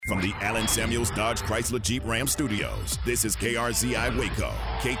From the Allen Samuels Dodge Chrysler Jeep Ram Studios, this is KRZI Waco,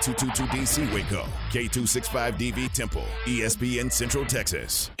 K222DC Waco, K265DV Temple, ESPN Central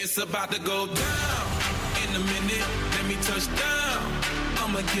Texas. It's about to go down in a minute. Let me touch down.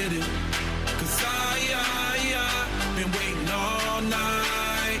 I'ma get it. 'Cause I been waiting all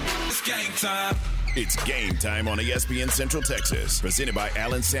night. It's game time. It's game time on ESPN Central Texas, presented by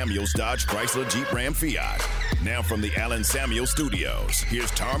Allen Samuels Dodge Chrysler Jeep Ram Fiat. Now from the Allen Samuels Studios,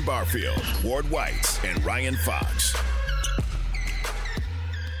 here's Tom Barfield, Ward White, and Ryan Fox.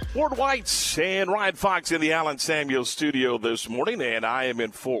 Ward White and Ryan Fox in the Allen Samuels studio this morning, and I am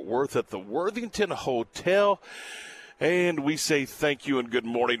in Fort Worth at the Worthington Hotel. And we say thank you and good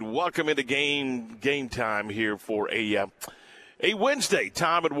morning. Welcome into game time here for a Wednesday.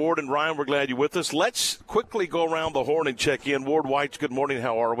 Tom and Ward and Ryan, we're glad you're with us. Let's quickly go around the horn and check in. Ward White, good morning.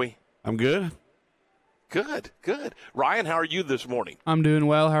 How are we? I'm good. Good. Ryan, how are you this morning? I'm doing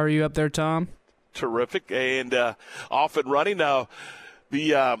well. How are you up there, Tom? Terrific. And off and running. Now,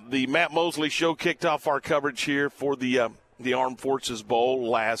 the Matt Mosley Show kicked off our coverage here for the Armed Forces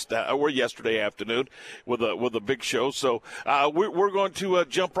Bowl yesterday afternoon with a big show. So we're going to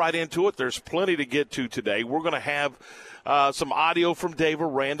jump right into it. There's plenty to get to today. We're going to have some audio from Dave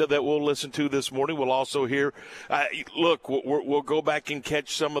Aranda that we'll listen to this morning. We'll also hear. We'll go back and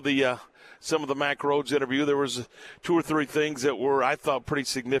catch some of the Mack Rhodes interview. There was 2 or 3 things that were, I thought, pretty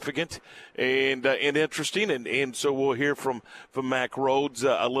significant and interesting, and so we'll hear from Mack Rhodes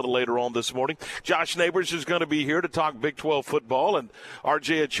a little later on this morning. Josh Neighbors is going to be here to talk Big 12 football, and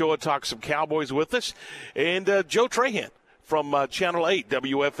RJ Ochoa talks some Cowboys with us, and Joe Trahan from Channel 8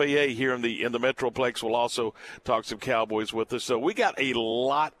 WFAA here in the Metroplex will also talk some Cowboys with us. So we got a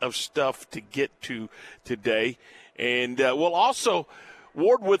lot of stuff to get to today, and we'll also,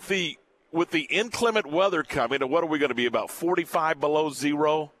 Ward, with the inclement weather coming, and what are we going to be, about 45 below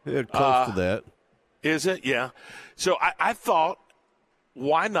zero? Yeah, close to that. Is it? Yeah. So I thought,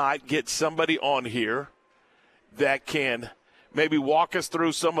 why not get somebody on here that can maybe walk us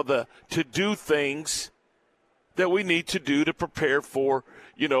through some of the to-do things that we need to do to prepare for,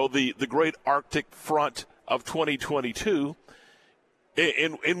 the great Arctic front of 2022.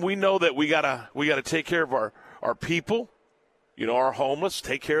 And we know that we gotta take care of our people. Our homeless,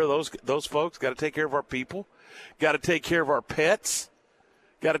 take care of those folks. Got to take care of our people. Got to take care of our pets.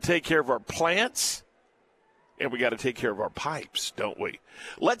 Got to take care of our plants. And we got to take care of our pipes, don't we?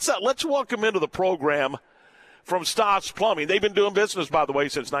 Let's welcome into the program from Stoss Plumbing. They've been doing business, by the way,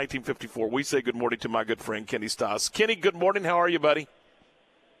 since 1954. We say good morning to my good friend, Kenny Stoss. Kenny, good morning. How are you, buddy?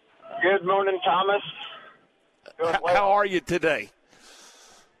 Good morning, Thomas. How are you today?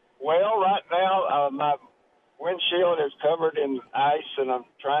 Well, right now, my windshield is covered in ice, and I'm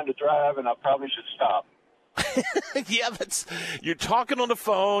trying to drive, and I probably should stop. Yeah, you're talking on the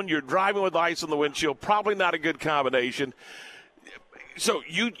phone, you're driving with ice on the windshield, probably not a good combination. So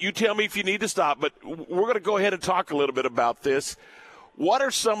you tell me if you need to stop, but we're going to go ahead and talk a little bit about this. What are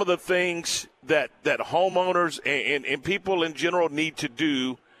some of the things that homeowners and people in general need to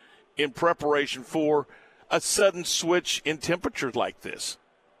do in preparation for a sudden switch in temperatures like this?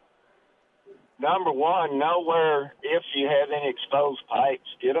 Number one, know where, if you have any exposed pipes,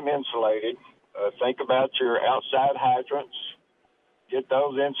 get them insulated. Think about your outside hydrants. Get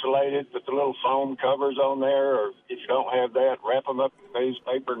those insulated. Put the little foam covers on there, or if you don't have that, wrap them up in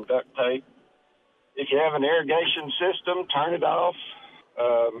newspaper and duct tape. If you have an irrigation system, turn it off.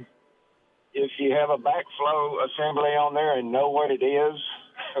 If you have a backflow assembly on there and know what it is,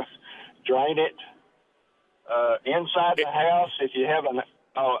 drain it. Inside the house, if you have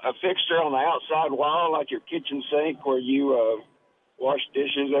a fixture on the outside wall, like your kitchen sink where you wash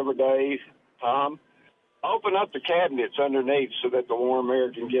dishes every day, Tom, open up the cabinets underneath so that the warm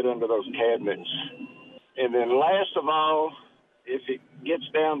air can get under those cabinets. And then last of all, if it gets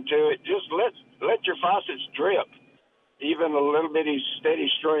down to it, just let your faucets drip. Even a little bitty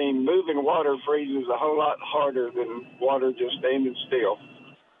steady stream. Moving water freezes a whole lot harder than water just standing still.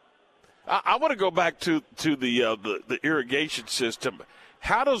 I want to go back to the irrigation system.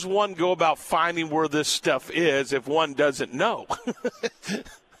 How does one go about finding where this stuff is if one doesn't know?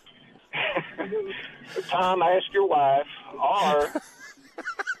 Tom, ask your wife, or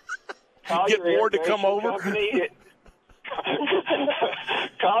call get your Ward to come over.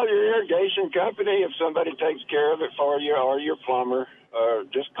 Call your irrigation company if somebody takes care of it for you, or your plumber.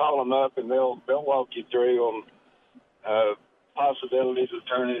 Just call them up and they'll walk you through on possibilities of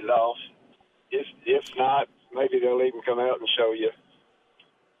turning it off. If not, maybe they'll even come out and show you.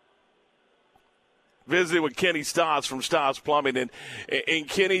 Visiting with Kenny Stoss from Stoss Plumbing, and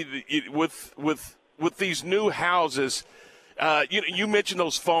Kenny, with these new houses, You mentioned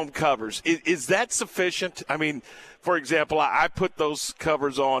those foam covers. Is that sufficient? I mean, for example, I put those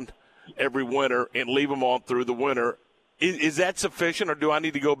covers on every winter and leave them on through the winter. Is that sufficient, or do I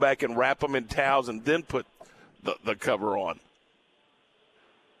need to go back and wrap them in towels and then put the cover on?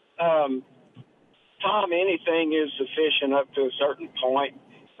 Tom, anything is sufficient up to a certain point.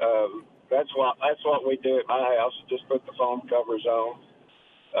 That's what we do at my house, just put the foam covers on.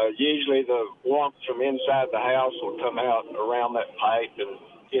 Usually the warmth from inside the house will come out around that pipe and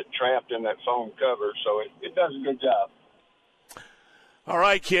get trapped in that foam cover, so it does a good job. All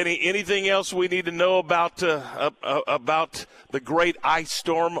right, Kenny, anything else we need to know about the great ice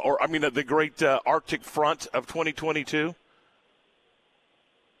storm, the great Arctic front of 2022?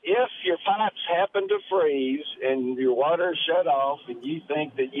 If your pipes happen to freeze and your water is shut off and you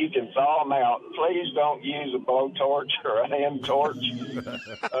think that you can thaw them out, please don't use a blowtorch or a hand torch.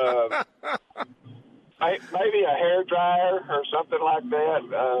 Maybe a hair dryer or something like that.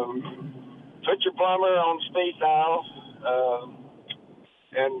 Put your plumber on speed dial.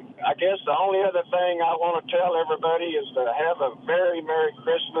 And I guess the only other thing I want to tell everybody is to have a very Merry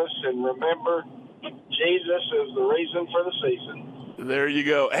Christmas, and remember, Jesus is the reason for the season. There you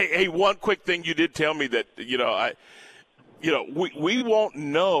go. Hey, one quick thing you did tell me that, we won't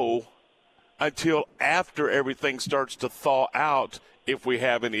know until after everything starts to thaw out if we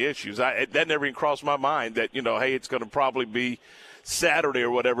have any issues. That never even crossed my mind that, hey, it's going to probably be Saturday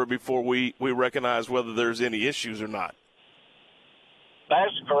or whatever before we recognize whether there's any issues or not.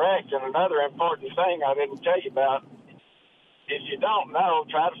 That's correct. And another important thing I didn't tell you about, if you don't know,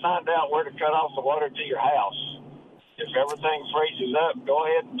 try to find out where to cut off the water to your house. If everything freezes up, go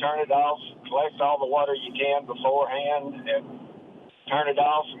ahead and turn it off. Collect all the water you can beforehand and turn it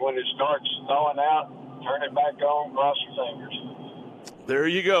off. When it starts thawing out, turn it back on, cross your fingers. There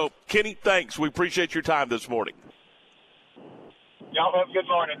you go. Kenny, thanks. We appreciate your time this morning. Y'all have a good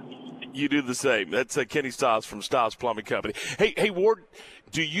morning. You do the same. That's Kenny Stiles from Stiles Plumbing Company. Hey, Ward,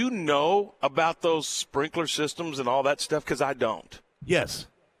 do you know about those sprinkler systems and all that stuff? Because I don't. Yes.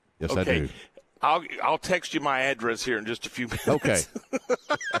 Yes, okay. I do. I'll text you my address here in just a few minutes. Okay.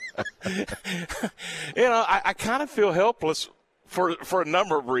 I kind of feel helpless for a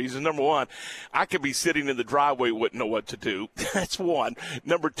number of reasons. Number one, I could be sitting in the driveway, wouldn't know what to do. That's one.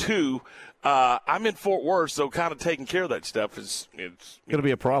 Number two, I'm in Fort Worth, so kind of taking care of that stuff is going to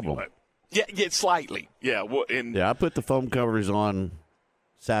be a problem. Anyway. Yeah, slightly. Yeah. I put the foam covers on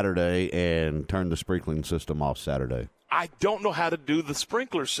Saturday and turned the sprinkling system off Saturday. I don't know how to do the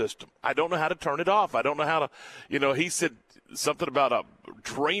sprinkler system. I don't know how to turn it off. I don't know how to, he said something about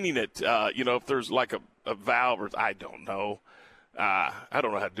draining it, if there's like a valve or I don't know. I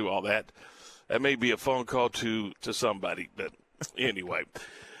don't know how to do all that. That may be a phone call to somebody, but anyway.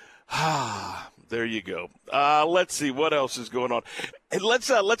 There you go. Let's see what else is going on. And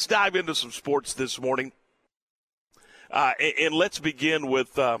let's dive into some sports this morning. And let's begin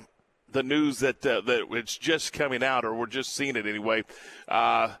with the news that it's just coming out, or we're just seeing it anyway.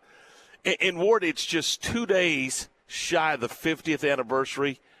 And Ward, it's just 2 days shy of the 50th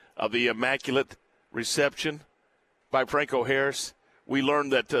anniversary of the Immaculate Reception by Franco Harris. We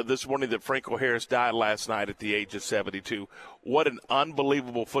learned that this morning that Franco Harris died last night at the age of 72. What an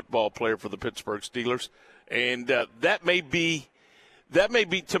unbelievable football player for the Pittsburgh Steelers. And that may be,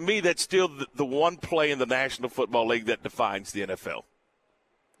 to me, that's still the one play in the National Football League that defines the NFL.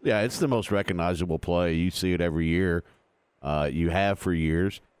 Yeah, it's the most recognizable play. You see it every year. You have for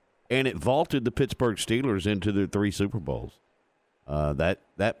years. And it vaulted the Pittsburgh Steelers into their 3 Super Bowls.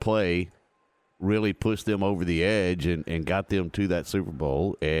 That play really pushed them over the edge and got them to that Super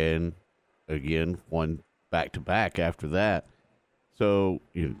Bowl, and, again, won back-to-back after that. So,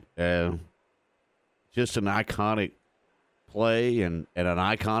 just an iconic play and an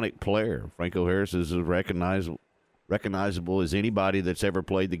iconic player. Franco Harris is as recognizable as anybody that's ever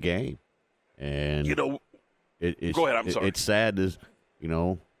played the game. And go ahead, I'm sorry. It's sad as,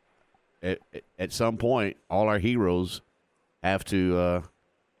 at some point, all our heroes have to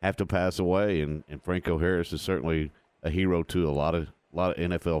pass away, and Franco Harris is certainly a hero to a lot of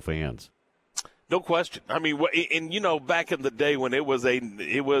NFL fans. No question. I mean, and back in the day when it was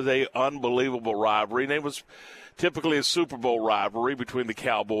a unbelievable rivalry, and it was typically a Super Bowl rivalry between the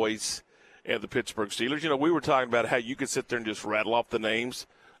Cowboys and the Pittsburgh Steelers. We were talking about how you could sit there and just rattle off the names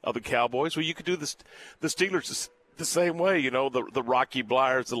of the Cowboys. Well, you could do this, the Steelers the same way. The Rocky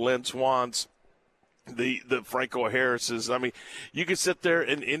Blyers, the Lynn Swans, the Franco Harrises. I mean, you could sit there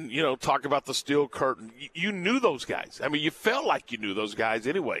and talk about the Steel Curtain. You knew those guys. I mean, you felt like you knew those guys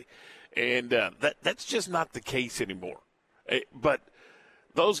anyway. And that's just not the case anymore. But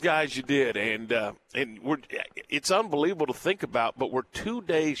Those guys you did, and it's unbelievable to think about, but we're 2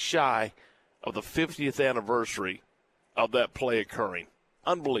 days shy of the 50th anniversary of that play occurring.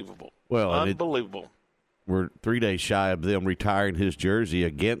 Unbelievable. Well, unbelievable. We're 3 days shy of them retiring his jersey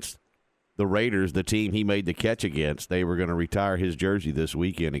against the Raiders, the team he made the catch against. They were going to retire his jersey this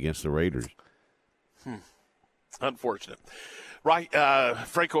weekend against the Raiders. Unfortunate. Right,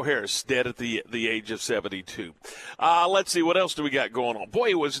 Franco Harris dead at the age of 72. Let's see, what else do we got going on? Boy,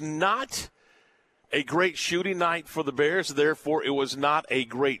 it was not a great shooting night for the Bears. Therefore, it was not a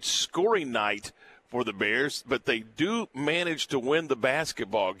great scoring night for the Bears, but they do manage to win the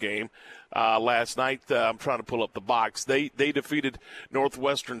basketball game last night. I'm trying to pull up the box. They defeated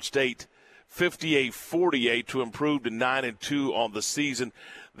Northwestern State 58-48 to improve to 9-2 on the season.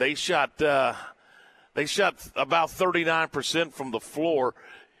 They shot about 39% from the floor.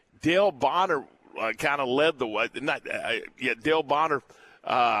 Dale Bonner kind of led the way. Dale Bonner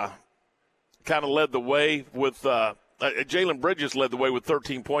kind of led the way with Jalen Bridges led the way with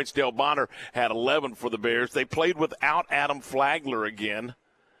 13 points. Dale Bonner had 11 for the Bears. They played without Adam Flagler again.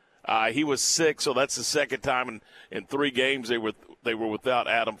 He was sick, so that's the second time in 3 games they were without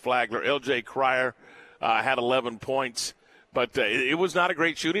Adam Flagler. L.J. Cryer had 11 points. But it was not a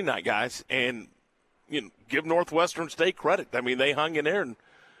great shooting night, guys. And give Northwestern State credit. I mean, they hung in there and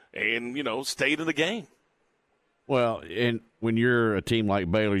stayed in the game. Well, and when you're a team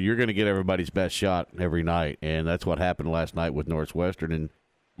like Baylor, you're going to get everybody's best shot every night, and that's what happened last night with Northwestern. And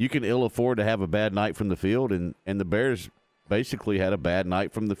you can ill afford to have a bad night from the field, and the Bears basically had a bad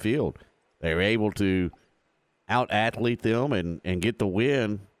night from the field. They were able to out-athlete them and get the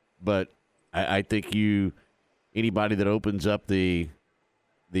win, but I think anybody that opens up the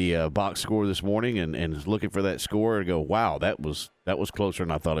box score this morning and is looking for that score and go, wow, that was closer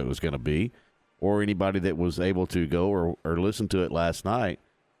than I thought it was going to be, or anybody that was able to go or listen to it last night,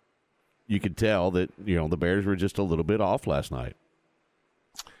 you could tell that the Bears were just a little bit off last night.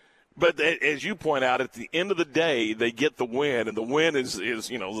 But as you point out, at the end of the day, they get the win, and the win is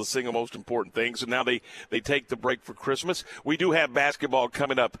the single most important thing. So now they take the break for Christmas. We do have basketball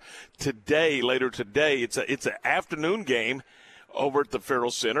coming up later today. It's an afternoon game over at the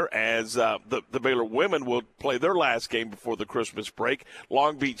Farrell Center as the Baylor women will play their last game before the Christmas break.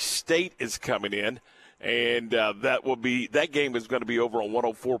 Long Beach State is coming in, and that game is going to be over on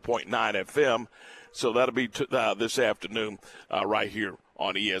 104.9 FM. So that'll be this afternoon right here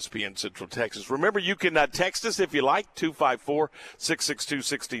on ESPN Central Texas. Remember, you can text us if you like.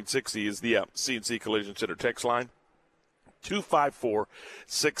 254-662-1660 is the CNC Collision Center text line.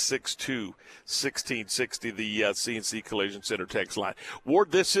 254-662-1660, the CNC Collision Center text line.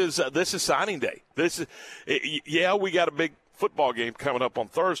 Ward, this is signing day. We got a big football game coming up on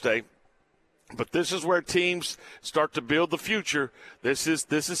Thursday, but this is where teams start to build the future. This is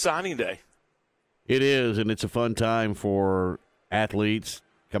signing day. It is, and it's a fun time for athletes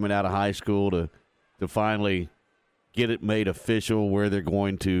coming out of high school to finally get it made official where they're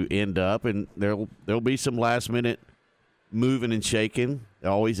going to end up, and there'll be some last minute moving and shaking. It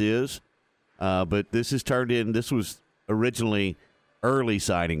always is, but this was originally early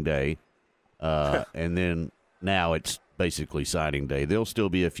signing day, and then now it's basically signing day. There'll still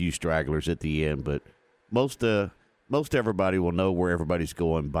be a few stragglers at the end, but most everybody will know where everybody's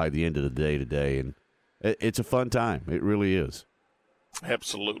going by the end of the day today, and it's a fun time. It really is.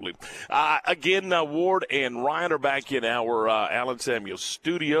 Absolutely. Again, Ward and Ryan are back in our Allen Samuel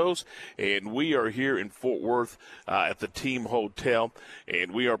studios, and we are here in Fort Worth at the Team Hotel,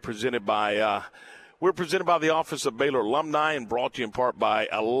 and we are presented by the Office of Baylor Alumni and brought to you in part by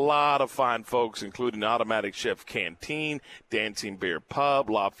a lot of fine folks, including Automatic Chef Canteen, Dancing Bear Pub,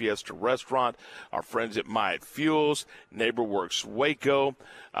 La Fiesta Restaurant, our friends at Myatt Fuels, NeighborWorks Waco,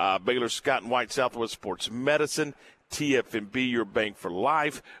 Baylor Scott & White Southwest Sports Medicine, TFNB, Your Bank for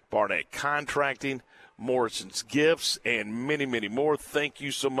Life, Barnett Contracting, Morrison's Gifts, and many, many more. Thank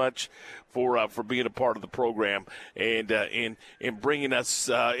you so much for being a part of the program and in bringing us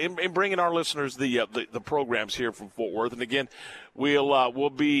in bringing our listeners the programs here from Fort Worth. And again, we'll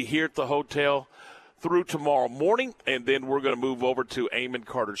be here at the hotel through tomorrow morning, and then we're going to move over to Amon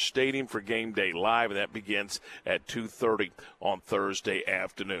Carter Stadium for Game Day Live, and that begins at 2:30 on Thursday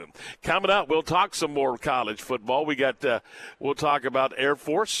afternoon. Coming up, we'll talk some more college football. We'll talk about Air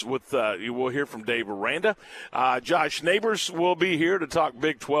Force with we'll hear from Dave Aranda. Josh Neighbors will be here to talk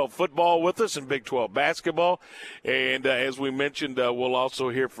Big 12 football with us and Big 12 basketball, and as we mentioned, we'll also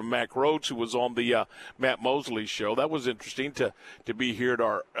hear from Mac Rhodes, who was on the Matt Mosley show. That was interesting to be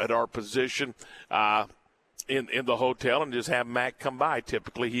here at our position. in the hotel and just have Mac come by.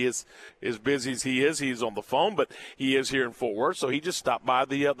 Typically, he is as busy as he is. He's on the phone, but he is here in Fort Worth, so he just stopped by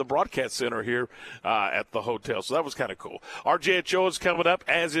the broadcast center here at the hotel. So that was kind of cool. RJ Ochoa is coming up,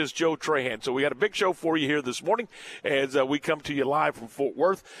 as is Joe Trahan. So we got a big show for you here this morning as we come to you live from Fort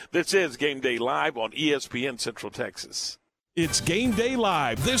Worth. This is Game Day Live on ESPN Central Texas. It's Game Day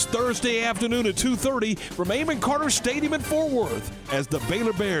Live this Thursday afternoon at 2:30 from Amon Carter Stadium in Fort Worth as the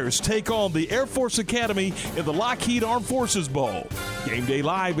Baylor Bears take on the Air Force Academy in the Lockheed Armed Forces Bowl. Game Day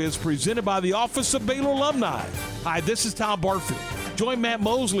Live is presented by the Office of Baylor Alumni. Hi, this is Tom Barfield. Join Matt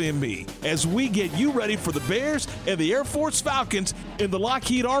Mosley and me as we get you ready for the Bears and the Air Force Falcons in the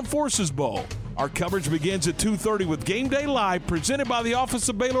Lockheed Armed Forces Bowl. Our coverage begins at 2:30 with Game Day Live, presented by the Office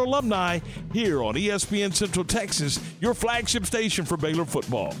of Baylor Alumni, here on ESPN Central Texas, your flagship station for Baylor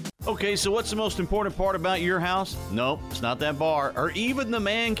football. Okay, so what's the most important part about your house? Nope, it's not that bar or even the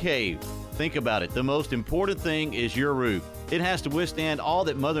man cave. Think about it. The most important thing is your roof. It has to withstand all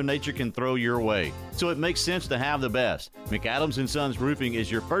that Mother Nature can throw your way. So it makes sense to have the best. McAdams & Sons Roofing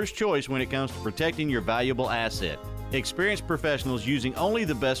is your first choice when it comes to protecting your valuable asset. Experienced professionals using only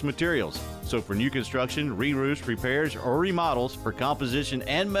the best materials. So for new construction, re-roofs, repairs, or remodels for composition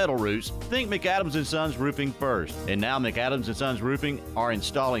and metal roofs, think McAdams & Sons Roofing first. And now McAdams & Sons Roofing are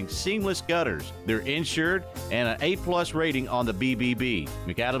installing seamless gutters. They're insured and an A+ rating on the BBB.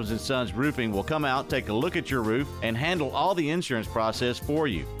 McAdams & Sons Roofing will come out, take a look at your roof, and handle all the insurance process for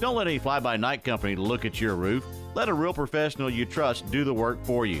you. Don't let any fly-by-night company look at your roof. Let a real professional you trust do the work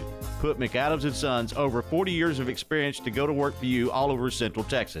for you. Put McAdams & Sons, over 40 years of experience, to go to work for you all over Central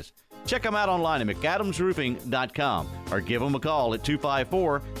Texas. Check them out online at McAdamsRoofing.com or give them a call at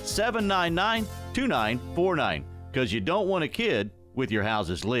 254-799-2949, because you don't want a kid with your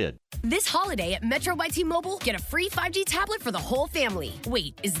house's lid. This holiday at Metro by T-Mobile, get a free 5G tablet for the whole family.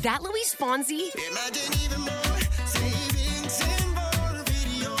 Wait, is that Luis Fonsi? Imagine even more savings and more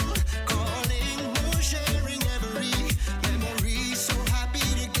video calling, more sharing every memory, so happy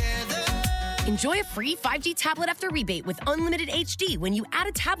together. Enjoy a free 5G tablet after rebate with unlimited HD when you add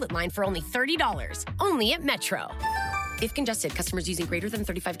a tablet line for only $30. Only at Metro. If congested, customers using greater than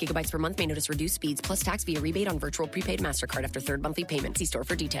 35 gigabytes per month may notice reduced speeds plus tax via rebate on virtual prepaid MasterCard after third monthly payment. See store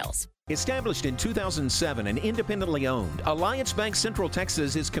for details. Established in 2007 and independently owned, Alliance Bank Central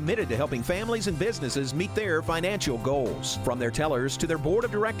Texas is committed to helping families and businesses meet their financial goals. From their tellers to their board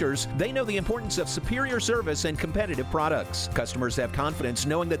of directors, they know the importance of superior service and competitive products. Customers have confidence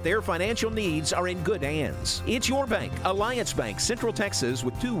knowing that their financial needs are in good hands. It's your bank, Alliance Bank Central Texas,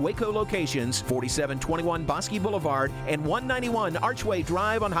 with 2 Waco locations, 4721 Bosque Boulevard and 191 Archway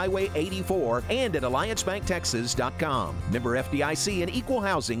Drive on Highway 84, and at AllianceBankTexas.com. Member FDIC and equal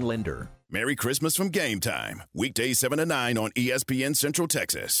housing lender. Merry Christmas from Game Time. Weekdays 7 to 9 on ESPN Central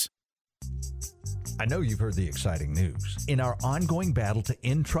Texas. I know you've heard the exciting news. In our ongoing battle to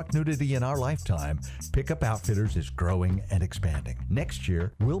end truck nudity in our lifetime, Pickup Outfitters is growing and expanding. Next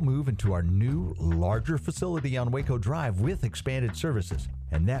year, we'll move into our new, larger facility on Waco Drive with expanded services.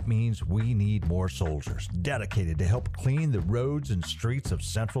 And that means we need more soldiers dedicated to help clean the roads and streets of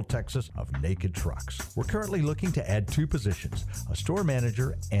Central Texas of naked trucks. We're currently looking to add 2 positions, a store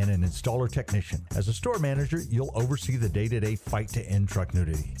manager and an installer technician. As a store manager, you'll oversee the day-to-day fight to end truck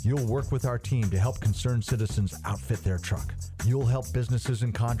nudity. You'll work with our team to help concerned citizens outfit their truck. You'll help businesses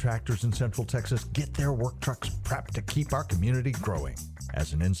and contractors in Central Texas get their work trucks prepped to keep our community growing.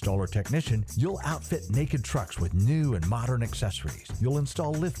 As an installer technician, you'll outfit naked trucks with new and modern accessories. You'll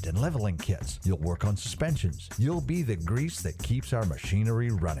install lift and leveling kits. You'll work on suspensions. You'll be the grease that keeps our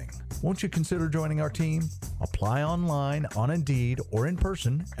machinery running. Won't you consider joining our team? Apply online, on Indeed, or in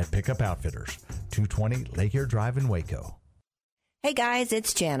person at Pickup Outfitters, 220 Lake Air Drive in Waco. Hey guys,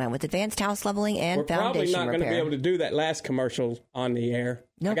 it's Jana with Advanced House Leveling and Foundation Repair. We're probably not going to be able to do that last commercial on the air.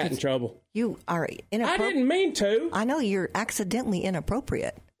 No, I got in trouble. You are inappropriate. I didn't mean to. I know you're accidentally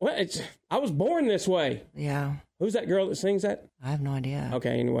inappropriate. Well, I was born this way. Yeah. Who's that girl that sings that? I have no idea.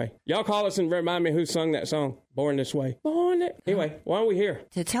 Okay, anyway. Y'all call us and remind me who sung that song, Born This Way. Anyway, why are we here?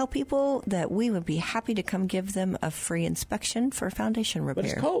 To tell people that we would be happy to come give them a free inspection for foundation repair.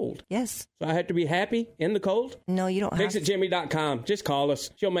 But it's cold. Yes. So I have to be happy in the cold? No, you don't have to. FixItJimmy.com. Just call us.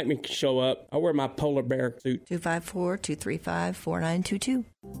 She'll make me show up. I wear my polar bear suit. 254-235-4922.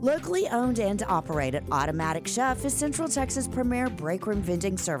 Locally owned and operated, Automatic Chef is Central Texas' premier break room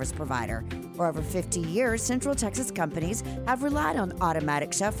vending service provider. For over 50 years, Central Texas companies have relied on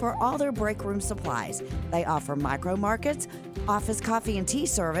Automatic Chef for all their break room supplies. They offer offer micro markets, office coffee and tea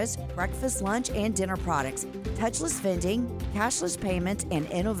service, breakfast, lunch, and dinner products, touchless vending, cashless payments, and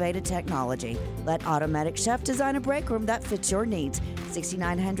innovative technology. Let Automatic Chef design a break room that fits your needs.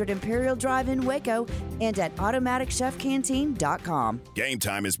 6900 Imperial Drive in Waco and at AutomaticChefCanteen.com. Game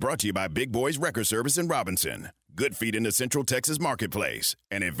Time is brought to you by Big Boys Wrecker Service in Robinson, Good Feet in the Central Texas Marketplace,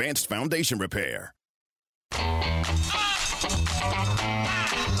 and Advanced Foundation Repair.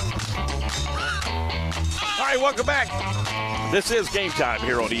 All right, welcome back. This is Game Time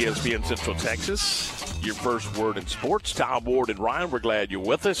here on ESPN Central Texas. Your first word in sports. Tom Ward and Ryan, we're glad you're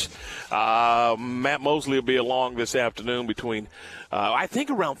with us. Matt Mosley will be along this afternoon between, I think,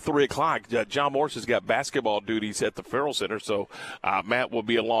 around 3 o'clock. John Morris has got basketball duties at the Farrell Center, so Matt will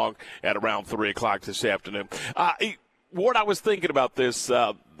be along at around 3 o'clock this afternoon. Ward, I was thinking about this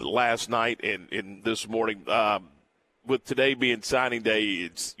last night and this morning. With today being signing day,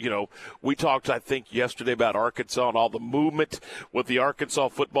 it's, we talked, I think, yesterday about Arkansas and all the movement with the Arkansas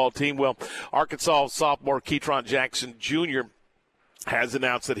football team. Well, Arkansas sophomore Ketron Jackson Jr. has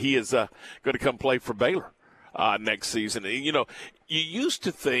announced that he is going to come play for Baylor next season. You used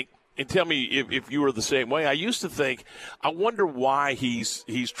to think, and tell me if you were the same way, I used to think, I wonder why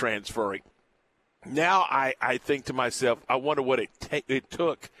he's transferring. Now I think to myself, I wonder what it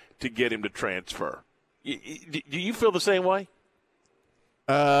took to get him to transfer. Do you feel the same way?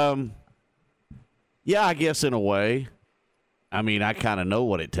 Yeah, I guess in a way. I mean, I kind of know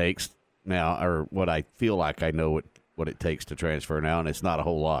what it takes now, or what I feel like I know what it takes to transfer now, and it's not a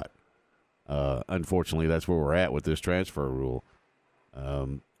whole lot. Unfortunately, that's where we're at with this transfer rule.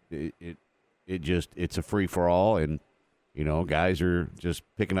 It's a free for all, and guys are just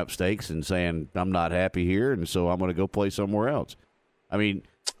picking up stakes and saying, I'm not happy here, and so I'm going to go play somewhere else. I mean,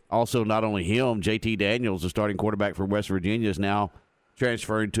 also not only him, JT Daniels, the starting quarterback for West Virginia, is now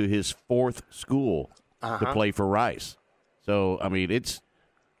transferring to his fourth school to play for Rice. So, I mean, it's,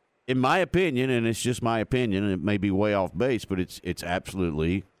 in my opinion, and it's just my opinion, and it may be way off base, but it's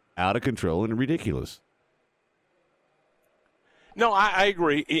absolutely out of control and ridiculous. No, I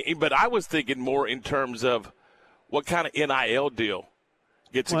agree, but I was thinking more in terms of what kind of NIL deal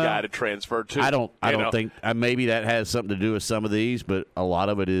gets a guy to transfer to. I don't think maybe that has something to do with some of these, but a lot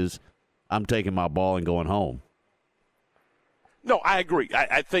of it is I'm taking my ball and going home. No, I agree.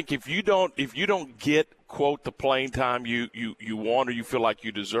 I think if you don't get, quote, the playing time you want or you feel like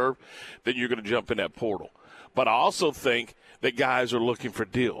you deserve, then you're going to jump in that portal. But I also think that guys are looking for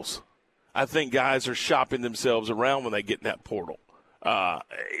deals. I think guys are shopping themselves around when they get in that portal.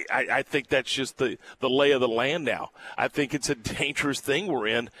 I think that's just the lay of the land now. I think it's a dangerous thing we're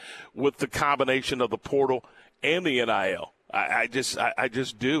in with the combination of the portal and the NIL. I just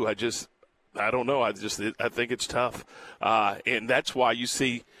do. I don't know. I think it's tough. And that's why you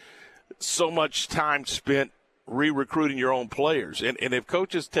see so much time spent re-recruiting your own players. And if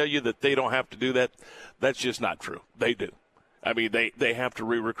coaches tell you that they don't have to do that, that's just not true. They do. I mean, they have to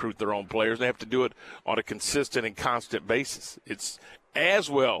re-recruit their own players. They have to do it on a consistent and constant basis. It's as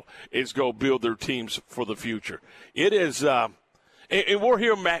well as go build their teams for the future. It is, and we'll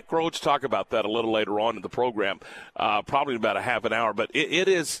hear Matt Groach talk about that a little later on in the program, probably in about a half an hour. But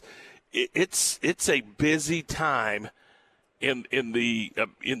it's a busy time in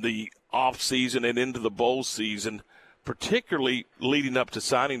the off season and into the bowl season, particularly leading up to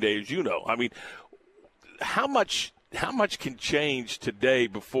signing day, as you know. I mean, how much can change today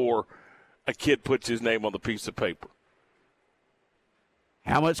before a kid puts his name on the piece of paper?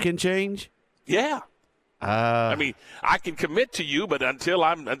 How much can change? Yeah. I mean, I can commit to you, but until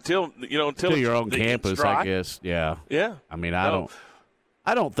your own campus, I guess. Yeah. Yeah. I mean, I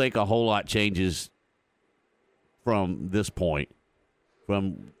don't think a whole lot changes from this point,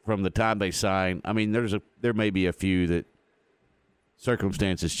 from the time they sign. I mean, there may be a few that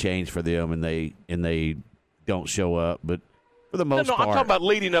circumstances change for them, and they don't show up, but for the most part. I'm talking about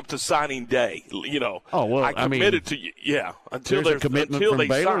leading up to signing day. Oh, well, I committed to you. Yeah, until there's a commitment from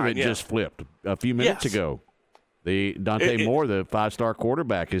Baylor sign, that just flipped a few minutes ago. The Dante Moore, the 5-star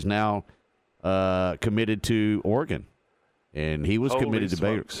quarterback, is now committed to Oregon, and he was committed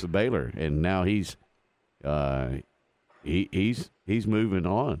to Baylor, and now he's moving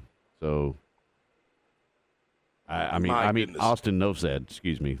on. So, I mean, Austin Novsad,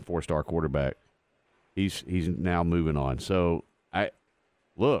 4-star quarterback. He's now moving on. So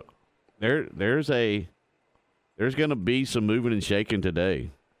there's going to be some moving and shaking today,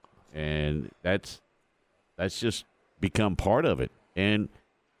 and that's just become part of it. And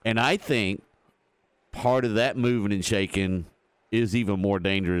I think part of that moving and shaking is even more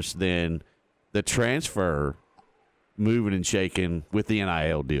dangerous than the transfer moving and shaking with the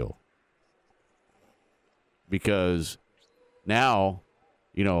NIL deal. because now,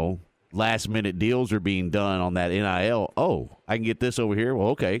 last-minute deals are being done on that NIL. Oh, I can get this over here? Well,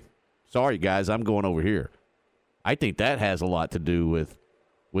 okay. Sorry, guys, I'm going over here. I think that has a lot to do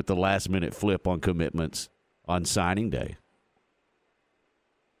with the last-minute flip on commitments on signing day.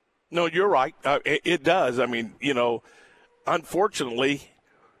 No, you're right. It does. I mean, unfortunately,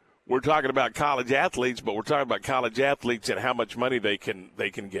 we're talking about college athletes, but we're talking about college athletes and how much money they can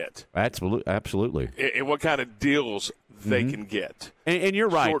get. Absolutely. And what kind of deals they can get. And you're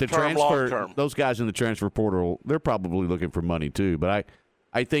right. The Short-term, transfer, long-term. those guys in the transfer portal, they're probably looking for money too. But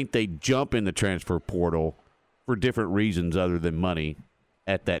I think they jump in the transfer portal for different reasons other than money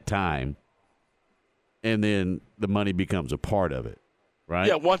at that time, and then the money becomes a part of it. Right?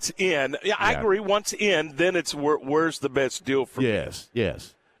 Yeah, once in. Yeah, I agree. Once in, then it's where's the best deal for me?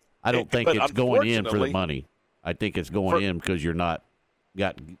 Yes. I don't think it's going in for the money. I think it's going in because you're not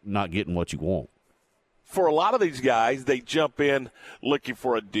getting what you want. For a lot of these guys, they jump in looking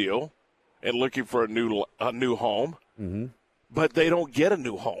for a deal and looking for a new home, but they don't get a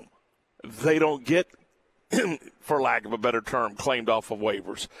new home. They don't get, for lack of a better term, claimed off of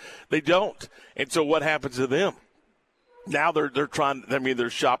waivers. They don't. And so what happens to them? Now they're trying. I mean,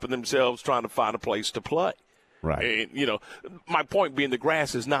 they're shopping themselves, trying to find a place to play. Right. And, my point being, the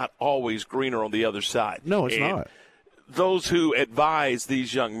grass is not always greener on the other side. No, it's not. Those who advise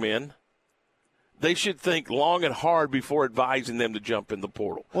these young men, they should think long and hard before advising them to jump in the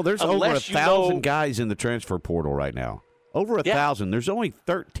portal. Well, there's over 1,000 guys in the transfer portal right now. Over 1,000. There's only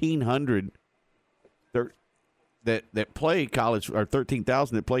 1,300 that play college, or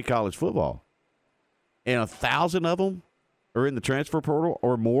 13,000 that play college football, and 1,000 of them are in the transfer portal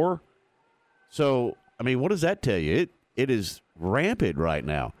or more. So, I mean, what does that tell you? It is rampant right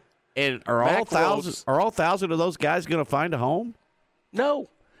now. And are all 1,000 of those guys going to find a home? No.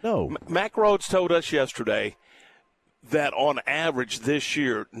 Mac Rhodes told us yesterday that on average this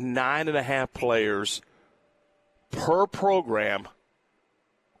year, 9.5 players per program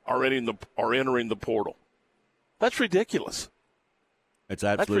are entering the portal. That's ridiculous. It's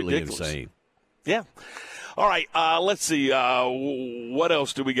absolutely ridiculous. Insane. Yeah. All right, let's see. What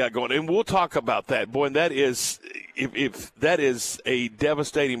else do we got going? And we'll talk about that. Boy, and that is if that is a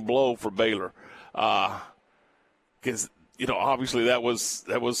devastating blow for Baylor, because obviously that was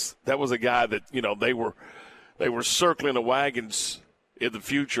a guy that they were circling the wagons in the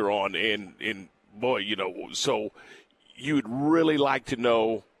future on, and boy, so you'd really like to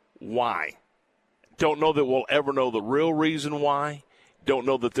know why. Don't know that we'll ever know the real reason why. Don't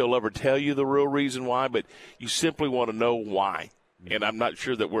know that they'll ever tell you the real reason why, but you simply want to know why, and I'm not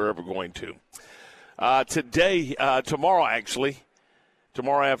sure that we're ever going to. Tomorrow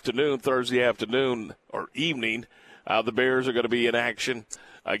afternoon, Thursday afternoon or evening, the Bears are going to be in action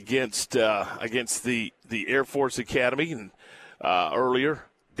against the Air Force Academy. And earlier,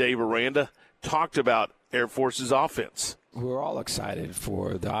 Dave Aranda talked about Air Force's offense. We're all excited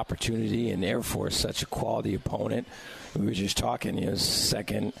for the opportunity, and Air Force, such a quality opponent. We were just talking,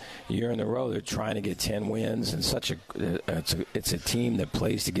 second year in a row they're trying to get 10 wins, and it's a team that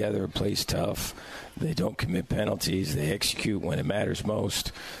plays together, plays tough. They don't commit penalties. They execute when it matters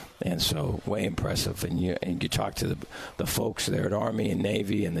most. And so, way impressive. And you talk to the folks there at Army and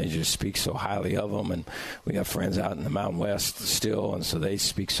Navy, and they just speak so highly of them. And we have friends out in the Mountain West still, and so they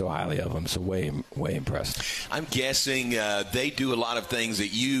speak so highly of them. So, way impressed. I'm guessing they do a lot of things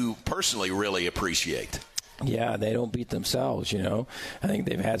that you personally really appreciate. Yeah, they don't beat themselves, I think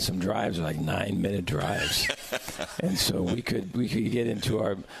they've had some drives, like 9-minute drives. And so we could get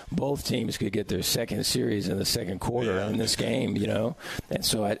into both teams could get their second series in the second quarter in this game, And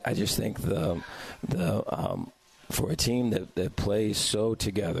so I just think for a team that plays so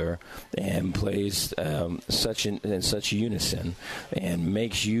together and plays in such unison and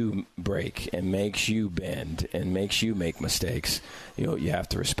makes you break and makes you bend and makes you make mistakes, you have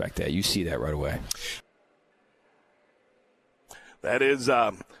to respect that. You see that right away. That is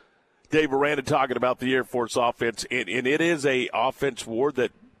Dave Aranda talking about the Air Force offense, and it is a offense war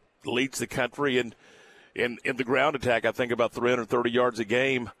that leads the country in the ground attack. I think about 330 yards a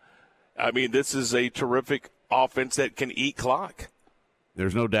game. I mean, this is a terrific offense that can eat clock.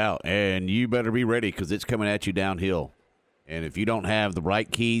 There's no doubt, and you better be ready because it's coming at you downhill. And if you don't have the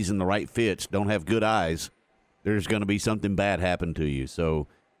right keys and the right fits, don't have good eyes, there's going to be something bad happen to you. So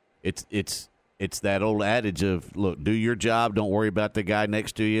it's that old adage of, look, do your job. Don't worry about the guy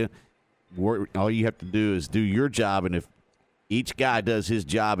next to you. All you have to do is do your job, and if each guy does his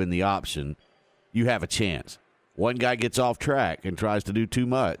job in the option, you have a chance. One guy gets off track and tries to do too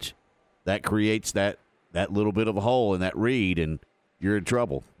much. That creates that little bit of a hole in that read, and you're in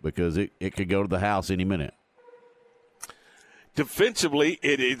trouble because it could go to the house any minute. defensively,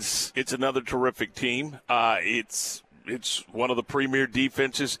 it's another terrific team. It's one of the premier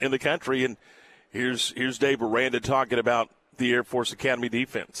defenses in the country, and here's Dave Aranda talking about the Air Force Academy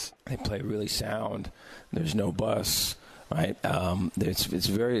defense. They play really sound. There's no bus, right? It's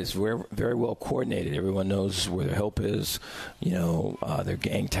very well coordinated. Everyone knows where their help is. They're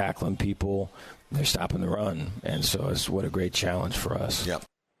gang tackling people. They're stopping the run, and so it's what a great challenge for us. Yep.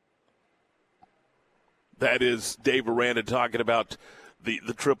 That is Dave Aranda talking about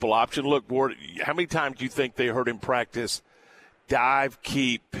the triple option. Look, Ward, how many times do you think they heard him practice dive,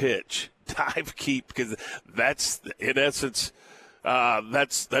 keep, pitch? Dive, keep, because that's in essence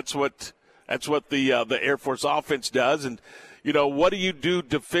that's what the Air Force offense does. And what do you do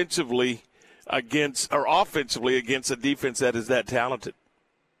defensively against or offensively against a defense that is that talented?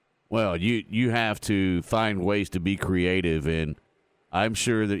 Well, you have to find ways to be creative, and I'm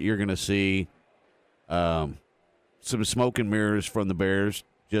sure that you're going to see some smoke and mirrors from the Bears,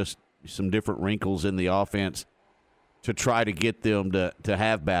 just some different wrinkles in the offense to try to get them to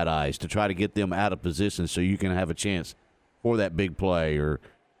have bad eyes, to try to get them out of position so you can have a chance for that big play or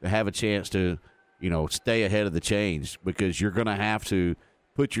to have a chance to, stay ahead of the chains, because you're going to have to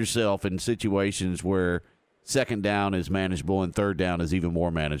put yourself in situations where second down is manageable and third down is even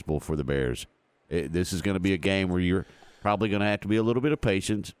more manageable for the Bears. This is going to be a game where you're probably going to have to be a little bit of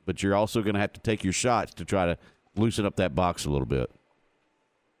patience, but you're also going to have to take your shots to try to loosen up that box a little bit.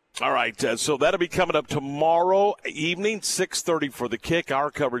 All right, so that'll be coming up tomorrow evening, 6:30 for the kick. Our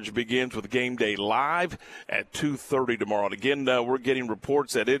coverage begins with Game Day Live at 2:30 tomorrow. And again, we're getting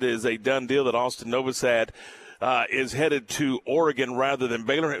reports that it is a done deal that Austin Novosad is headed to Oregon rather than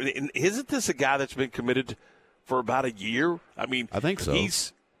Baylor. And isn't this a guy that's been committed for about a year? I mean, I think so.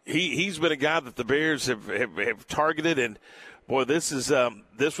 He's been a guy that the Bears have targeted, and boy, this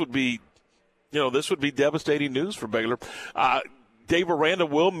would be devastating news for Baylor. Dave Aranda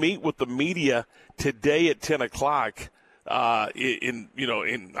will meet with the media today at 10 o'clock. I'm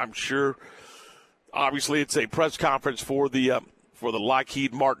sure, obviously, it's a press conference for the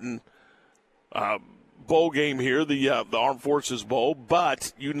Lockheed Martin bowl game here, the Armed Forces Bowl.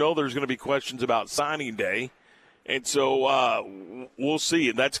 But there's going to be questions about signing day. And so we'll see.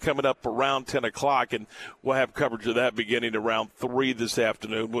 And that's coming up around 10 o'clock, and we'll have coverage of that beginning around 3 this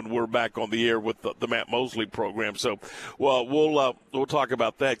afternoon when we're back on the air with the Matt Mosley program. So we'll talk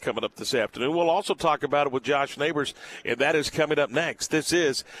about that coming up this afternoon. We'll also talk about it with Josh Neighbors, and that is coming up next. This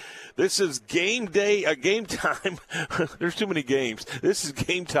is game day, game time. There's too many games. This is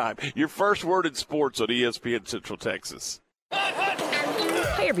game time. Your first word in sports on ESPN Central Texas.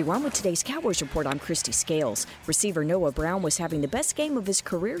 Hey everyone, with today's Cowboys Report, I'm Christy Scales. Receiver Noah Brown was having the best game of his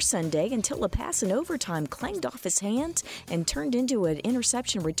career Sunday until a pass in overtime clanged off his hands and turned into an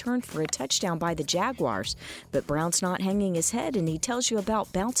interception return for a touchdown by the Jaguars. But Brown's not hanging his head, and he tells you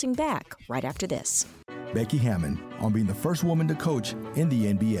about bouncing back right after this. Becky Hammond on being the first woman to coach in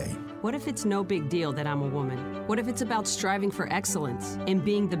the NBA. What if it's no big deal that I'm a woman? What if it's about striving for excellence and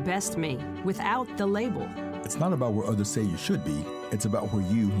being the best me without the label? It's not about where others say you should be. It's about where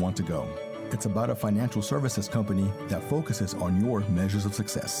you want to go. It's about a financial services company that focuses on your measures of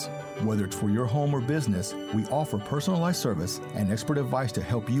success. Whether it's for your home or business, we offer personalized service and expert advice to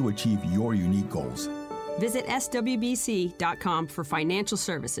help you achieve your unique goals. Visit swbc.com for financial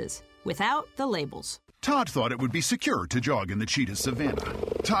services without the labels. Todd thought it would be secure to jog in the cheetah savanna.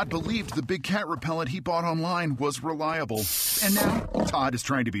 Todd believed the big cat repellent he bought online was reliable. And now, Todd is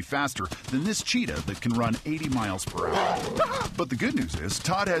trying to be faster than this cheetah that can run 80 miles per hour. But the good news is,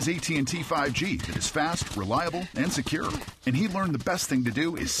 Todd has AT&T 5G that is fast, reliable, and secure. And he learned the best thing to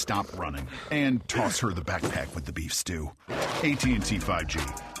do is stop running and toss her the backpack with the beef stew. AT&T 5G.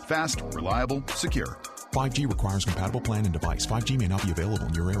 Fast, reliable, secure. 5G requires compatible plan and device. 5G may not be available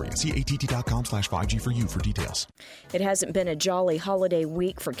in your area. See att.com/5G for you for details. It hasn't been a jolly holiday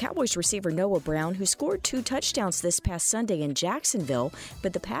week for Cowboys receiver Noah Brown, who scored 2 touchdowns this past Sunday in Jacksonville,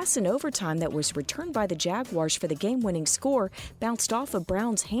 but the pass in overtime that was returned by the Jaguars for the game-winning score bounced off of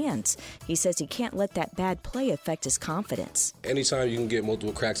Brown's hands. He says he can't let that bad play affect his confidence. Anytime you can get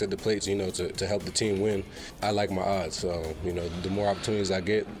multiple cracks at the plates, to help the team win, I like my odds. So, the more opportunities I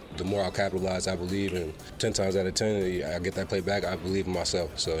get, the more I'll capitalize, I believe, and 10 times out of 10, I get that play back, I believe in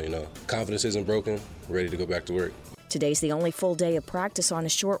myself. So, confidence isn't broken, ready to go back to work. Today's the only full day of practice on a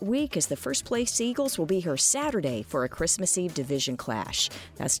short week, as the first-place Eagles will be here Saturday for a Christmas Eve division clash.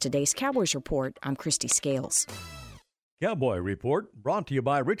 That's today's Cowboys Report. I'm Christy Scales. Cowboy Report brought to you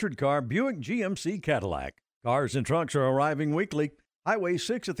by Richard Carr Buick GMC Cadillac. Cars and trucks are arriving weekly. Highway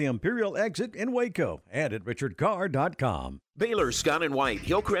 6 at the Imperial exit in Waco and at richardcarr.com. Baylor Scott & White,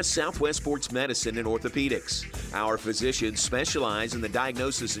 Hillcrest Southwest Sports Medicine and Orthopedics. Our physicians specialize in the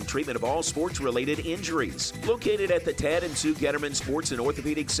diagnosis and treatment of all sports-related injuries. Located at the Ted and Sue Getterman Sports and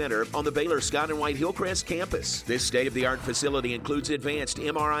Orthopedic Center on the Baylor Scott & White Hillcrest campus. This state-of-the-art facility includes advanced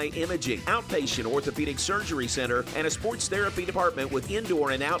MRI imaging, outpatient orthopedic surgery center, and a sports therapy department with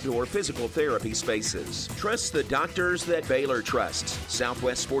indoor and outdoor physical therapy spaces. Trust the doctors that Baylor trusts.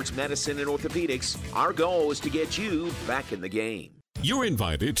 Southwest Sports Medicine and Orthopedics. Our goal is to get you back in the game. You're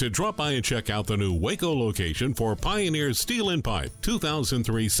invited to drop by and check out the new Waco location for Pioneer Steel and Pipe,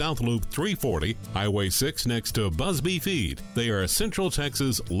 2003 South Loop 340, Highway 6 next to Busby Feed. They are Central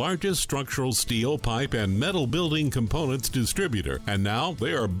Texas' largest structural steel, pipe, and metal building components distributor, and now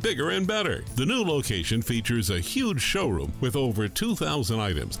they are bigger and better. The new location features a huge showroom with over 2,000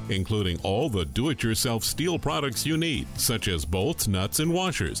 items, including all the do-it-yourself steel products you need, such as bolts, nuts, and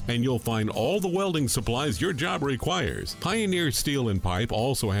washers, and you'll find all the welding supplies your job requires. Pioneer Steel and Pipe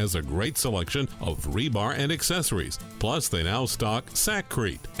also has a great selection of rebar and accessories. Plus, they now stock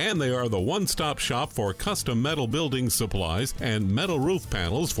Sackcrete, and they are the one-stop shop for custom metal building supplies and metal roof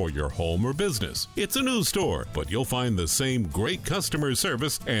panels for your home or business. It's a new store, but you'll find the same great customer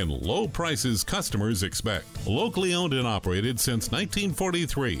service and low prices customers expect. Locally owned and operated since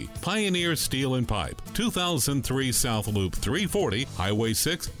 1943, Pioneer Steel and Pipe, 2003 South Loop 340, Highway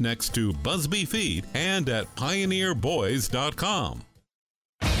 6 next to Busby Feed, and at pioneerboys.com.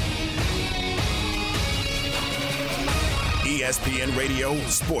 ESPN Radio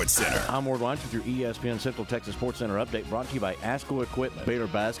Sports Center. I'm Ward Lynch with your ESPN Central Texas Sports Center update brought to you by ASCO Equipment. Baylor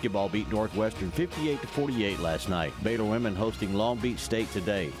basketball beat Northwestern 58-48 last night. Baylor women hosting Long Beach State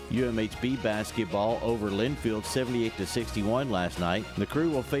today. UMHB basketball over Linfield 78-61 last night. The Crew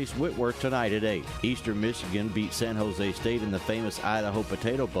will face Whitworth tonight at 8. Eastern Michigan beat San Jose State in the famous Idaho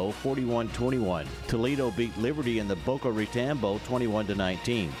Potato Bowl 41-21. Toledo beat Liberty in the Boca Raton Bowl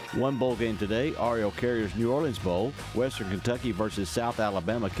 21-19. One bowl game today, Ariel Carrier's New Orleans Bowl. Western Kentucky versus South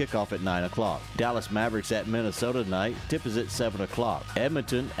Alabama kickoff at 9 o'clock. Dallas Mavericks at Minnesota tonight. Tip is at 7 o'clock.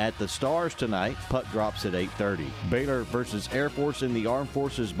 Edmonton at the Stars tonight. Puck drops at 8:30. Baylor versus Air Force in the Armed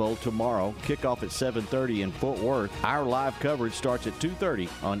Forces Bowl tomorrow. Kickoff at 7:30 in Fort Worth. Our live coverage starts at 2:30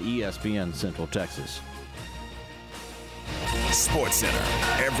 on ESPN Central Texas. Sports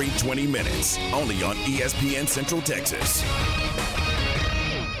Center, every 20 minutes, only on ESPN Central Texas.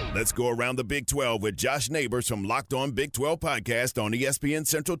 Let's go around the Big 12 with Josh Neighbors from Locked On Big 12 podcast on ESPN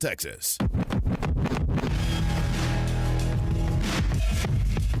Central Texas.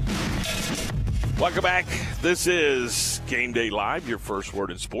 Welcome back. This is Game Day Live, your first word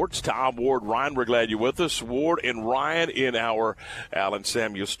in sports. Tom, Ward, Ryan, we're glad you're with us. Ward and Ryan in our Allen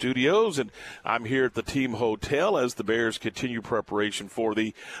Samuel studios, and I'm here at the team hotel as the Bears continue preparation for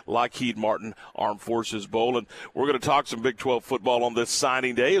the Lockheed Martin Armed Forces Bowl. And we're going to talk some Big 12 football on this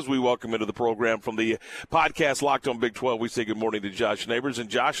signing day as we welcome into the program from the podcast Locked On Big 12. We say good morning to Josh Neighbors. And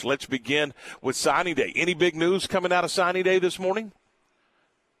Josh, let's begin with signing day. Any big news coming out of signing day this morning?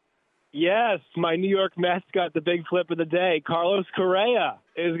 Yes, my New York Mets got the big flip of the day. Carlos Correa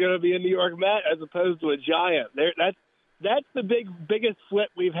is going to be a New York Met as opposed to a Giant. That's the biggest flip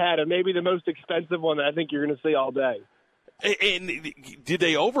we've had, and maybe the most expensive one that I think you're going to see all day. And did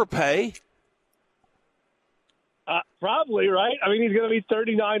they overpay? Probably, right? I mean, he's going to be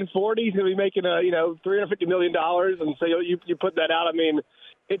 39, 40. He's going to be making $350 million, and so you put that out. I mean,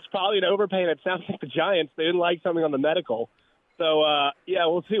 it's probably an overpay, and it sounds like the Giants, they didn't like something on the medical. So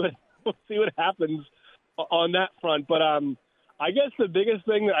we'll see what happens on that front. But I guess the biggest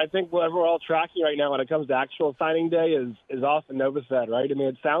thing that I think we're all tracking right now when it comes to actual signing day is Austin Novosad, right? I mean,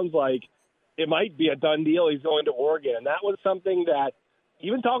 it sounds like it might be a done deal. He's going to Oregon, and that was something that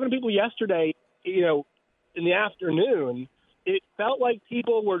even talking to people yesterday, in the afternoon, it felt like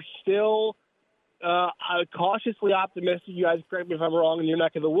people were still cautiously optimistic. You guys correct me if I'm wrong in your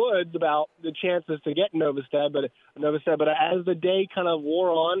neck of the woods about the chances to get Novosad, but as the day kind of wore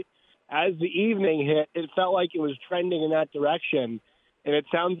on, as the evening hit, it felt like it was trending in that direction, and it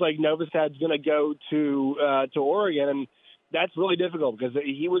sounds like Novosad's going to go to Oregon, and that's really difficult because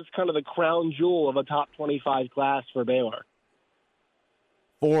he was kind of the crown jewel of a top 25 class for Baylor.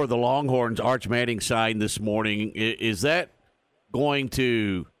 For the Longhorns, Arch Manning signed this morning. Is that going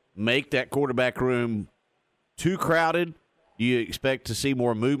to make that quarterback room too crowded? Do you expect to see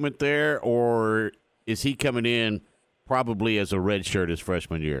more movement there, or is he coming in probably as a redshirt his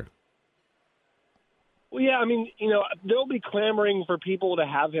freshman year? Well, yeah, I mean, they'll be clamoring for people to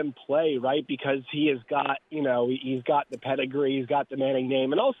have him play, right? Because he has got, he's got the pedigree, he's got the Manning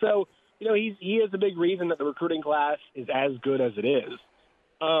name, and also, he is a big reason that the recruiting class is as good as it is.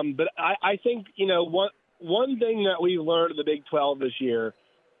 But I think, one thing that we've learned in the Big 12 this year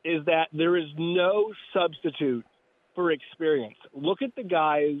is that there is no substitute for experience. Look at the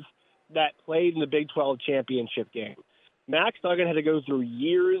guys that played in the Big 12 championship game. Max Duggan had to go through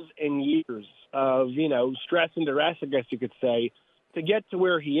years and years of, stress and duress, I guess you could say, to get to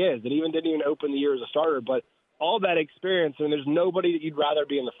where he is. And even didn't even open the year as a starter. But all that experience, there's nobody that you'd rather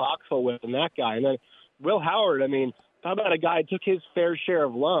be in the foxhole with than that guy. And then Will Howard, how about a guy who took his fair share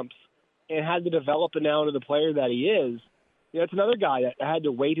of lumps and had to develop it now into the player that he is? It's another guy that had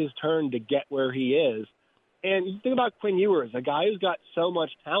to wait his turn to get where he is. And you think about Quinn Ewers, a guy who's got so much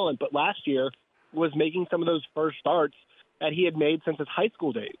talent, but last year was making some of those first starts that he had made since his high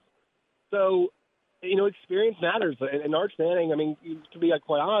school days. So, experience matters. And Arch Manning, to be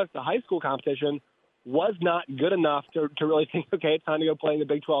quite honest, the high school competition was not good enough to really think, okay, it's time to go play in the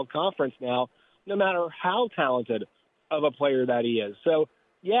Big 12 conference now, no matter how talented of a player that he is. So,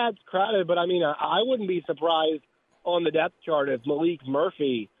 yeah, it's crowded, but I wouldn't be surprised on the depth chart if Malik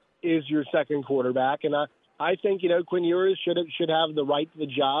Murphy is your second quarterback. And I think, Quinn Ewers should have the right to the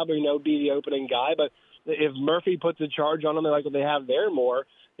job or, be the opening guy. But if Murphy puts a charge on him like what they have there more,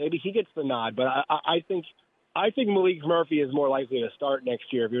 maybe he gets the nod. But I think Malik Murphy is more likely to start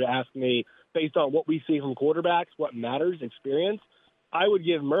next year. If you were to ask me, based on what we see from quarterbacks, what matters, experience, I would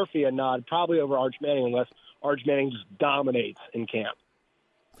give Murphy a nod probably over Arch Manning unless Arch Manning just dominates in camp.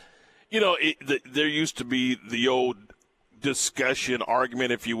 There used to be the old discussion,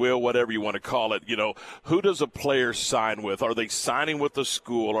 argument, if you will, whatever you want to call it. Who does a player sign with? Are they signing with the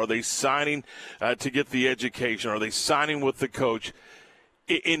school? Are they signing to get the education? Are they signing with the coach?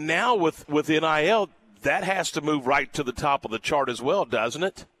 And now with NIL, that has to move right to the top of the chart as well, doesn't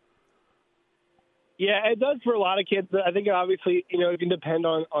it? Yeah, it does for a lot of kids. But I think obviously, it can depend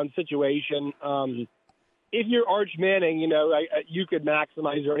on situation. If you're Arch Manning, you could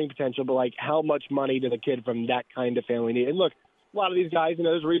maximize earning potential, but how much money does a kid from that kind of family need? And look, a lot of these guys,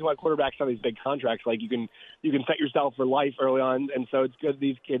 there's a reason why quarterbacks have these big contracts. You can set yourself for life early on, and so it's good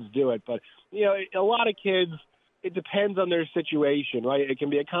these kids do it. But a lot of kids, it depends on their situation, right? It can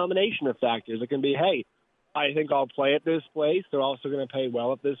be a combination of factors. It can be, hey, I think I'll play at this place. They're also going to pay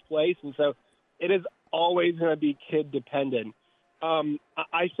well at this place, and so it is always going to be kid dependent.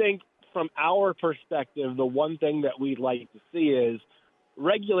 I think, from our perspective, the one thing that we'd like to see is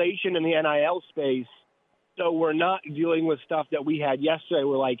regulation in the NIL space, so we're not dealing with stuff that we had yesterday.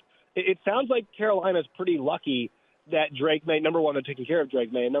 It sounds like Carolina's pretty lucky that Drake May, number one, they're taking care of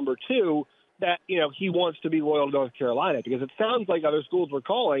Drake May, and number two, that he wants to be loyal to North Carolina, because it sounds like other schools were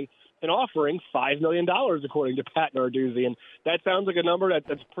calling and offering $5 million, according to Pat Narduzzi, and that sounds like a number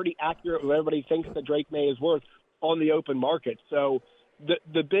that's pretty accurate with everybody thinks that Drake May is worth on the open market. So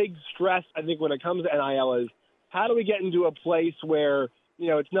the big stress, I think, when it comes to NIL is how do we get into a place where,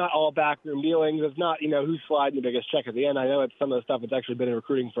 it's not all backroom dealings. It's not, who's sliding the biggest check at the end. I know it's some of the stuff that's actually been in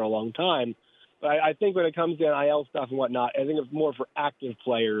recruiting for a long time. But I think when it comes to NIL stuff and whatnot, I think it's more for active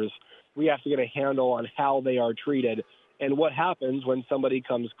players. We have to get a handle on how they are treated and what happens when somebody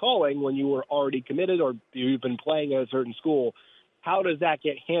comes calling when you were already committed or you've been playing at a certain school. How does that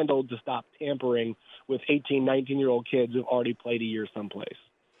get handled to stop tampering with 18, 19-year-old kids who've already played a year someplace?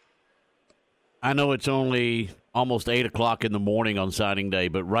 I know it's only almost 8 o'clock in the morning on signing day,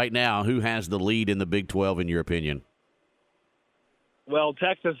 but right now, who has the lead in the Big 12, in your opinion? Well,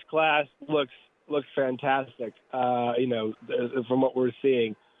 Texas class looks fantastic, from what we're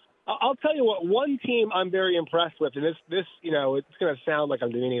seeing. I'll tell you what, one team I'm very impressed with, and this it's going to sound like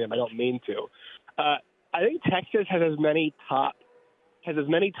I'm demeaning them. I don't mean to. I think Texas has as many top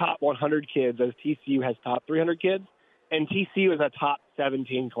 100 kids as TCU has top 300 kids, and TCU is a top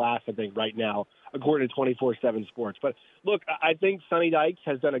 17 class, I think, right now, according to 24/7 Sports. But look, I think Sonny Dykes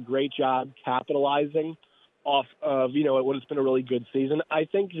has done a great job capitalizing off of what has been a really good season. I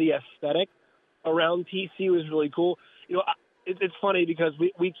think the aesthetic around TCU is really cool. It's funny because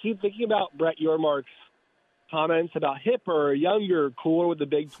we keep thinking about Brett Yormark's comments about hipper, younger, cooler with the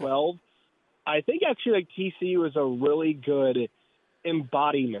Big 12. I think actually TCU is a really good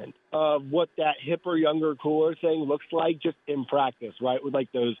embodiment of what that hipper, younger, cooler thing looks like just in practice, right? With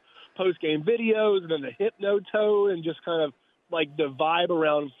those post-game videos and then the hypno tone and just kind of the vibe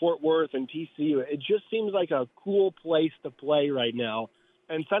around Fort Worth and TCU. It just seems like a cool place to play right now.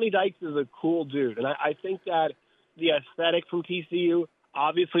 And Sonny Dykes is a cool dude. And I think that the aesthetic from TCU,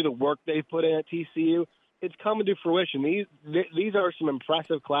 obviously the work they've put in at TCU, it's coming to fruition. These are some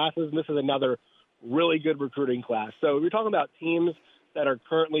impressive classes, and this is another really good recruiting class. So if you're talking about teams that are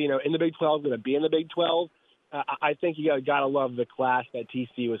currently, in the Big 12, going to be in the Big 12, I think you got to love the class that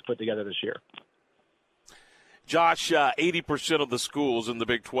TCU has put together this year. Josh, 80% of the schools in the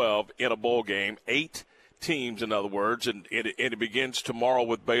Big 12 in a bowl game, 8 teams, in other words, and it begins tomorrow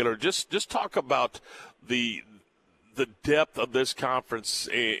with Baylor. Just talk about the depth of this conference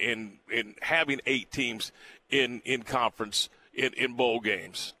in having 8 teams in conference in bowl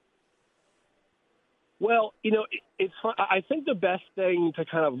games. Well, it's fun. I think the best thing to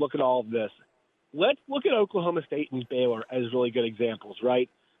kind of look at all of this, let's look at Oklahoma State and Baylor as really good examples, right?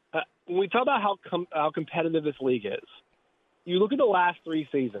 When we talk about how competitive this league is, you look at the last 3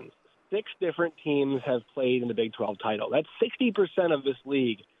 seasons, 6 different teams have played in the Big 12 title. That's 60% of this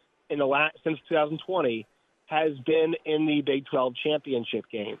league since 2020 has been in the Big 12 championship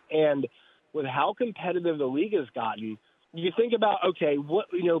game. And with how competitive the league has gotten, you think about, okay,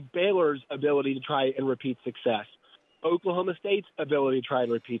 Baylor's ability to try and repeat success, Oklahoma State's ability to try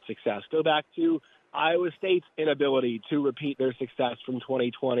and repeat success. Go back to Iowa State's inability to repeat their success from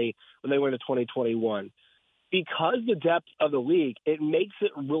 2020 when they went to 2021. Because the depth of the league, it makes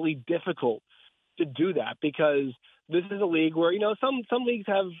it really difficult to do that, because this is a league where, some leagues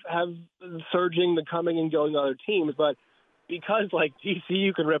have surging, the coming and going other teams, but because like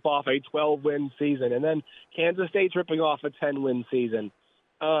TCU can rip off a 12-win season, and then Kansas State's ripping off a 10-win season,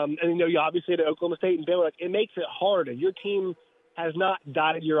 and you obviously to Oklahoma State and Baylor, it makes it hard. And your team has not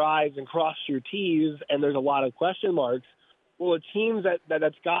dotted your I's and crossed your T's, and there's a lot of question marks. Well, the teams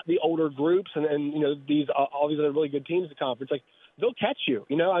that's got the older groups and all these other really good teams in the conference, like they'll catch you.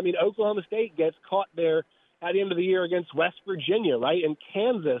 Oklahoma State gets caught there at the end of the year against West Virginia, right? And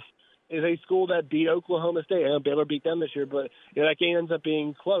Kansas is a school that beat Oklahoma State. I know Baylor beat them this year, but that game ends up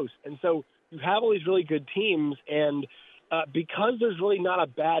being close. And so you have all these really good teams, and because there's really not a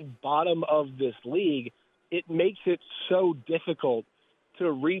bad bottom of this league, it makes it so difficult to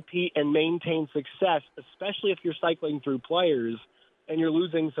repeat and maintain success, especially if you're cycling through players and you're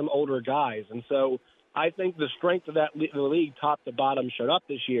losing some older guys. And so I think the strength of the league top to bottom showed up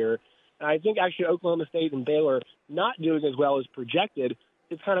this year. And I think actually Oklahoma State and Baylor not doing as well as projected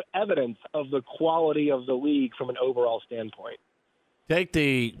is kind of evidence of the quality of the league from an overall standpoint. Take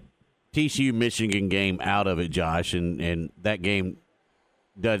the TCU-Michigan game out of it, Josh, and that game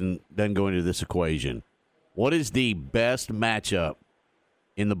doesn't go into this equation. What is the best matchup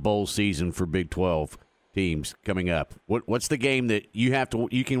in the bowl season for Big 12 teams coming up? What's the game that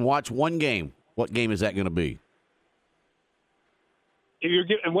you can watch one game? What game is that going to be?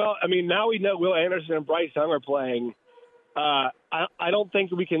 Now we know Will Anderson and Bryce Young are playing. I don't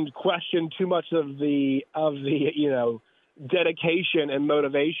think we can question too much of the dedication and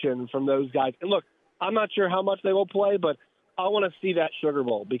motivation from those guys. And look, I'm not sure how much they will play, but I want to see that Sugar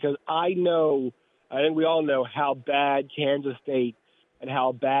Bowl, because I think we all know how bad Kansas State and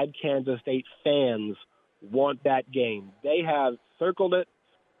how bad Kansas State fans want that game. They have circled it.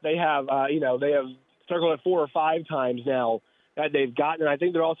 They have circled it 4 or 5 times now that they've gotten. And I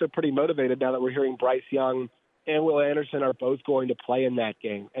think they're also pretty motivated now that we're hearing Bryce Young and Will Anderson are both going to play in that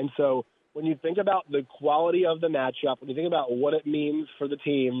game. And so when you think about the quality of the matchup, when you think about what it means for the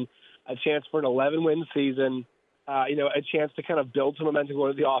team, a chance for an 11-win season, a chance to kind of build some momentum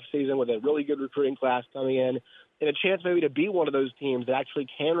going into the offseason with a really good recruiting class coming in, and a chance maybe to be one of those teams that actually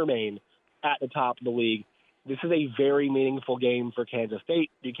can remain at the top of the league, this is a very meaningful game for Kansas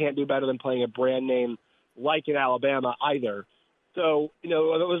State. You can't do better than playing a brand name like in Alabama either. So, there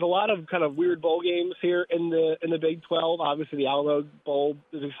was a lot of kind of weird bowl games here in the Big 12. Obviously, the Alamo Bowl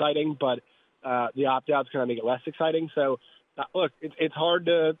is exciting, but the opt-outs kind of make it less exciting. So, look, it's hard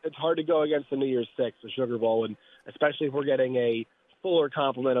to go against the New Year's Six, the Sugar Bowl, and especially if we're getting a fuller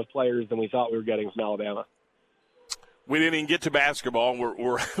complement of players than we thought we were getting from Alabama. We didn't even get to basketball.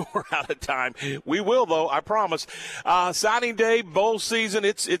 We're out of time. We will, though, I promise. Signing day, bowl season,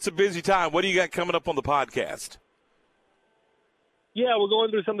 it's a busy time. What do you got coming up on the podcast? Yeah, we're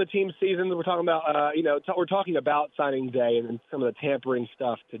going through some of the team seasons. We're talking about, we're talking about signing day and some of the tampering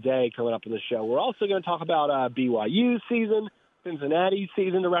stuff today coming up in the show. We're also going to talk about BYU season, Cincinnati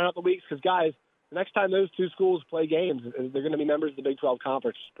season to round out the weeks, because, guys, the next time those two schools play games, they're going to be members of the Big 12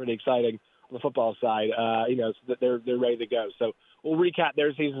 Conference. It's pretty exciting on the football side, so that they're ready to go. So we'll recap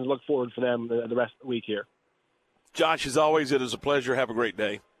their seasons, look forward for them the rest of the week here. Josh, as always, it is a pleasure. Have a great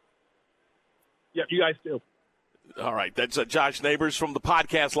day. Yeah, you guys too. All right, that's Josh Neighbors from the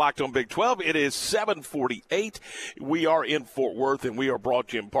podcast Locked on Big 12. It is 7:48. We are in Fort Worth, and we are brought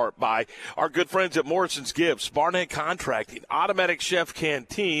to you in part by our good friends at Morrison's Gifts, Barnett Contracting, Automatic Chef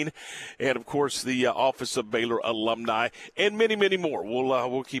Canteen, and, of course, the Office of Baylor Alumni, and many, many more.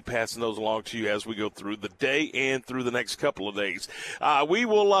 We'll keep passing those along to you as we go through the day and through the next couple of days.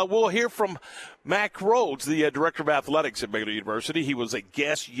 We'll hear from Mack Rhodes, the Director of Athletics at Baylor University. He was a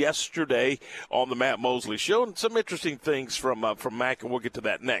guest yesterday on the Matt Mosley Show, and some interesting things from Mac, and we'll get to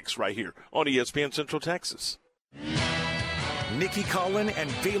that next right here on ESPN Central Texas. Nikki Collin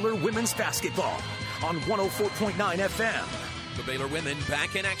and Baylor women's basketball on 104.9 FM. The Baylor women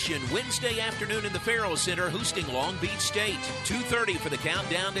back in action Wednesday afternoon in the Farrell Center hosting Long Beach State. 2:30 for the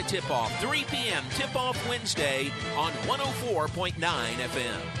countdown to tip-off. 3 p.m. tip-off Wednesday on 104.9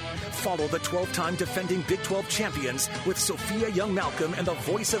 FM. Follow the 12-time defending Big 12 champions with Sophia Young-Malcolm and the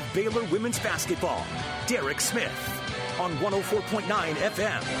voice of Baylor women's basketball, Derek Smith, on 104.9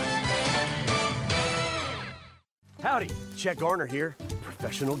 FM. Howdy, Chet Garner here,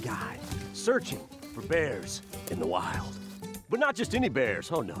 professional guide, searching for bears in the wild. But not just any bears,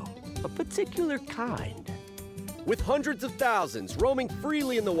 oh no, a particular kind. With hundreds of thousands roaming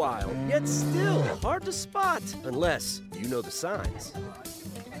freely in the wild, yet still hard to spot unless you know the signs.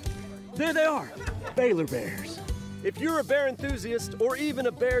 There they are, Baylor bears. If you're a bear enthusiast or even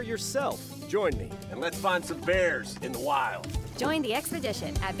a bear yourself, join me and let's find some bears in the wild. Join the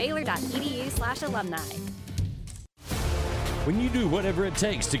expedition at baylor.edu/alumni. When you do whatever it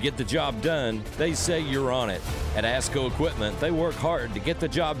takes to get the job done, they say you're on it. At ASCO Equipment, they work hard to get the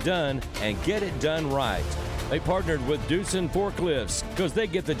job done and get it done right. They partnered with Doosan Forklifts because they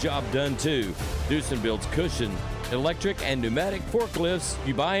get the job done too. Doosan builds cushion, electric, and pneumatic forklifts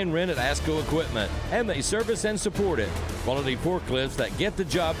you buy and rent at ASCO Equipment, and they service and support it. Quality forklifts that get the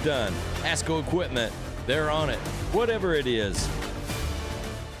job done. ASCO Equipment, they're on it, whatever it is.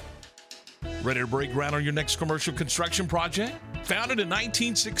 Ready to break ground on your next commercial construction project? Founded in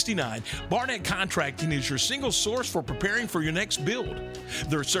 1969, Barnett Contracting is your single source for preparing for your next build.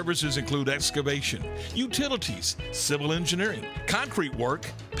 Their services include excavation, utilities, civil engineering, concrete work,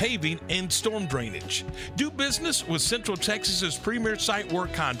 paving, and storm drainage. Do business with Central Texas's premier site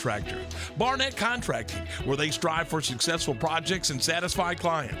work contractor, Barnett Contracting, where they strive for successful projects and satisfy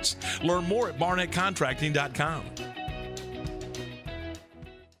clients. Learn more at barnettcontracting.com.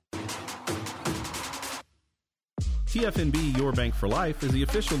 TFNB Your Bank for Life is the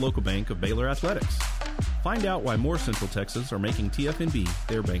official local bank of Baylor Athletics. Find out why more Central Texas are making TFNB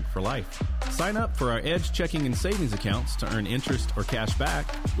their bank for life. Sign up for our Edge checking and savings accounts to earn interest or cash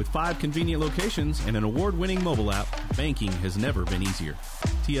back. With 5 convenient locations and an award-winning mobile app, banking has never been easier.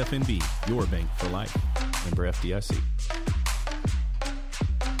 TFNB, your bank for life. Member FDIC.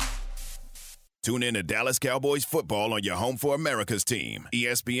 Tune in to Dallas Cowboys football on your home for America's team,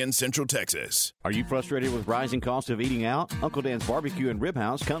 ESPN Central Texas. Are you frustrated with rising costs of eating out? Uncle Dan's Barbecue and Rib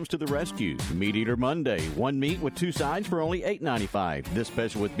House comes to the rescue. Meat Eater Monday, 1 meat with 2 sides for only $8.95. This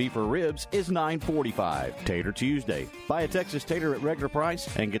special with beef or ribs is $9.45. Tater Tuesday, buy a Texas tater at regular price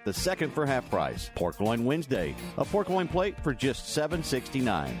and get the second for half price. Pork Loin Wednesday, a pork loin plate for just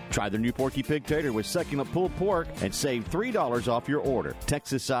 $7.69. Try the new Porky Pig Tater with succulent pulled pork and save $3 off your order.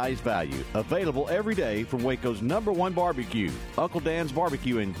 Texas-sized value, available every day from Waco's #1 barbecue, Uncle Dan's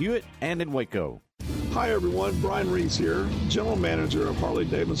Barbecue in Hewitt and in Waco. Hi everyone, Brian Reese here, General Manager of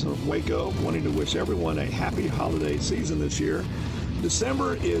Harley-Davidson of Waco, wanting to wish everyone a happy holiday season this year.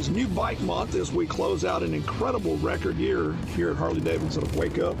 December is New Bike Month as we close out an incredible record year here at Harley-Davidson of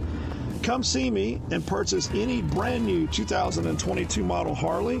Waco. Come see me and purchase any brand new 2022 model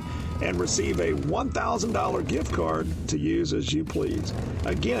Harley and receive a $1,000 gift card to use as you please.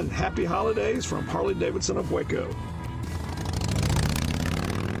 Again, happy holidays from Harley-Davidson of Waco.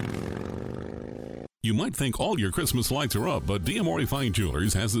 You might think all your Christmas lights are up, but Diamore Fine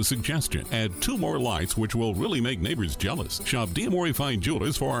Jewelers has a suggestion. Add 2 more lights, which will really make neighbors jealous. Shop Diamore Fine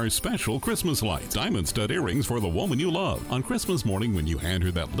Jewelers for our special Christmas lights. Diamond stud earrings for the woman you love. On Christmas morning, when you hand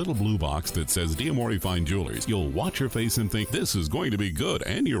her that little blue box that says Diamore Fine Jewelers, you'll watch her face and think, this is going to be good,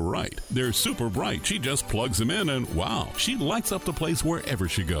 and you're right. They're super bright. She just plugs them in, and wow, she lights up the place wherever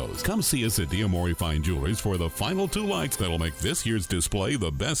she goes. Come see us at Diamore Fine Jewelers for the final 2 lights that'll make this year's display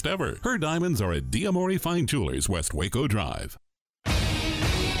the best ever. Her diamonds are at Diamore Fine Jewelers, West Waco Drive.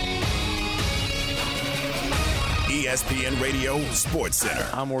 ESPN Radio Sports Center.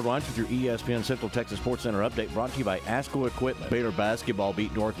 I'm Ward Wines with your ESPN Central Texas Sports Center update, brought to you by ASCO Equipment. Baylor basketball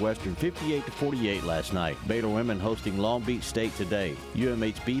beat Northwestern 58-48 last night. Baylor women hosting Long Beach State today.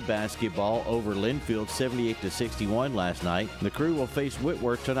 UMHB basketball over Linfield 78-61 last night. The Crew will face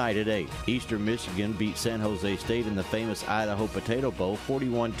Whitworth tonight at 8. Eastern Michigan beat San Jose State in the famous Idaho Potato Bowl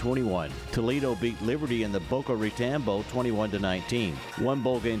 41-21. Toledo beat Liberty in the Boca Raton Bowl 21-19. One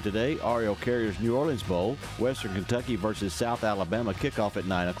bowl game today, Ariel Carrier's New Orleans Bowl. Western Kentucky versus South Alabama kickoff at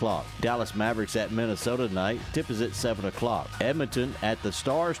 9 o'clock. Dallas Mavericks at Minnesota tonight. Tip is at 7 o'clock. Edmonton at the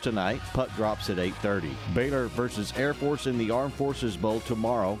Stars tonight. Puck drops at 8:30. Baylor versus Air Force in the Armed Forces Bowl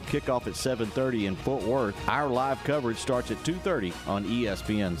tomorrow. Kickoff at 7:30 in Fort Worth. Our live coverage starts at 2:30 on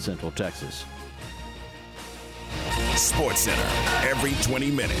ESPN Central Texas. Sports Center, every 20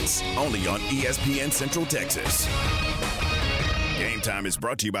 minutes, only on ESPN Central Texas. Game Time is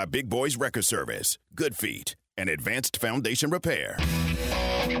brought to you by Big Boys Record Service, Good Feet, and Advanced Foundation Repair.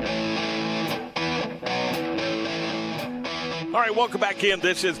 All right, welcome back in.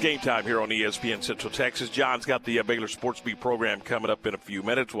 This is Game Time here on ESPN Central Texas. John's got the Baylor Sports Beat program coming up in a few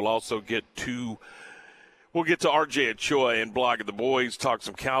minutes. We'll also get to RJ Ochoa and Blogging the Boys, talk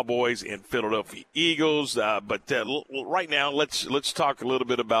some Cowboys and Philadelphia Eagles. But right now, let's talk a little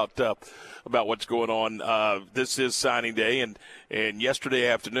bit about what's going on. This is signing day, and yesterday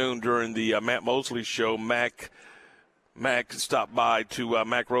afternoon during the Matt Mosley show, Mac Rhodes stopped by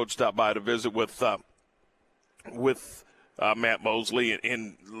to visit with Matt Mosley,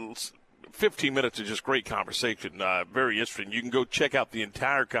 in 15 minutes of just great conversation. Very interesting. You can go check out the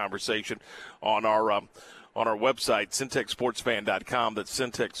entire conversation on our website, syntechsportsfan.com. That's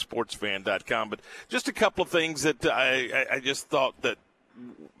syntechsportsfan.com. But just a couple of things that I just thought that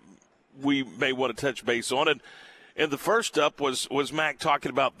we may want to touch base on. And the first up was Mac talking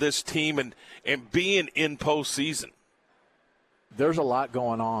about this team and being in postseason. There's a lot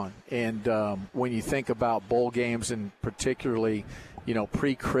going on, and when you think about bowl games, and particularly,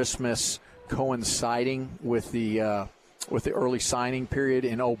 pre-Christmas coinciding with the early signing period,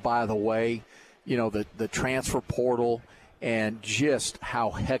 and oh, by the way, the transfer portal and just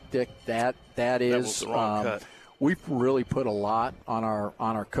how hectic that is. That was the wrong cut. We've really put a lot on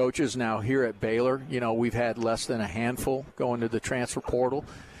our coaches now here at Baylor. We've had less than a handful go into the transfer portal,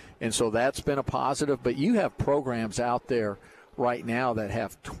 and so that's been a positive. But you have programs out there right now that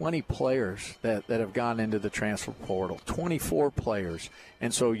have 20 players that have gone into the transfer portal, 24 players.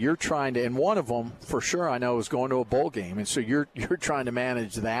 And so you're trying to, and one of them for sure I know is going to a bowl game. And so you're trying to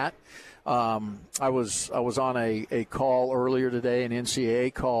manage that. I was on a call earlier today, an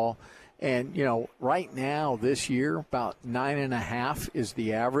NCAA call, and, right now this year, about 9.5 is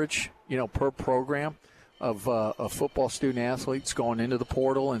the average, per program of football student athletes going into the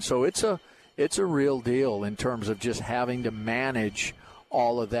portal. And so it's a real deal in terms of just having to manage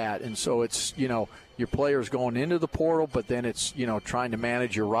all of that. And so it's, your players going into the portal, but then it's, trying to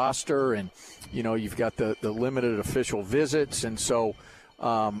manage your roster, and, you've got the limited official visits. And so,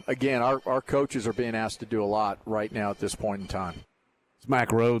 again, our coaches are being asked to do a lot right now at this point in time. It's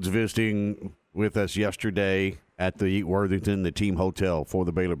Mac Rhodes visiting with us yesterday at the Eat Worthington, the team hotel for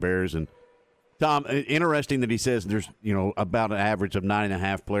the Baylor Bears. And Tom, interesting that he says there's, about an average of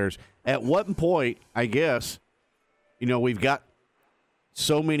 9.5 players. At what point, I guess, we've got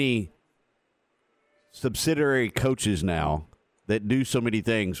so many subsidiary coaches now that do so many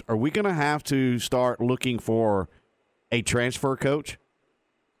things. Are we going to have to start looking for a transfer coach?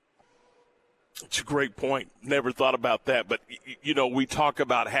 It's a great point. Never thought about that. But, we talk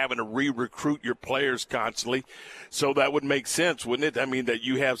about having to re-recruit your players constantly. So that would make sense, wouldn't it? I mean, that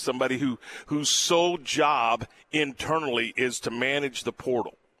you have somebody whose sole job internally is to manage the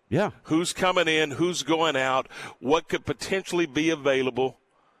portal. Yeah. Who's coming in, who's going out, what could potentially be available.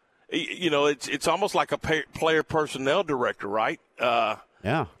 It's almost like a player personnel director, right? Yeah.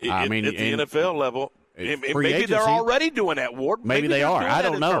 At the NFL level. Maybe agency, they're already doing that, Ward. Maybe they are. I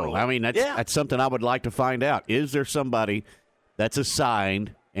don't know. Internally. I mean, that's something I would like to find out. Is there somebody that's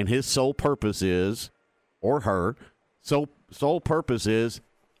assigned and his sole purpose is, or her, sole purpose is,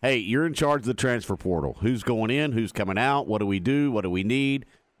 hey, you're in charge of the transfer portal. Who's going in? Who's coming out? What do we do? What do we need?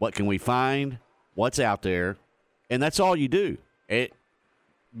 What can we find? What's out there? And that's all you do.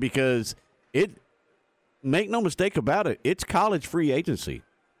 Because make no mistake about it, it's college free agency.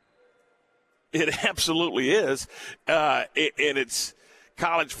 It absolutely is, and it's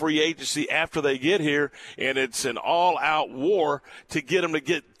college free agency after they get here, and it's an all-out war to get them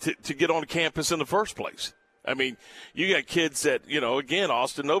to get on campus in the first place. I mean, you got kids that, again,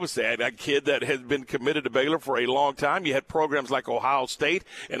 Austin Novosad, that kid that has been committed to Baylor for a long time. You had programs like Ohio State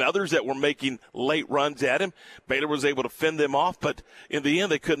and others that were making late runs at him. Baylor was able to fend them off, but in the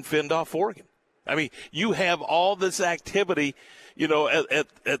end, they couldn't fend off Oregon. I mean, you have all this activity,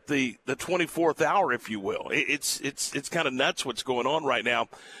 at the 24th hour, if you will. It's kind of nuts what's going on right now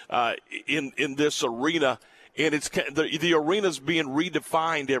in this arena, and it's the arena's being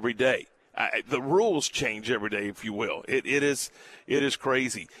redefined every day. The rules change every day, if you will. It is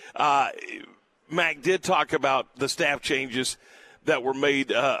crazy. Mac did talk about the staff changes that were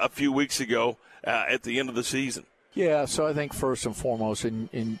made a few weeks ago at the end of the season. Yeah, so I think first and foremost, and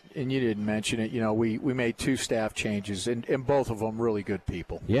you didn't mention it, we made 2 staff changes, and both of them really good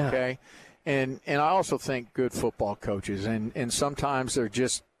people. Yeah. Okay? And I also think good football coaches, and sometimes there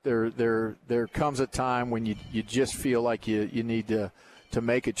comes a time when you just feel like you need to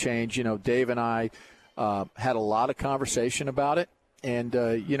make a change. Dave and I had a lot of conversation about it. And,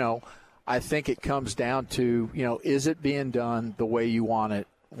 I think it comes down to, is it being done the way you want it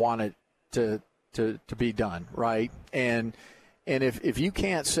to be done, right? And if you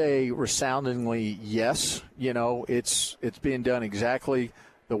can't say resoundingly yes, it's being done exactly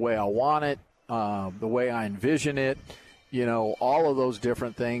the way I want it, the way I envision it, all of those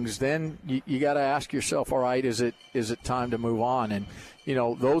different things, then you got to ask yourself, all right, is it time to move on? And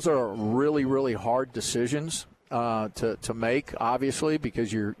those are really, really hard decisions to make, obviously,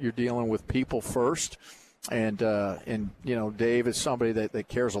 because you're dealing with people first. And Dave is somebody that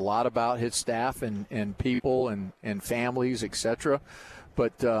cares a lot about his staff and people and families, etc.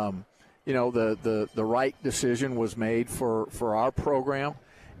 But the right decision was made for our program.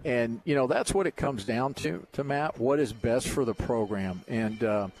 And, that's what it comes down to Matt, what is best for the program.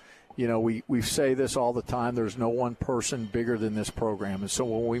 And, we say this all the time, there's no one person bigger than this program. And so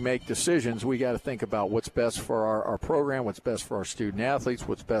when we make decisions, we got to think about what's best for our program, what's best for our student athletes,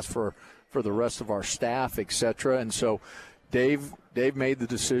 what's best for the rest of our staff, et cetera. And so Dave made the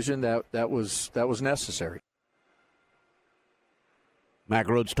decision that was necessary. Mac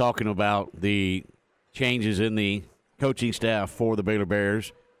Rhodes talking about the changes in the coaching staff for the Baylor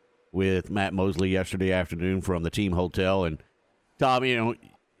Bears with Matt Mosley yesterday afternoon from the team hotel. And, Tom,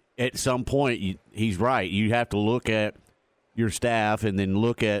 at some point, he's right. You have to look at your staff and then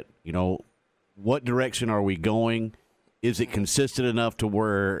look at, what direction are we going? Is it consistent enough to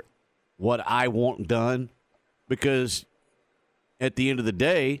where what I want done? Because at the end of the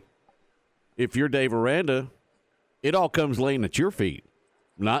day, if you're Dave Aranda, it all comes laying at your feet.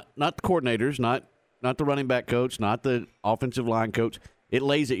 Not the coordinators, not the running back coach, not the offensive line coach. It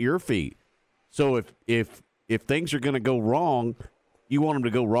lays at your feet. So if things are going to go wrong, you want them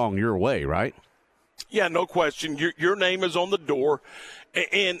to go wrong your way, right? Yeah, no question. Your name is on the door,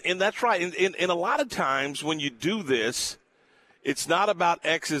 and that's right. And a lot of times when you do this, it's not about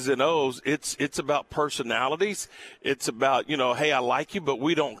X's and O's. It's about personalities. It's about, hey, I like you, but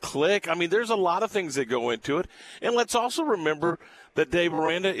we don't click. I mean, there's a lot of things that go into it. And let's also remember that Dave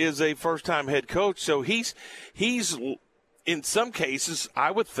Aranda is a first-time head coach, so he's in some cases,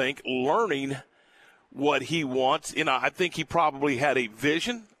 I would think, learning what he wants. I think he probably had a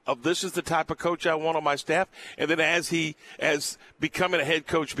vision of this is the type of coach I want on my staff. And then as becoming a head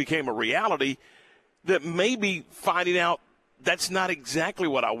coach became a reality, that maybe finding out that's not exactly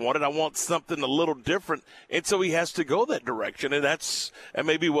what I wanted. I want something a little different. And so he has to go that direction. And that's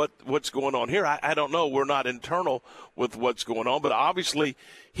maybe what's going on here. I don't know. We're not internal with what's going on. But obviously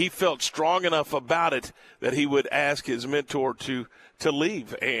he felt strong enough about it that he would ask his mentor to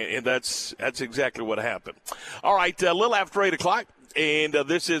leave. And that's exactly what happened. All right, a little after 8 o'clock. And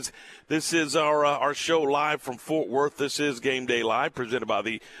this is our show live from Fort Worth. This is Game Day Live, presented by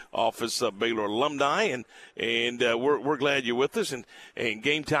the Office of Baylor Alumni, and we're glad you're with us. And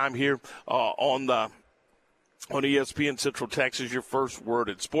game time here on ESPN Central Texas. Your first word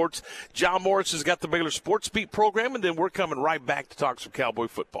in sports. John Morris has got the Baylor Sports Beat program, and then we're coming right back to talk some Cowboy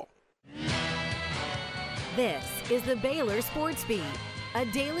football. This is the Baylor Sports Beat, a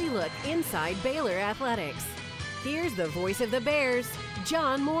daily look inside Baylor athletics. Here's the voice of the Bears,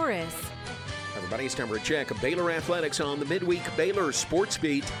 John Morris. Everybody, it's time for a check of Baylor athletics on the midweek Baylor Sports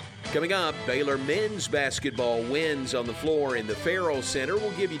Beat. Coming up, Baylor men's basketball wins on the floor in the Farrell Center. We'll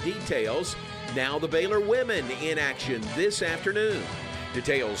give you details. Now the Baylor women in action this afternoon.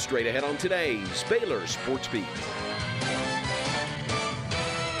 Details straight ahead on today's Baylor Sports Beat.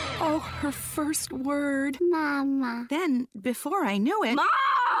 Oh, her first word. Mama. Then, before I knew it... Mom!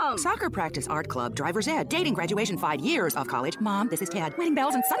 Soccer practice, art club, driver's ed, dating, graduation, 5 years of college. Mom, this is Ted. Wedding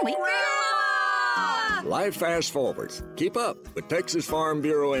bells, and suddenly... Life fast forwards. Keep up with Texas Farm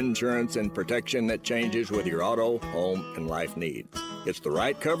Bureau insurance and protection that changes with your auto, home, and life needs. It's the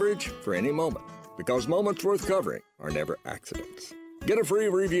right coverage for any moment, because moments worth covering are never accidents. Get a free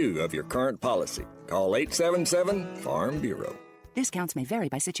review of your current policy. Call 877-FARM Bureau. Discounts may vary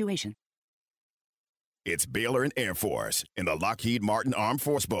by situation. It's Baylor and Air Force in the Lockheed Martin Armed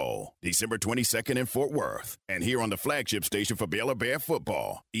Force Bowl, December 22nd in Fort Worth. And here on the flagship station for Baylor Bear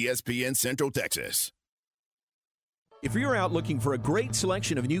football, ESPN Central Texas. If you're out looking for a great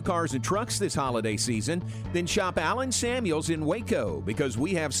selection of new cars and trucks this holiday season, then shop Allen Samuels in Waco, because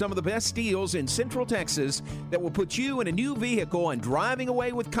we have some of the best deals in Central Texas that will put you in a new vehicle and driving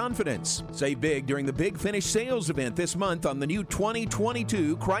away with confidence. Save big during the Big Finish sales event this month on the new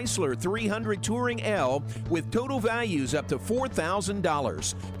 2022 Chrysler 300 Touring L with total values up to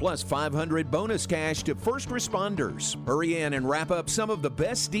 $4,000, plus $500 bonus cash to first responders. Hurry in and wrap up some of the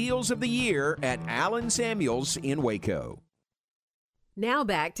best deals of the year at Allen Samuels in Waco. Now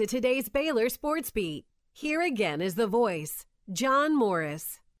back to today's Baylor Sports Beat. Here again is the voice, John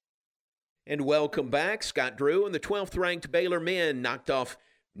Morris. And welcome back. Scott Drew and the 12th-ranked Baylor men knocked off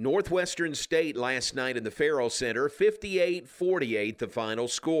Northwestern State last night in the Farrell Center, 58-48 the final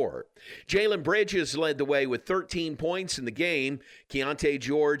score. Jalen Bridges led the way with 13 points in the game. Keontae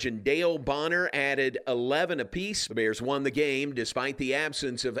George and Dale Bonner added 11 apiece. The Bears won the game despite the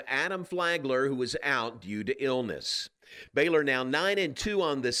absence of Adam Flagler, who was out due to illness. Baylor now 9-2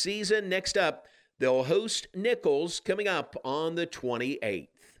 on the season. Next up, they'll host Nichols coming up on the 28th.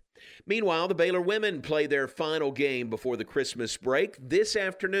 Meanwhile, the Baylor women play their final game before the Christmas break this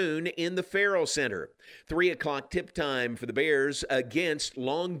afternoon in the Farrell Center. 3 o'clock tip time for the Bears against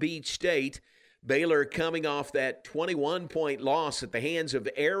Long Beach State. Baylor coming off that 21-point loss at the hands of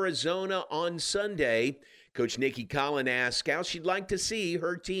Arizona on Sunday. Coach Nikki Collin asked how she'd like to see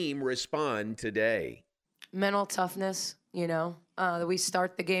her team respond today. Mental toughness, that we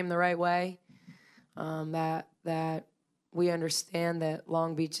start the game the right way, that we understand that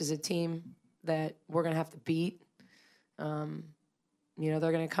Long Beach is a team that we're going to have to beat. They're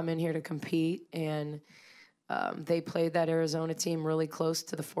going to come in here to compete, and they played that Arizona team really close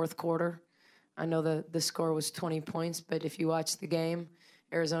to the fourth quarter. I know the score was 20 points, but if you watch the game,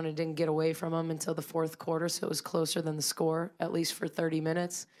 Arizona didn't get away from them until the fourth quarter, so it was closer than the score, at least for 30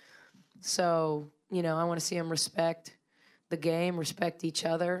 minutes. So, I want to see them respect the game, respect each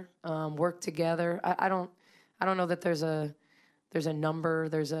other, work together. I don't know that there's a number,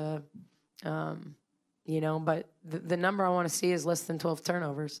 but the number I want to see is less than 12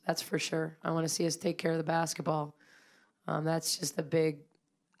 turnovers. That's for sure. I want to see us take care of the basketball. That's just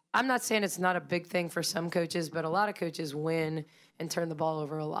I'm not saying it's not a big thing for some coaches, but a lot of coaches win and turn the ball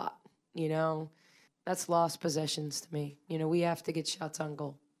over a lot. That's lost possessions to me. We have to get shots on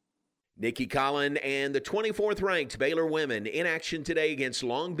goal. Nikki Collin and the 24th-ranked Baylor women in action today against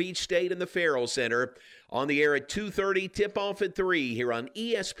Long Beach State in the Farrell Center. On the air at 2:30, tip-off at 3 here on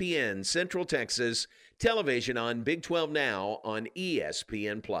ESPN Central Texas, television on Big 12 Now on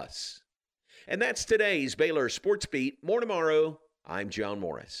ESPN+. And that's today's Baylor Sports Beat. More tomorrow. I'm John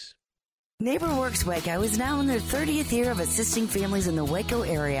Morris. NeighborWorks Waco is now in their 30th year of assisting families in the Waco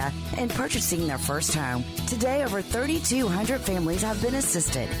area and purchasing their first home. Today, over 3,200 families have been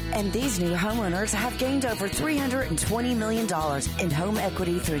assisted, and these new homeowners have gained over $320 million in home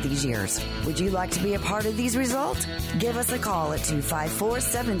equity through these years. Would you like to be a part of these results? Give us a call at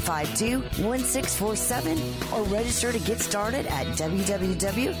 254-752-1647 or register to get started at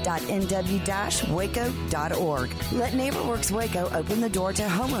www.nw-waco.org. Let NeighborWorks Waco open the door to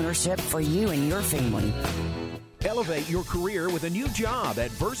homeownership for you and your family. Elevate your career with a new job at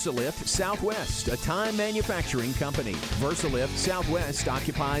VersaLift Southwest, a time manufacturing company. VersaLift Southwest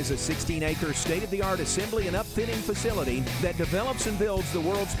occupies a 16-acre state-of-the-art assembly and upfitting facility that develops and builds the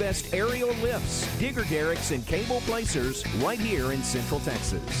world's best aerial lifts, digger derricks, and cable placers right here in Central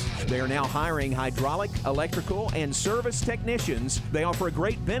Texas. They are now hiring hydraulic, electrical, and service technicians. They offer a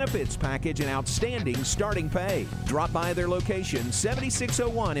great benefits package and outstanding starting pay. Drop by their location,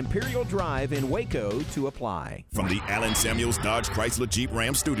 7601 Imperial Drive in Waco, to apply. From the Allen Samuels Dodge Chrysler Jeep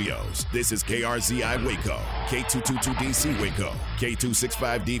Ram Studios, this is KRZI Waco, K222DC Waco,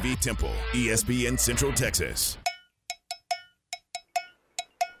 K265DV Temple, ESPN Central Texas.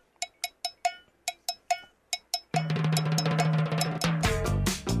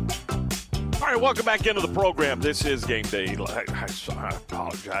 All right, welcome back into the program. This is Game Day. I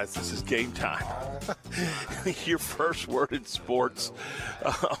apologize. This is Game Time. Your first word in sports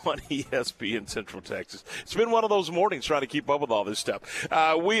on ESPN Central Texas. It's been one of those mornings trying to keep up with all this stuff.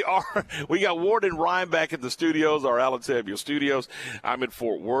 We got Ward and Ryan back at the studios, our Allen Samuel studios. I'm in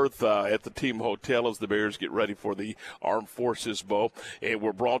Fort Worth at the Team Hotel as the Bears get ready for the Armed Forces Bowl. And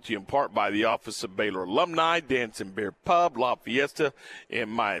we're brought to you in part by the Office of Baylor Alumni, Dancing Bear Pub, La Fiesta, and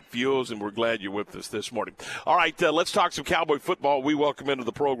Myatt Fuels. And we're glad you're with us this morning. All right, let's talk some Cowboy football. We welcome into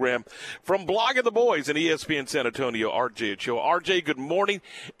the program from Blogging the Boys and ESPN San Antonio, RJ Ochoa. RJ, good morning.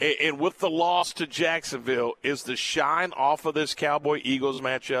 And with the loss to Jacksonville, is the shine off of this Cowboy-Eagles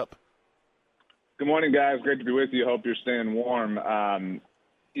matchup? Good morning, guys. Great to be with you. Hope you're staying warm. I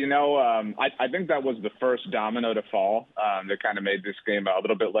think that was the first domino to fall that kind of made this game a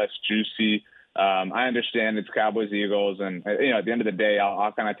little bit less juicy. I understand it's Cowboys-Eagles, and at the end of the day,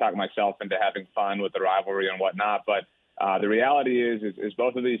 I'll kind of talk myself into having fun with the rivalry and whatnot. But the reality is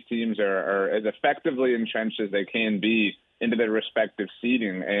both of these teams are as effectively entrenched as they can be into their respective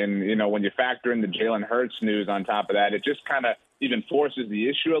seeding. And, when you factor in the Jalen Hurts news on top of that, it just kind of even forces the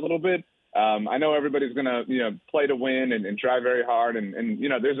issue a little bit. I know everybody's going to, play to win and try very hard. And,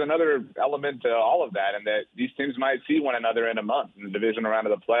 there's another element to all of that, and that these teams might see one another in a month in the divisional round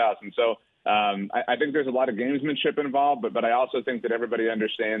of the playoffs. And so I think there's a lot of gamesmanship involved, but I also think that everybody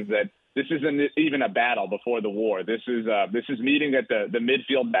understands that this isn't even a battle before the war. This is meeting at the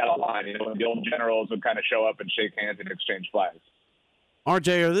midfield battle line. When the old generals would kind of show up and shake hands and exchange flags.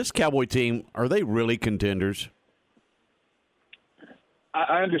 RJ, are this Cowboy team, are they really contenders?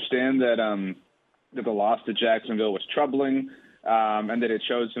 I understand that the loss to Jacksonville was troubling, and that it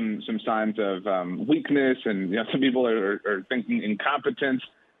shows some signs of weakness, and some people are thinking incompetence.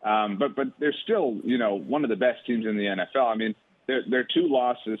 But they're still one of the best teams in the NFL. I mean, their two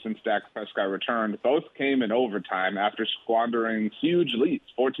losses since Dak Prescott returned both came in overtime after squandering huge leads,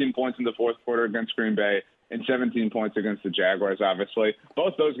 14 points in the fourth quarter against Green Bay and 17 points against the Jaguars, obviously.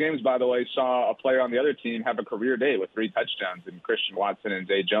 Both those games, by the way, saw a player on the other team have a career day with 3 touchdowns in Christian Watson and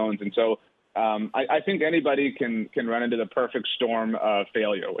Zay Jones. And so I think anybody can run into the perfect storm of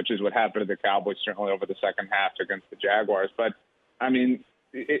failure, which is what happened to the Cowboys certainly over the second half against the Jaguars. But, I mean,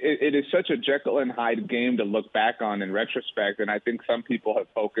 it is such a Jekyll and Hyde game to look back on in retrospect, and I think some people have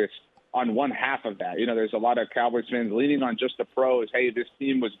focused on one half of that. There's a lot of Cowboys fans leaning on just the pros. Hey, this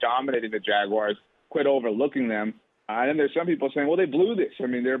team was dominating the Jaguars. Quit overlooking them. And then there's some people saying, well, they blew this. I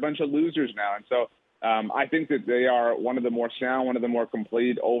mean, they're a bunch of losers now. And so I think that they are one of the more sound, one of the more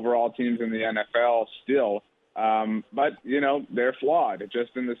complete overall teams in the NFL still. But, they're flawed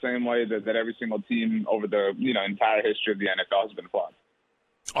just in the same way that every single team over the, entire history of the NFL has been flawed.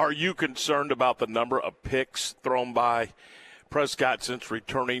 Are you concerned about the number of picks thrown by Prescott since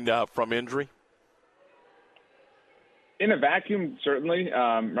returning from injury? In a vacuum, certainly,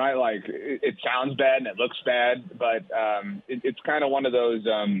 right? Like, it sounds bad and it looks bad, but it's kind of one of those,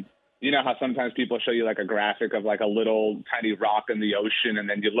 how sometimes people show you like a graphic of like a little tiny rock in the ocean, and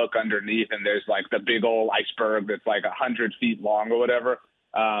then you look underneath and there's like the big old iceberg that's like 100 feet long or whatever.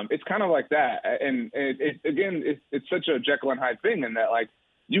 It's kind of like that. And it's such a Jekyll and Hyde thing in that, like,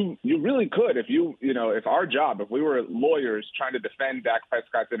 you really could, if if we were lawyers trying to defend Dak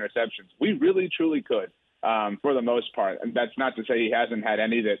Prescott's interceptions, we really, truly could. For the most part. And that's not to say he hasn't had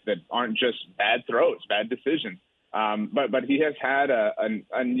any that aren't just bad throws, bad decisions. But he has had an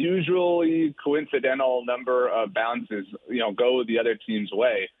unusually coincidental number of bounces, go the other team's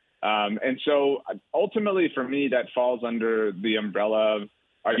way. And so ultimately for me, that falls under the umbrella of,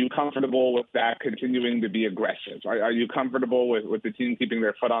 are you comfortable with that continuing to be aggressive? Are you comfortable with the team keeping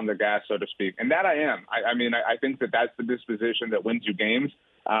their foot on the gas, so to speak? And that I am. I think that's the disposition that wins you games.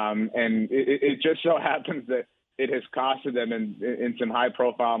 And it just so happens that it has costed them in some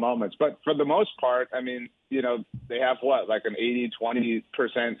high-profile moments. But for the most part, they have like an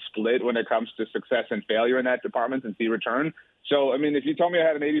 80-20% split when it comes to success and failure in that department since he returned. So, if you told me I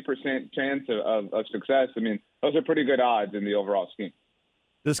had an 80% chance of success, those are pretty good odds in the overall scheme.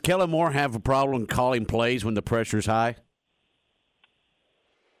 Does Kellen Moore have a problem calling plays when the pressure's high?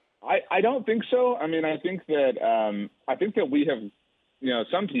 I don't think so. I think that we have,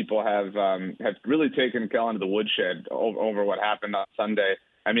 some people have really taken Kellen to the woodshed over what happened on Sunday.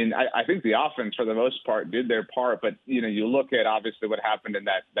 I think the offense for the most part did their part, but you look at obviously what happened in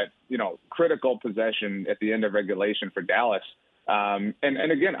that critical possession at the end of regulation for Dallas. And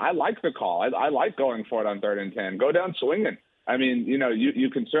again, I like the call. I like going for it on 3rd and 10. Go down swinging. You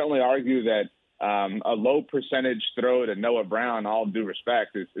can certainly argue that a low percentage throw to Noah Brown, all due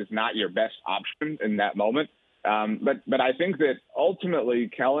respect, is not your best option in that moment. But I think that ultimately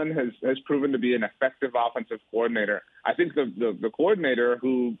Kellen has proven to be an effective offensive coordinator. I think the coordinator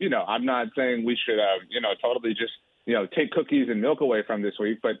who, I'm not saying we should, totally just, take cookies and milk away from this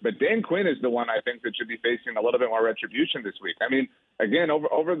week, but Dan Quinn is the one I think that should be facing a little bit more retribution this week. Again,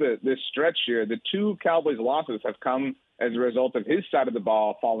 over this stretch here, the 2 Cowboys losses have come as a result of his side of the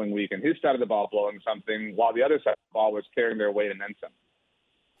ball falling weak and his side of the ball blowing something while the other side of the ball was carrying their weight and then some.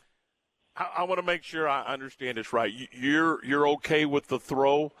 I want to make sure I understand this right. You're okay with the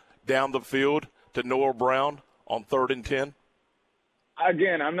throw down the field to Noah Brown on 3rd and 10?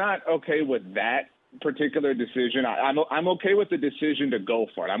 Again, I'm not okay with that particular decision. I'm okay with the decision to go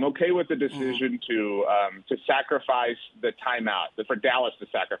for it. I'm okay with the decision to sacrifice the timeout, for Dallas to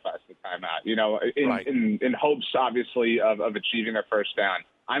sacrifice the timeout, in hopes, obviously, of achieving a first down.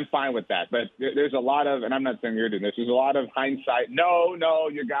 I'm fine with that. But there's a lot of, and I'm not saying you're doing this, there's a lot of hindsight. No,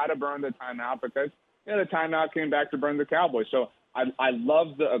 you got to burn the timeout because the timeout came back to burn the Cowboys. So I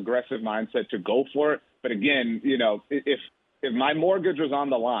love the aggressive mindset to go for it. But again, if my mortgage was on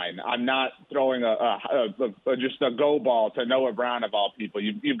the line, I'm not throwing just a go ball to Noah Brown of all people.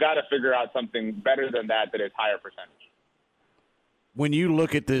 You've got to figure out something better than that is higher percentage. When you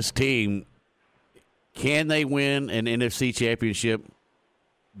look at this team, can they win an NFC championship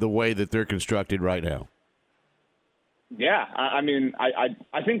the way that they're constructed right now? Yeah, I mean,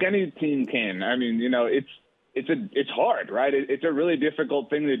 I think any team can. I mean, it's hard, right? It's a really difficult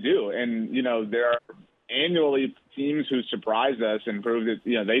thing to do, and there are annually teams who surprise us and prove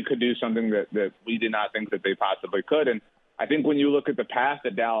that they could do something that we did not think that they possibly could. And I think when you look at the path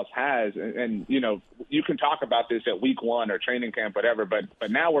that Dallas has, and you can talk about this at week 1 or training camp, whatever, but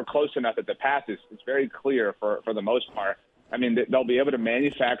now we're close enough that the path is very clear for the most part. I mean, they'll be able to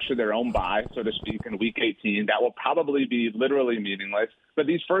manufacture their own bye, so to speak, in Week 18. That will probably be literally meaningless. But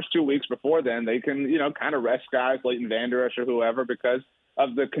these first 2 weeks before then, they can, kind of rest guys, Leighton Vander Esch or whoever, because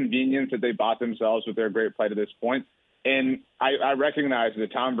of the convenience that they bought themselves with their great play to this point. And I recognize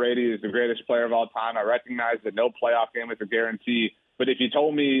that Tom Brady is the greatest player of all time. I recognize that no playoff game is a guarantee. But if you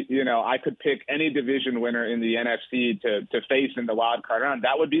told me, I could pick any division winner in the NFC to face in the wild card round,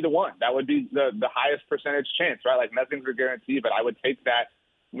 that would be the one. That would be the highest percentage chance, right? Like nothing's a guarantee, but I would take that,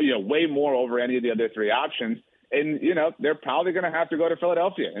 way more over any of the other 3 options. And, they're probably going to have to go to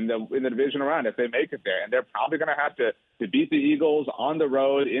Philadelphia in the divisional round if they make it there. And they're probably going to have to beat the Eagles on the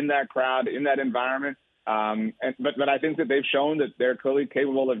road in that crowd, in that environment. But I think that they've shown that they're clearly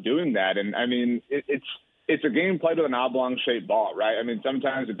capable of doing that. And, I mean, it's a game played with an oblong-shaped ball, right? I mean,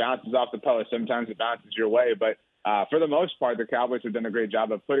 sometimes it bounces off the post, sometimes it bounces your way. But for the most part, the Cowboys have done a great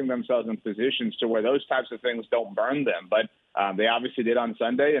job of putting themselves in positions to where those types of things don't burn them. But they obviously did on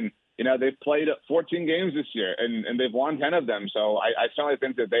Sunday. And, they've played 14 games this year, and they've won 10 of them. So I certainly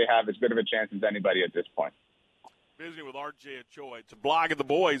think that they have as good of a chance as anybody at this point. Visiting with R.J. Ochoa. It's a blog of the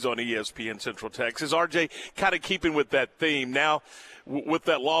boys on ESPN Central Texas. R.J., kind of keeping with that theme now with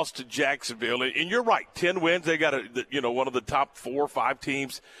that loss to Jacksonville. And you're right, 10 wins. They got one of the top 4 or 5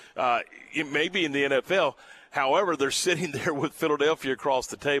 teams maybe in the NFL. However, they're sitting there with Philadelphia across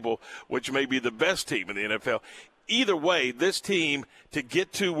the table, which may be the best team in the NFL. Either way, this team, to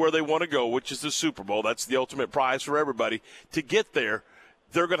get to where they want to go, which is the Super Bowl, that's the ultimate prize for everybody, to get there,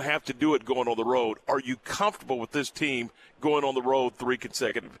 they're going to have to do it going on the road. Are you comfortable with this team going on the road 3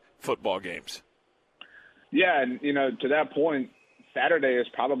 consecutive football games? Yeah, and, to that point, Saturday is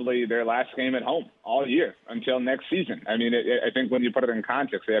probably their last game at home all year until next season. I mean, I think when you put it in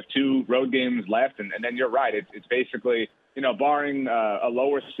context, they have 2 road games left, and then you're right. It's basically, barring a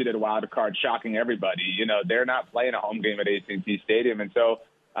lower-seeded wild card shocking everybody, they're not playing a home game at AT&T Stadium. And so,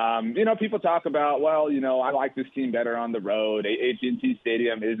 people talk about, well, I like this team better on the road. AT&T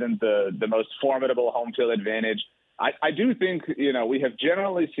Stadium isn't the most formidable home field advantage. I do think, we have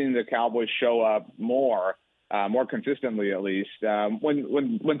generally seen the Cowboys show up more consistently at least,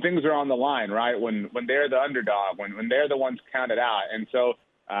 when things are on the line, right? When they're the underdog, when they're the ones counted out. And so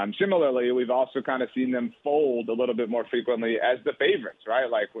similarly, we've also kind of seen them fold a little bit more frequently as the favorites, right?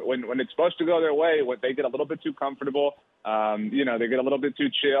 Like when it's supposed to go their way, when they get a little bit too comfortable, they get a little bit too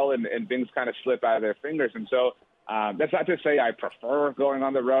chill and things kind of slip out of their fingers. And so that's not to say I prefer going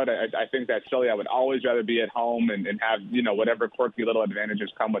on the road. I think that's silly. I would always rather be at home and have, whatever quirky little advantages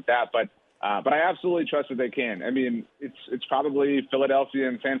come with that. But I absolutely trust that they can. I mean, it's probably Philadelphia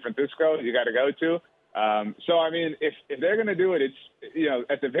and San Francisco you got to go to. So, I mean, if they're going to do it, it's,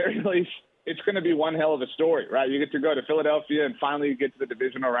 at the very least, it's going to be one hell of a story, right? You get to go to Philadelphia and finally get to the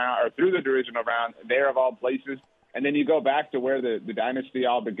divisional round or through the divisional round there of all places. And then you go back to where the dynasty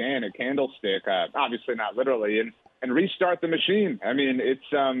all began at Candlestick, obviously not literally, and restart the machine. I mean,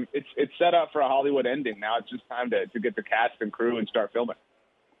 it's set up for a Hollywood ending. Now it's just time to get the cast and crew and start filming.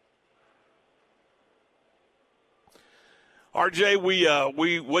 RJ,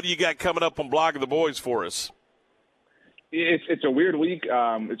 we what do you got coming up on Blog of the Boys for us? It's a weird week.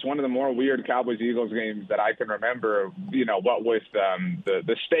 It's one of the more weird Cowboys-Eagles games that I can remember, what with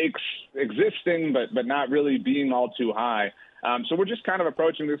the stakes existing but not really being all too high. So we're just kind of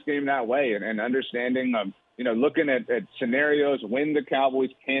approaching this game that way and understanding, looking at scenarios when the Cowboys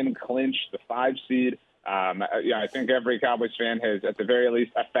can clinch the 5 seed. I think every Cowboys fan has, at the very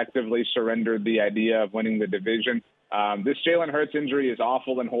least, effectively surrendered the idea of winning the division. This Jalen Hurts injury is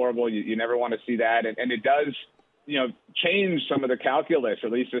awful and horrible. You never want to see that. And it does, change some of the calculus,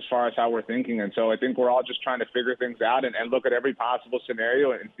 at least as far as how we're thinking. And so I think we're all just trying to figure things out and look at every possible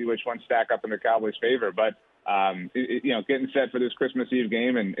scenario and see which ones stack up in the Cowboys' favor. But, getting set for this Christmas Eve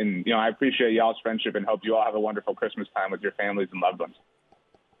game. And I appreciate y'all's friendship and hope you all have a wonderful Christmas time with your families and loved ones.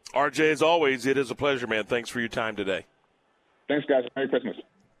 RJ, as always, it is a pleasure, man. Thanks for your time today. Thanks, guys. Merry Christmas.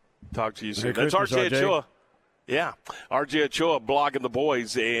 Talk to you soon. Merry That's Christmas, RJ Ochoa. Yeah, R.J. Ochoa blogging the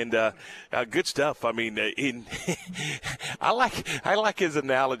boys, and good stuff. I mean, I like his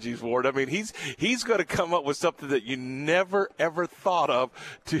analogies, Ward. I mean, he's going to come up with something that you never ever thought of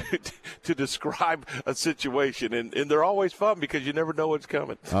to describe a situation, and they're always fun because you never know what's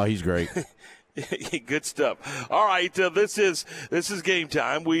coming. Oh, he's great. Good stuff. All right, this is game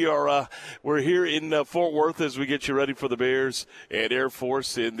time. We're here in Fort Worth as we get you ready for the Bears and Air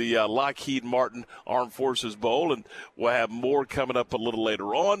Force in the Lockheed Martin Armed Forces Bowl, and we'll have more coming up a little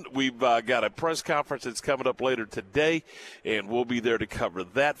later on. We've got a press conference that's coming up later today, and we'll be there to cover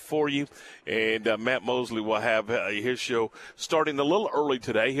that for you. And Matt Mosley will have his show starting a little early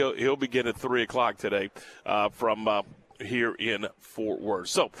today. He'll begin at 3:00 today from here in Fort Worth.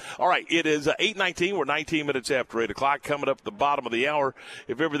 So, all right, it is 8:19. We're 19 minutes after 8 o'clock. Coming up at the bottom of the hour,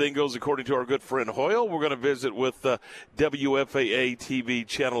 if everything goes according to our good friend Hoyle, we're going to visit with WFAA TV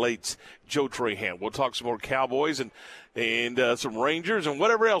Channel 8's Joe Trahan. We'll talk some more Cowboys and some Rangers and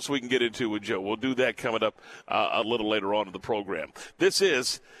whatever else we can get into with Joe. We'll do that coming up a little later on in the program. This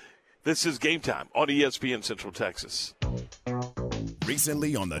is Game Time on ESPN Central Texas.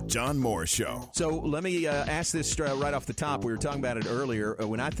 Recently on the John Moore Show. So let me ask this right off the top. We were talking about it earlier.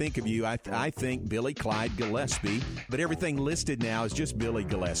 When I think of you, I think Billy Clyde Gillespie, but everything listed now is just Billy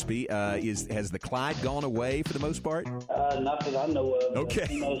Gillespie. Has the Clyde gone away for the most part? Not that I know of. Okay.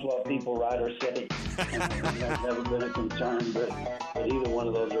 Who knows what people write or say. That's never been a concern, but either one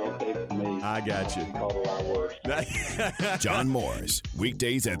of those are okay for me. I got you. Called a lot worse. John Moore's,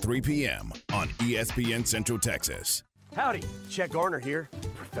 weekdays at 3 p.m. on ESPN Central Texas. Howdy, Chet Garner here,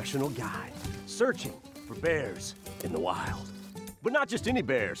 professional guide, searching for bears in the wild. But not just any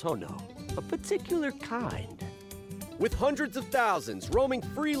bears, oh no, a particular kind. With hundreds of thousands roaming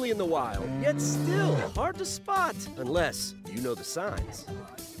freely in the wild, yet still hard to spot unless you know the signs.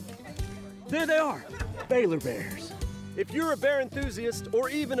 There they are, Baylor bears. If you're a bear enthusiast or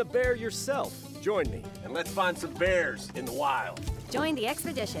even a bear yourself, join me and let's find some bears in the wild. Join the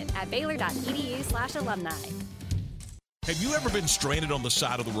expedition at Baylor.edu/alumni. Have you ever been stranded on the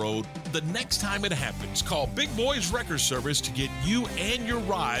side of the road? The next time it happens, call Big Boys Wrecker Service to get you and your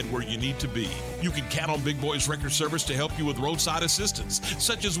ride where you need to be. You can count on Big Boys Wrecker Service to help you with roadside assistance,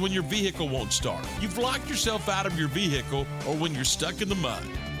 such as when your vehicle won't start, you've locked yourself out of your vehicle, or when you're stuck in the mud.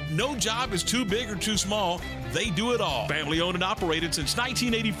 No job is too big or too small. They do it all. Family owned and operated since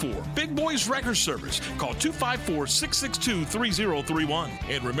 1984. Big Boys Wrecker Service. Call 254-662-3031.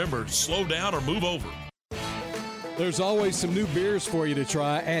 And remember, slow down or move over. There's always some new beers for you to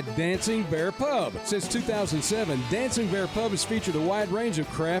try at Dancing Bear Pub. Since 2007, Dancing Bear Pub has featured a wide range of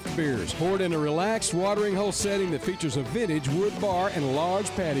craft beers, poured in a relaxed watering hole setting that features a vintage wood bar and a large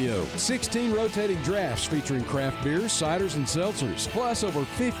patio. 16 rotating drafts featuring craft beers, ciders, and seltzers, plus over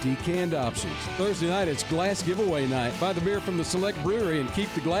 50 canned options. Thursday night, it's glass giveaway night. Buy the beer from the select brewery and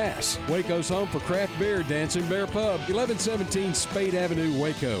keep the glass. Waco's home for craft beer, Dancing Bear Pub, 1117 Spade Avenue,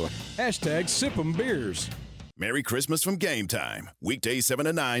 Waco. Hashtag Sip'emBeers. Merry Christmas from Game Time. Weekdays 7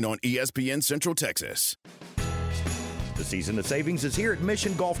 to 9 on ESPN Central Texas. The season of savings is here at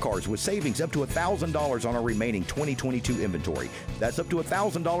Mission Golf Cars with savings up to $1,000 on our remaining 2022 inventory. That's up to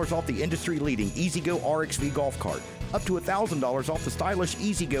 $1,000 off the industry-leading EasyGo RXV golf cart, up to $1,000 off the stylish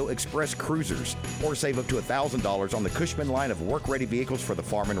EasyGo Express Cruisers, or save up to $1,000 on the Cushman line of work-ready vehicles for the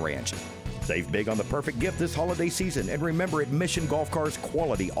farm and ranch. Save big on the perfect gift this holiday season, and remember, at Mission Golf Cars,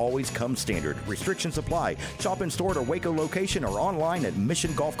 quality always comes standard. Restrictions apply. Shop in store at a Waco location or online at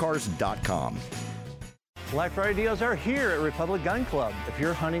missiongolfcars.com. Black Friday deals are here at Republic Gun Club. If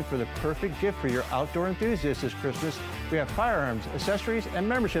you're hunting for the perfect gift for your outdoor enthusiasts this Christmas, we have firearms, accessories, and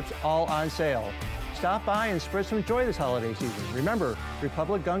memberships all on sale. Stop by and spread some joy this holiday season. Remember,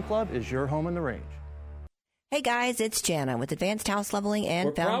 Republic Gun Club is your home in the range. Hey guys, it's Jana with Advanced House Leveling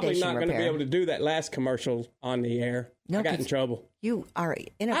and Foundation Repair. We're probably not going to be able to do that last commercial on the air. No, I got in trouble. You are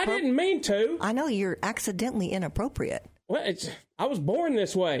inappropriate. I didn't mean to. I know you're accidentally inappropriate. Well, I was born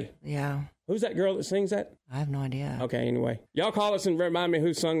this way. Yeah. Who's that girl that sings that? I have no idea. Okay, anyway. Y'all call us and remind me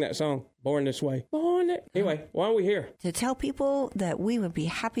who sung that song, Born This Way. Anyway, why are we here? To tell people that we would be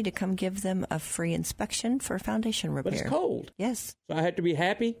happy to come give them a free inspection for foundation repair. But it's cold. Yes. So I have to be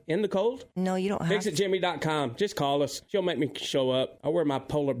happy in the cold? No, you don't have to. FixItJimmy.com. Just call us. She'll make me show up. I wear my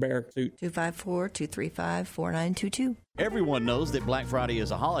polar bear suit. 254-235-4922. Everyone knows that Black Friday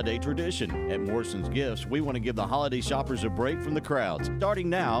is a holiday tradition. At Morrison's Gifts, we want to give the holiday shoppers a break from the crowds. Starting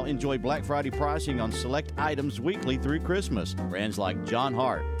now, enjoy Black Friday pricing on select items weekly through Christmas. Brands like John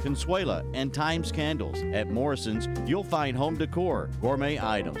Hart, Consuela, and Times Candles. At Morrison's, you'll find home decor, gourmet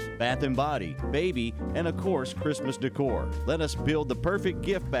items, bath and body, baby, and of course, Christmas decor. Let us build the perfect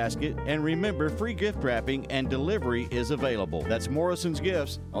gift basket, and remember, free gift wrapping and delivery is available. That's Morrison's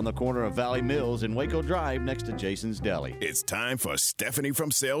Gifts on the corner of Valley Mills and Waco Drive next to Jason's Deli. It's time for Stephanie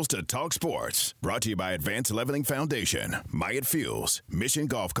from Sales to Talk Sports. Brought to you by Advanced Leveling Foundation, Myatt Fuels, Mission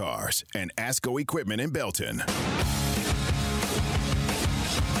Golf Cars, and ASCO Equipment in Belton.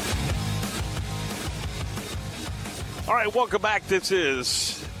 All right, welcome back. This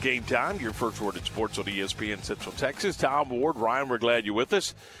is Game Time, your first word in sports on ESPN Central Texas. Tom Ward, Ryan, we're glad you're with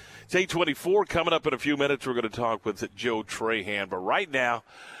us. It's 8:24. Coming up in a few minutes, we're going to talk with Joe Trahan. But right now,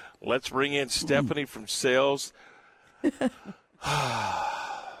 let's bring in Stephanie from Sales. Good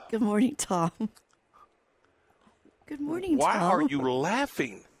morning, Tom. Good morning, Why Tom. are you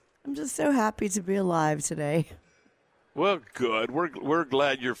laughing? I'm just so happy to be alive today. Well, good. We're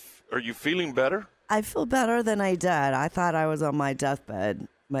glad Are you feeling better? I feel better than I did. I thought I was on my deathbed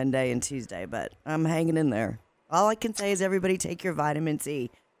Monday and Tuesday, but I'm hanging in there. All I can say is everybody take your vitamin C.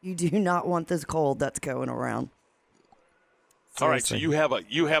 You do not want this cold that's going around. Seriously. All right, so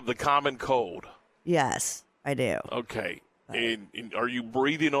you have the common cold. Yes, I do. Okay. And are you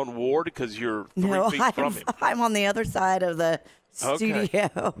breathing on Ward because you're 3 feet from him? I'm on the other side of the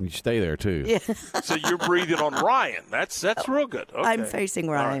studio. You stay there too. Yeah. So you're breathing on Ryan. That's real good. Okay. I'm facing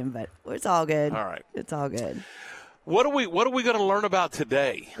Ryan, but it's all good. All right. It's all good. What are we going to learn about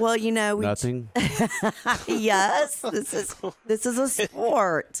today? Well, Nothing. Yes, this is a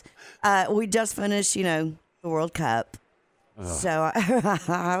sport. We just finished, the World Cup. So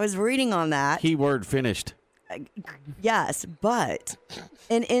I was reading on that. Keyword finished. Yes, but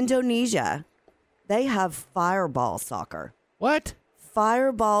in Indonesia, they have fireball soccer. What?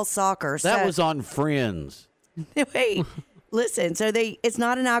 Fireball soccer. That was on Friends. Wait, listen. So it's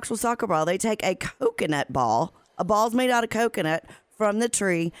not an actual soccer ball. They take a coconut ball. A ball's made out of coconut from the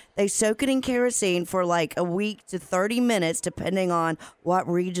tree. They soak it in kerosene for like a week to 30 minutes, depending on what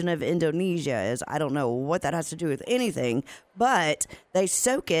region of Indonesia is. I don't know what that has to do with anything, but they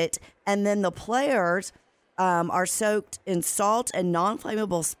soak it, and then the players are soaked in salt and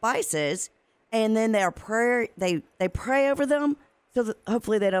non-flammable spices, and then they pray over them so that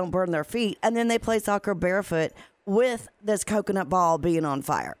hopefully they don't burn their feet, and then they play soccer barefoot with this coconut ball being on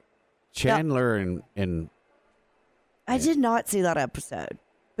fire. Chandler and I did not see that episode,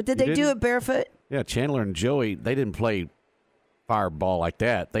 but did they do it barefoot? Yeah, Chandler and Joey, they didn't play fireball like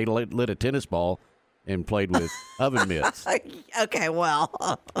that. They lit a tennis ball and played with oven mitts. Okay,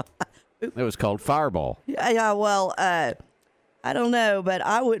 well. It was called fireball. Yeah, well, I don't know, but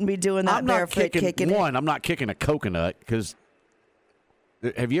I wouldn't be doing that barefoot kicking it. I'm not kicking a coconut because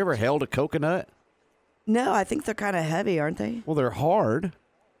have you ever held a coconut? No, I think they're kind of heavy, aren't they? Well, they're hard.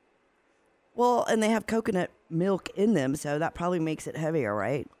 Well, and they have coconut milk in them, so that probably makes it heavier,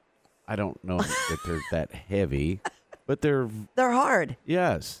 right? I don't know that they're that heavy, but they're hard.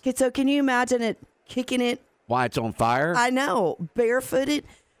 Yes. Okay, so can you imagine it kicking it? Why it's on fire? I know, barefooted.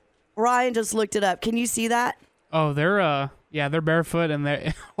 Ryan just looked it up. Can you see that? Oh, they're barefoot and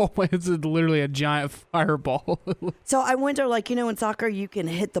it's literally a giant fireball. So I wonder, in soccer, you can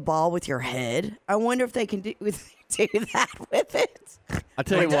hit the ball with your head. I wonder if they can do that with it. I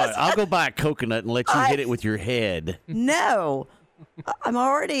tell you what, I'll go buy a coconut and let you hit it with your head. No, I'm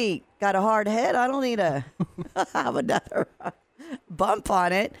already got a hard head. I don't need to have another bump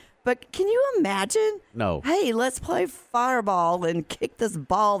on it. But can you imagine? No. Hey, let's play fireball and kick this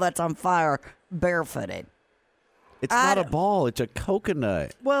ball that's on fire barefooted. It's not a ball. It's a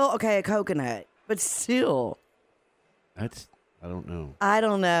coconut. Well, okay, a coconut. But still. I don't know. I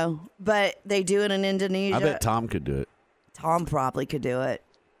don't know. But they do it in Indonesia. I bet Tom could do it. Tom probably could do it.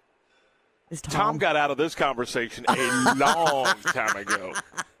 Tom got out of this conversation a long time ago.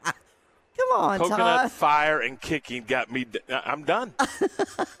 Come on, Coconut Tom. fire and kicking got me. I'm done.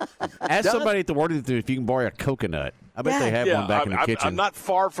 Ask somebody at the Worthington if you can borrow a coconut. I bet they have one back in the kitchen. I'm not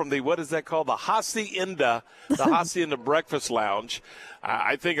far from what is that called? The Hacienda Breakfast Lounge.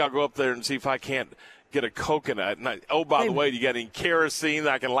 I think I'll go up there and see if I can't get a coconut. And by the way, you got any kerosene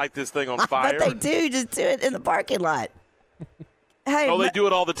that I can light this thing on fire? But they do. Just do it in the parking lot. Hey, they do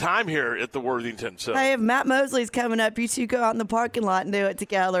it all the time here at the Worthington. So. Hey, if Matt Mosley's coming up, you two go out in the parking lot and do it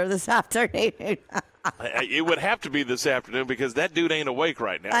together this afternoon. It would have to be this afternoon because that dude ain't awake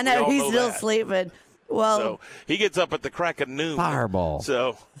right now. I know, he's still sleeping. Well, so he gets up at the crack of noon. Fireball.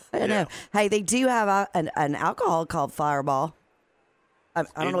 So I know. Hey, they do have an alcohol called Fireball. I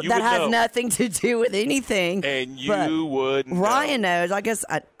don't know. That has nothing to do with anything. And you would know. Ryan knows. I guess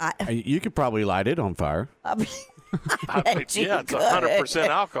you could probably light it on fire. It's 100%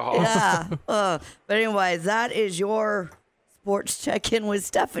 alcohol. Yeah. But anyways, that is your sports check-in with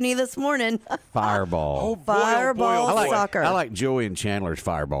Stephanie this morning. Fireball. Fireball soccer. I like Joey and Chandler's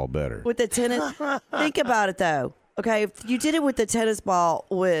fireball better. With the tennis. Think about it, though. Okay, if you did it with the tennis ball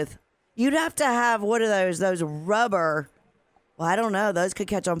you'd have to have, what are those rubber, well, I don't know, those could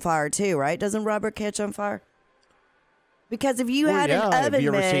catch on fire too, right? Doesn't rubber catch on fire? Because if you had an oven have you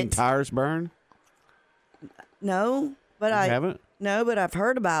ever mitt, seen tires burn? No, but you haven't? No, but I've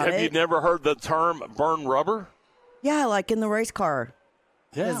heard about it. Have you never heard the term burn rubber? Yeah, like in the race car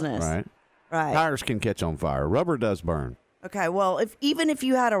business. Right. Right. Tires can catch on fire. Rubber does burn. Okay, well, even if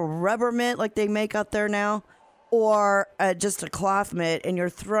you had a rubber mitt like they make out there now, or just a cloth mitt, and you're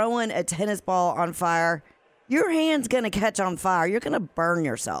throwing a tennis ball on fire, your hand's going to catch on fire. You're going to burn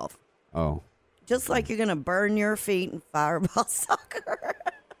yourself. Oh. Just like you're going to burn your feet in fireball soccer.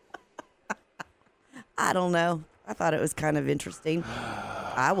 I don't know. I thought it was kind of interesting.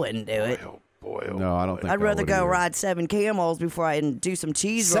 I wouldn't do it. No, I don't think I'd rather go ride 7 camels before I do some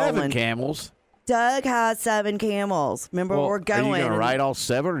cheese rolling. 7 camels? Doug has 7 camels. Remember, we're going. Are you going to ride all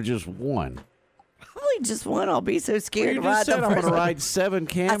 7 or just one? Probably just one. I'll be so scared to Well, you ride just said the I'm going first to one. ride 7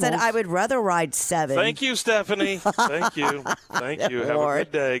 camels. I said I would rather ride 7. Thank you, Stephanie. Thank you. Thank you. Have a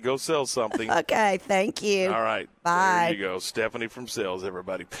good day. Go sell something. Okay, thank you. All right. Bye. There you go. Stephanie from Sales,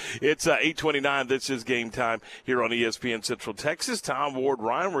 everybody. It's 8:29. This is Game Time here on ESPN Central Texas. Tom, Ward,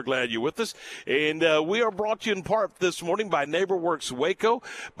 Ryan, we're glad you're with us. And we are brought to you in part this morning by NeighborWorks Waco,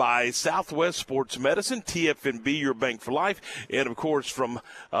 by Southwest Sports Medicine, TFNB, your bank for life, and, of course, from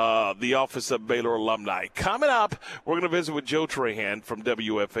the Office of Baylor Alumni. Coming up, we're going to visit with Joe Trahan from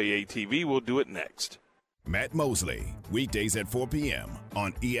WFAA-TV. We'll do it next. Matt Mosley, weekdays at 4 p.m.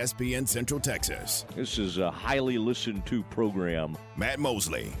 on ESPN Central Texas. This is a highly listened to program. Matt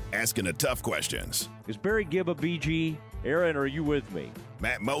Mosley, asking the tough questions. Is Barry Gibb a BG? Aaron, are you with me?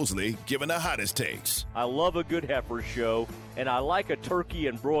 Matt Mosley, giving the hottest takes. I love a good heifer show, and I like a turkey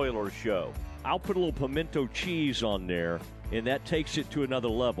and broiler show. I'll put a little pimento cheese on there, and that takes it to another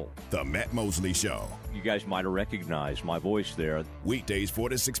level. The Matt Mosley Show. You guys might have recognized my voice there. Weekdays 4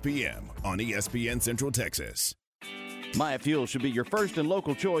 to 6 p.m. on ESPN Central Texas. Maya Fuel should be your first and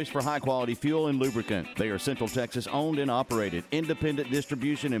local choice for high-quality fuel and lubricant. They are Central Texas owned and operated, independent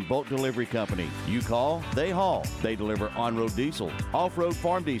distribution and bulk delivery company. You call, they haul. They deliver on-road diesel, off-road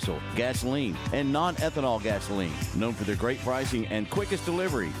farm diesel, gasoline, and non-ethanol gasoline. Known for their great pricing and quickest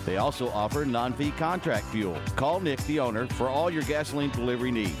delivery, they also offer non-fee contract fuel. Call Nick, the owner, for all your gasoline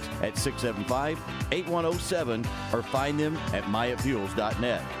delivery needs at 675-8107 or find them at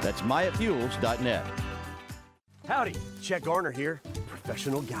MyaFuels.net. That's MyaFuels.net. Howdy, Chet Garner here,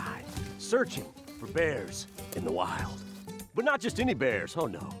 professional guide, searching for bears in the wild. But not just any bears, oh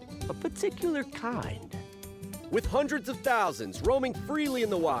no, a particular kind. With hundreds of thousands roaming freely in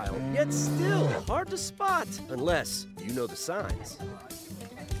the wild, yet still hard to spot unless you know the signs.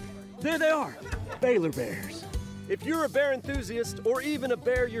 There they are, Baylor bears. If you're a bear enthusiast or even a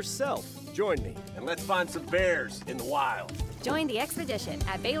bear yourself, join me and let's find some bears in the wild. Join the expedition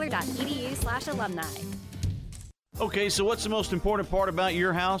at Baylor.edu/alumni. Okay, so what's the most important part about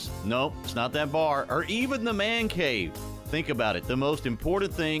your house? Nope, it's not that bar or even the man cave. Think about it. The most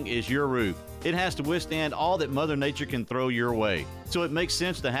important thing is your roof. It has to withstand all that Mother Nature can throw your way. So it makes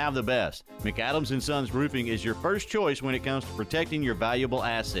sense to have the best. McAdams & Sons Roofing is your first choice when it comes to protecting your valuable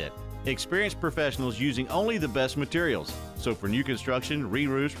asset. Experienced professionals using only the best materials. So for new construction,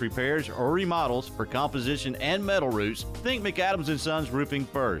 re-roofs, repairs, or remodels for composition and metal roofs, think McAdams & Sons Roofing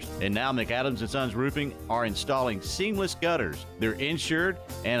first. And now McAdams & Sons Roofing are installing seamless gutters. They're insured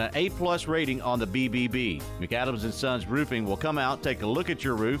and an A+ rating on the BBB. McAdams & Sons Roofing will come out, take a look at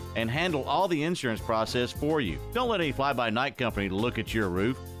your roof, and handle all the insurance process for you. Don't let any fly-by-night company look at your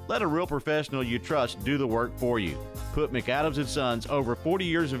roof. Let a real professional you trust do the work for you. Put McAdams & Sons over 40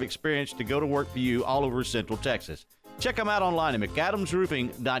 years of experience to go to work for you all over Central Texas. Check them out online at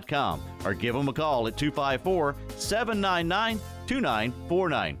McAdamsRoofing.com or give them a call at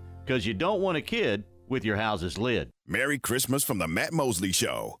 254-799-2949 because you don't want a kid with your house's lid. Merry Christmas from the Matt Mosley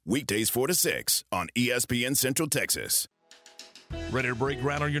Show. Weekdays 4 to 6 on ESPN Central Texas. Ready to break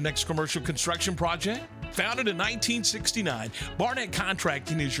ground on your next commercial construction project? Founded in 1969, Barnett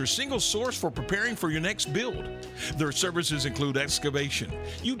Contracting is your single source for preparing for your next build. Their services include excavation,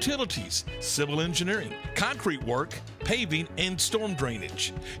 utilities, civil engineering, concrete work, paving, and storm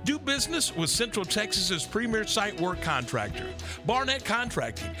drainage. Do business with Central Texas's premier site work contractor, Barnett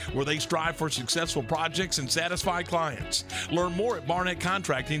Contracting, where they strive for successful projects and satisfy clients. Learn more at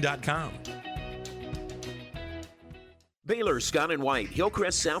barnettcontracting.com. Baylor Scott & White,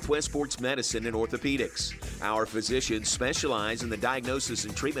 Hillcrest Southwest Sports Medicine and Orthopedics. Our physicians specialize in the diagnosis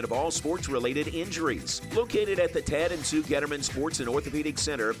and treatment of all sports-related injuries. Located at the Tad and Sue Getterman Sports and Orthopedic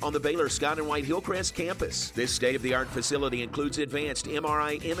Center on the Baylor Scott & White Hillcrest campus. This state-of-the-art facility includes advanced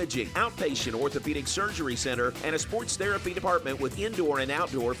MRI imaging, outpatient orthopedic surgery center, and a sports therapy department with indoor and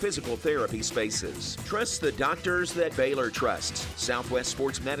outdoor physical therapy spaces. Trust the doctors that Baylor trusts. Southwest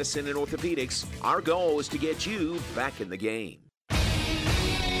Sports Medicine and Orthopedics. Our goal is to get you back in the game.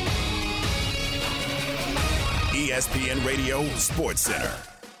 ESPN Radio Sports Center.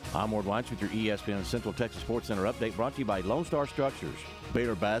 I'm Ward Weitz with your ESPN Central Texas Sports Center update, brought to you by Lone Star Structures.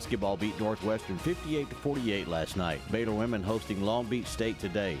 Baylor basketball beat Northwestern 58-48 last night. Baylor women hosting Long Beach State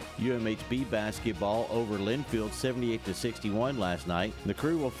today. UMHB basketball over Linfield 78-61 last night. The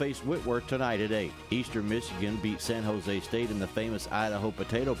Crew will face Whitworth tonight at 8. Eastern Michigan beat San Jose State in the famous Idaho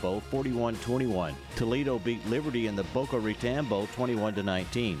Potato Bowl 41-21. Toledo beat Liberty in the Boca Raton Bowl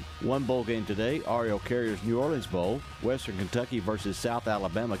 21-19. One bowl game today, Ariel Carrier's New Orleans Bowl. Western Kentucky versus South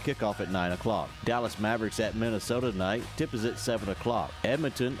Alabama kickoff at 9 o'clock. Dallas Mavericks at Minnesota tonight. Tip is at 7 o'clock.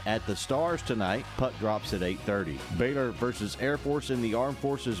 Edmonton at the Stars tonight. Puck drops at 8:30. Baylor versus Air Force in the Armed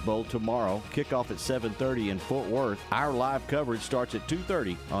Forces Bowl tomorrow. Kickoff at 7:30 in Fort Worth. Our live coverage starts at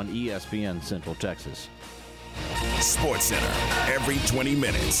 2:30 on ESPN Central Texas. Sports Center, every 20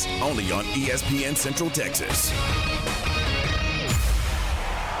 minutes, only on ESPN Central Texas.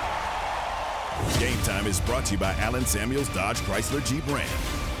 Game Time is brought to you by Allen Samuels Dodge Chrysler Jeep Ram,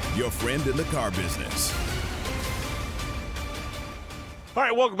 your friend in the car business. All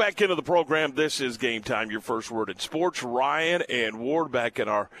right, welcome back into the program. This is Game Time, your first word in sports. Ryan and Ward back in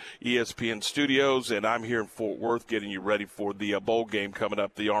our ESPN studios, and I'm here in Fort Worth getting you ready for the bowl game coming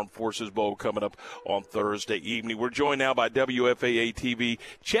up, the Armed Forces Bowl coming up on Thursday evening. We're joined now by WFAA-TV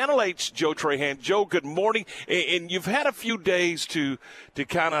Channel 8's Joe Trahan. Joe, good morning. And you've had a few days to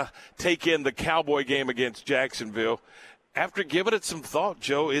kind of take in the Cowboy game against Jacksonville. After giving it some thought,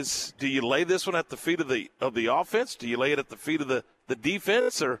 Joe, do you lay this one at the feet of the offense? Do you lay it at the feet of the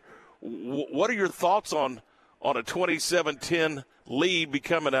defense, or what are your thoughts on a 27-10 lead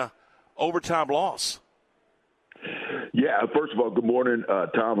becoming a overtime loss? Yeah, first of all, good morning,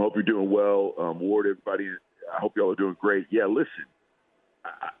 Tom. Hope you're doing well. Ward, everybody, I hope y'all are doing great. Yeah, listen,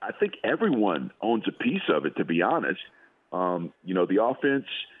 I think everyone owns a piece of it, to be honest. The offense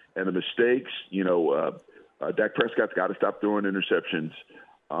and the mistakes, Dak Prescott's got to stop throwing interceptions.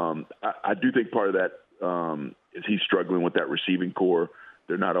 I do think part of that is he's struggling with that receiving core.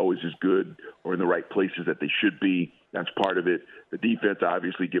 They're not always as good or in the right places that they should be. That's part of it. The defense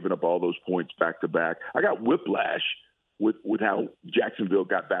obviously giving up all those points back to back. I got whiplash with how Jacksonville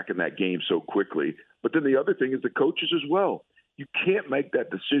got back in that game so quickly. But then the other thing is the coaches as well. You can't make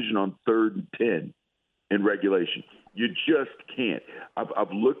that decision on 3rd and 10 in regulation. You just can't.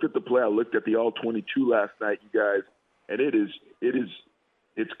 I've looked at the play. I looked at the all-22 last night, you guys, and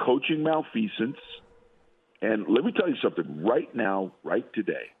it's coaching malfeasance. And let me tell you something right now, right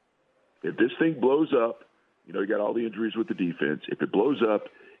today. If this thing blows up, you got all the injuries with the defense. If it blows up,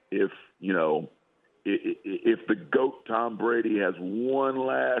 if the GOAT Tom Brady has one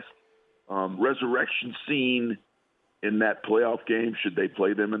last resurrection scene in that playoff game, should they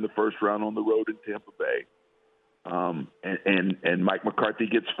play them in the first round on the road in Tampa Bay, and Mike McCarthy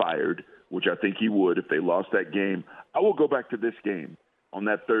gets fired, which I think he would if they lost that game, I will go back to this game on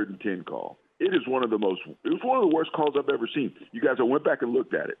that 3rd and 10 call. It was one of the worst calls I've ever seen. You guys, I went back and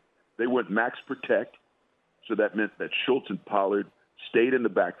looked at it. They went max protect, so that meant that Schultz and Pollard stayed in the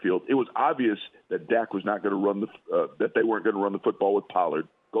backfield. It was obvious that Dak was not going to run that they weren't going to run the football with Pollard.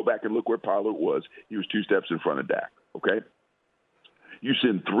 Go back and look where Pollard was. He was 2 steps in front of Dak. Okay. You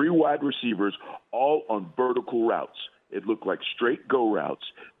send 3 wide receivers all on vertical routes. It looked like straight go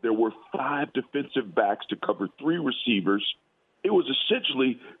routes. There were 5 defensive backs to cover 3 receivers. It was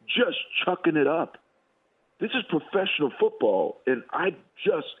essentially just chucking it up. This is professional football, and I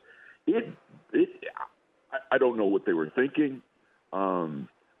don't know what they were thinking. I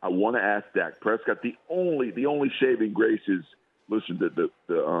want to ask Dak Prescott. The only saving grace is, listen, the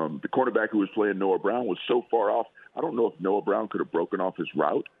cornerback who was playing Noah Brown was so far off. I don't know if Noah Brown could have broken off his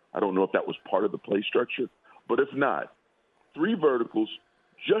route. I don't know if that was part of the play structure. But if not, 3 verticals,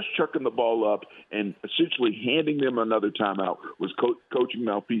 just chucking the ball up and essentially handing them another timeout was coaching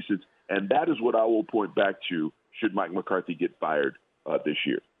malfeasance, and that is what I will point back to should Mike McCarthy get fired this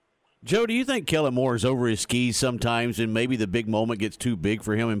year. Joe, do you think Kellen Moore is over his skis sometimes and maybe the big moment gets too big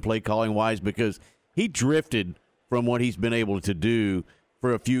for him in play calling wise because he drifted from what he's been able to do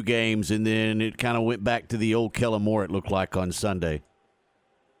for a few games and then it kind of went back to the old Kellen Moore it looked like on Sunday?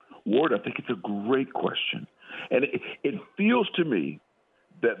 Ward, I think it's a great question. And it feels to me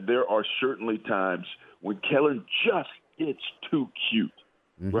that there are certainly times when Kellen just gets too cute,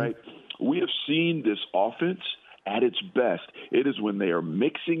 right? We have seen this offense at its best. It is when they are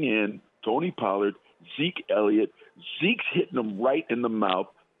mixing in Tony Pollard, Zeke Elliott. Zeke's hitting them right in the mouth.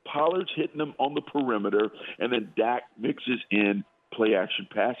 Pollard's hitting them on the perimeter. And then Dak mixes in play-action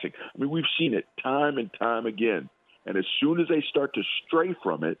passing. I mean, we've seen it time and time again. And as soon as they start to stray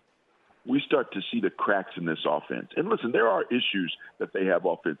from it, we start to see the cracks in this offense. And listen, there are issues that they have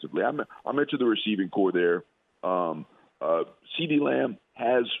offensively. I mentioned the receiving core there. CeeDee Lamb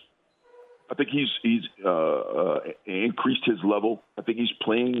has, I think he's increased his level. I think he's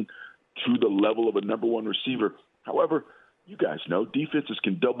playing to the level of a number one receiver. However, you guys know defenses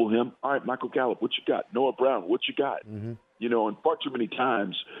can double him. All right, Michael Gallup, what you got? Noah Brown, what you got? Mm-hmm. And far too many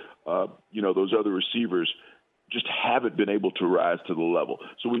times, those other receivers just haven't been able to rise to the level.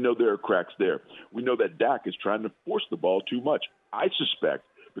 So we know there are cracks there. We know that Dak is trying to force the ball too much. I suspect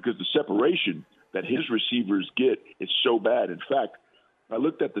because the separation that his receivers get is so bad. In fact, I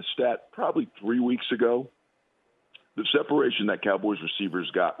looked at the stat probably 3 weeks ago. The separation that Cowboys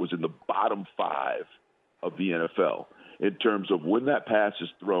receivers got was in the bottom 5 of the NFL in terms of when that pass is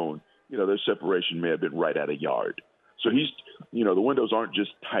thrown. Their separation may have been right at a yard. So the windows aren't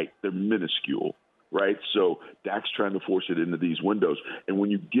just tight; they're minuscule, right? So Dak's trying to force it into these windows, and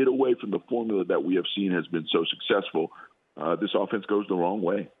when you get away from the formula that we have seen has been so successful, this offense goes the wrong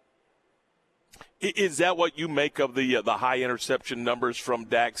way. Is that what you make of the high interception numbers from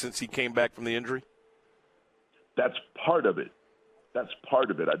Dak since he came back from the injury? That's part of it.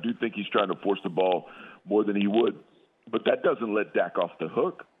 I do think he's trying to force the ball more than he would, but that doesn't let Dak off the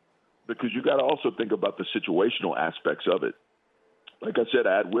hook because you got to also think about the situational aspects of it. Like I said,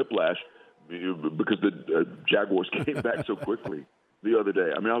 I had whiplash because the Jaguars came back so quickly the other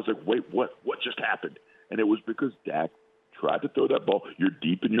day. I was like, wait, what just happened? And it was because Dak tried to throw that ball. You're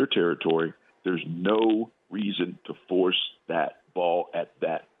deep in your territory. There's no reason to force that ball at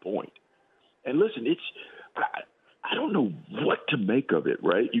that point. And listen, I don't know what to make of it,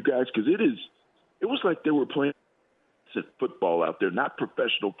 right, you guys? Because it was like they were playing football out there, not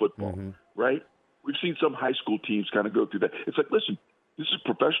professional football, right? We've seen some high school teams kind of go through that. It's like, listen, this is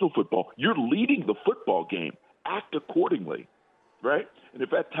professional football. You're leading the football game. Act accordingly, right? And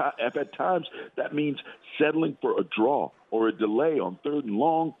if at times that means settling for a draw or a delay on 3rd and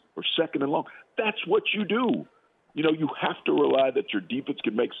long or 2nd and long, that's what you do. You have to rely that your defense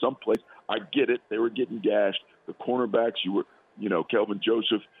can make some plays. I get it. They were getting gashed. The cornerbacks, Kelvin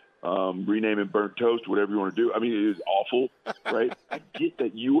Joseph, rename him burnt toast, whatever you want to do. It is awful, right? I get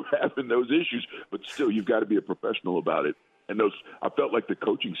that you were having those issues, but still, you've got to be a professional about it. And I felt like the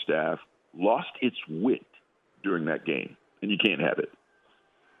coaching staff lost its wit during that game, and you can't have it.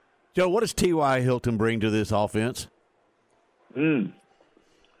 Joe, what does T.Y. Hilton bring to this offense?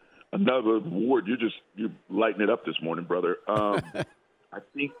 Another award. You're lighting it up this morning, brother. I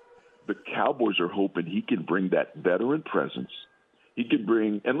think the Cowboys are hoping he can bring that veteran presence. He can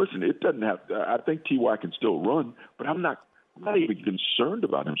bring, and listen, it doesn't have. I think T.Y. can still run, but I'm not even concerned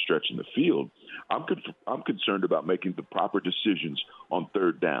about him stretching the field. I'm concerned about making the proper decisions on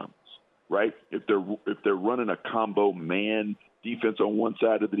 3rd downs. Right? If they're running a combo man defense on one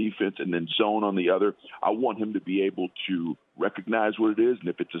side of the defense and then zone on the other, I want him to be able to recognize what it is, and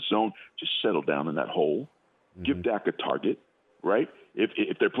if it's a zone, just settle down in that hole. Give Dak a target. Right?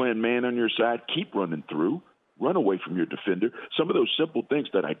 If they're playing man on your side, keep running through. Run away from your defender. Some of those simple things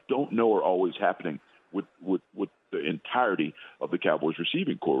that I don't know are always happening with the entirety of the Cowboys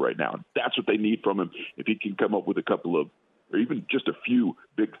receiving core right now. That's what they need from him. If he can come up with a couple of, or even just a few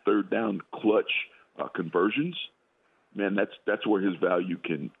big 3rd down clutch conversions, man, that's where his value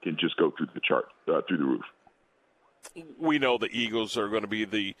can just go through the chart, through the roof. We know the Eagles are going to be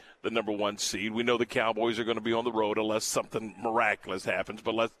the number 1 seed. We know the Cowboys are going to be on the road unless something miraculous happens.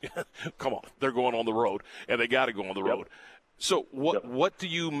 But come on, they're going on the road, and they got to go on the road. So what do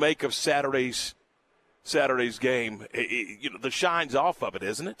you make of Saturday's game? The shine's off of it,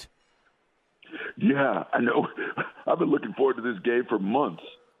 isn't it? Yeah, I know. I've been looking forward to this game for months.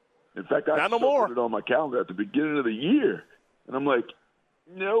 In fact, I put it on my calendar at the beginning of the year, and I'm like,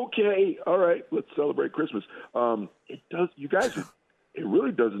 okay, all right, let's celebrate Christmas. It does, you guys. It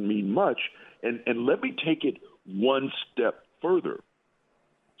really doesn't mean much, and let me take it one step further.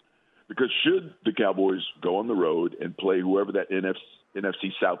 Because should the Cowboys go on the road and play whoever that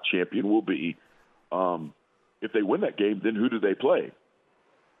NFC South champion will be, if they win that game, then who do they play?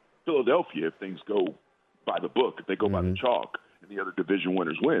 Philadelphia, if things go by the book, if they go by the chalk, and the other division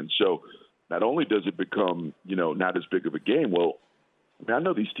winners win. So not only does it become, not as big of a game, well, I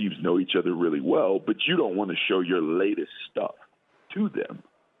know these teams know each other really well, but you don't want to show your latest stuff to them,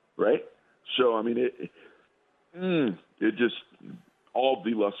 right? So, it just – all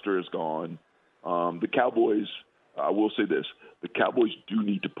the luster is gone. The Cowboys, I will say this, the Cowboys do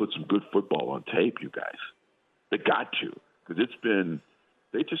need to put some good football on tape, you guys. They got to, because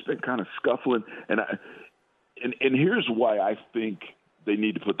they've just been kind of scuffling. And here's why I think they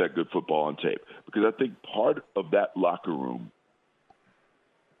need to put that good football on tape, because I think part of that locker room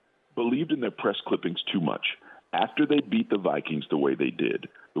believed in their press clippings too much. After they beat the Vikings the way they did,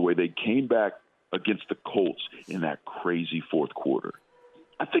 the way they came back against the Colts in that crazy fourth quarter.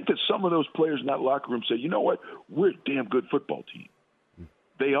 I think that some of those players in that locker room say, you know what, we're a damn good football team.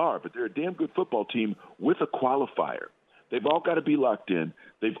 They are, but they're a damn good football team with a qualifier. They've all got to be locked in.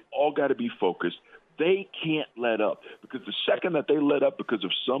 They've all got to be focused. They can't let up, because the second that they let up because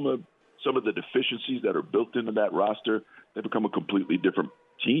of some of the deficiencies that are built into that roster, they become a completely different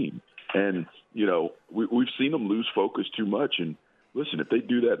team. And, you know, we've seen them lose focus too much. And, listen, if they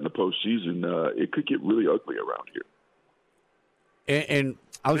do that in the postseason, it could get really ugly around here. And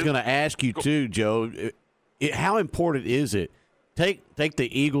I was going to ask you, too, Joe, how important is it? Take the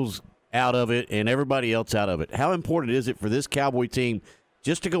Eagles out of it and everybody else out of it. How important is it for this Cowboy team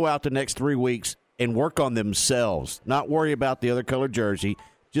just to go out the next 3 weeks and work on themselves, not worry about the other color jersey,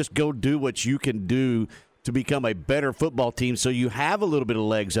 just go do what you can do to become a better football team so you have a little bit of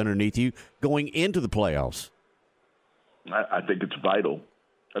legs underneath you going into the playoffs? I think it's vital.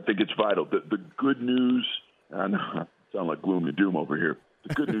 The good news, I know I sound like gloom and doom over here.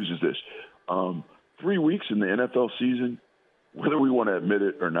 The good news is this. 3 weeks in the NFL season, whether we want to admit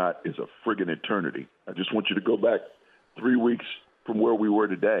it or not, is a friggin' eternity. I just want you to go back 3 weeks from where we were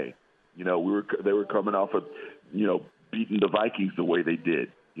today. You know, they were coming off of, you know, beating the Vikings the way they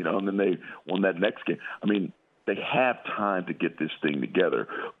did, you know, and then they won that next game. I mean, they have time to get this thing together,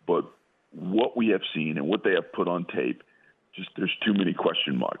 but what we have seen and what they have put on tape, just there's too many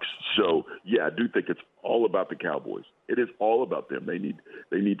question marks. So, yeah, I do think it's all about the Cowboys. It is all about them. They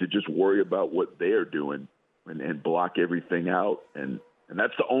need to just worry about what they are doing and block everything out, and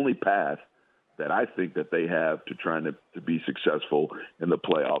that's the only path that I think that they have to trying to be successful in the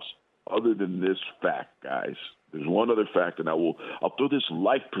playoffs. Other than this fact, guys, there's one other fact, and I'll throw this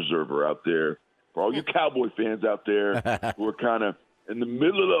life preserver out there for all you Cowboy fans out there who are kind of in the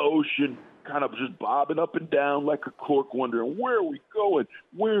middle of the ocean, kind of just bobbing up and down like a cork, wondering, where are we going?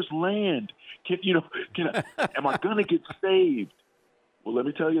 Where's land? Am I going to get saved? Well, let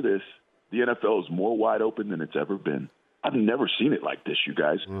me tell you this. The NFL is more wide open than it's ever been. I've never seen it like this, you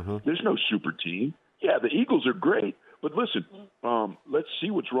guys. There's no super team. Yeah, the Eagles are great. But listen, let's see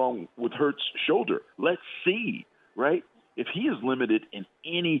what's wrong with Hurts' shoulder. Let's see, right? If he is limited in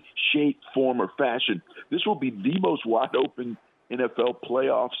any shape, form, or fashion, this will be the most wide open NFL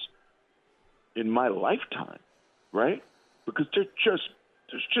playoffs in my lifetime, right? Because there's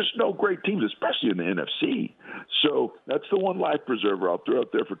just no great teams, especially in the NFC. So that's the one life preserver I'll throw out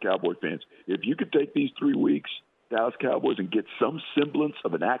there for Cowboy fans. If you could take these 3 weeks, Dallas Cowboys, and get some semblance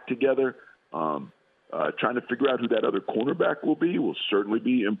of an act together, trying to figure out who that other cornerback will certainly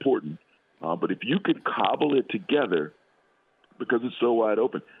be important. But if you could cobble it together, because it's so wide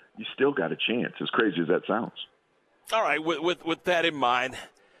open, you still got a chance, as crazy as that sounds. All right, with that in mind,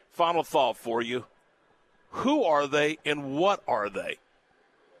 final thought for you. Who are they and what are they?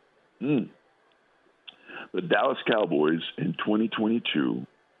 The Dallas Cowboys in 2022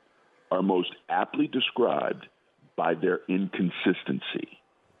 are most aptly described by their inconsistency.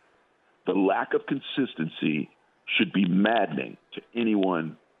 The lack of consistency should be maddening to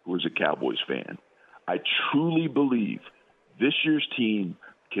anyone who is a Cowboys fan. I truly believe this year's team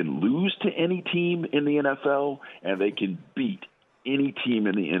can lose to any team in the NFL, and they can beat any team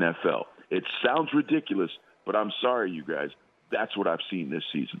in the NFL. It sounds ridiculous, but I'm sorry, you guys. That's what I've seen this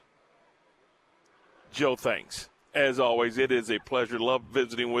season. Joe, thanks. As always, it is a pleasure. Love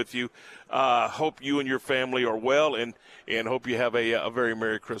visiting with you. Hope you and your family are well, and hope you have a very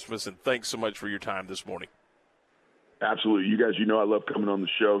Merry Christmas. And thanks so much for your time this morning. Absolutely. You guys, I love coming on the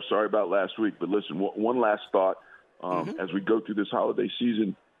show. Sorry about last week, but listen, one last thought. As we go through this holiday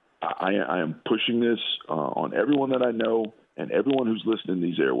season, I am pushing this on everyone that I know and everyone who's listening to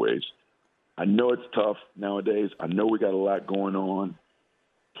these airways. I know it's tough nowadays. I know we got a lot going on.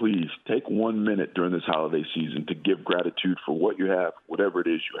 Please take 1 minute during this holiday season to give gratitude for what you have, whatever it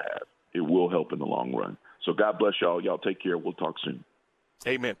is you have. It will help in the long run. So God bless y'all. Y'all take care. We'll talk soon.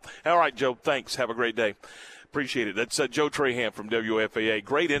 Amen. All right, Joe, thanks. Have a great day. Appreciate it. That's Joe Trahan from WFAA.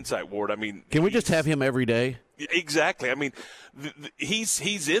 Great insight, Ward. I mean, can we just have him every day? Exactly. I mean,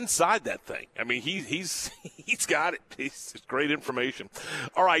 he's inside that thing. I mean, he's got it. It's great information.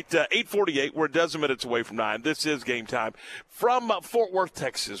 All right, 8:48. We're a dozen minutes away from 9. This is Game Time from Fort Worth,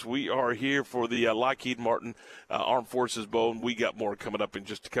 Texas. We are here for the Lockheed Martin Armed Forces Bowl, and we got more coming up in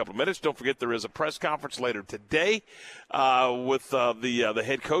just a couple of minutes. Don't forget there is a press conference later today with the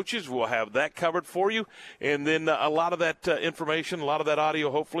head coaches. We'll have that covered for you, and then a lot of that information, a lot of that audio,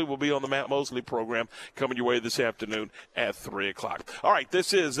 hopefully, will be on the Matt Mosley program coming your way this afternoon at 3 o'clock. All right,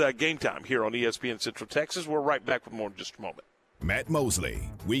 this is Game Time here on ESPN Central Texas. We're right back with more in just a moment. Matt Mosley,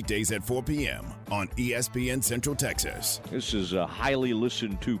 weekdays at 4 p.m. on ESPN Central Texas. This is a highly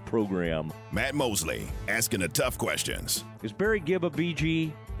listened to program. Matt Mosley, asking the tough questions. Is Barry Gibb a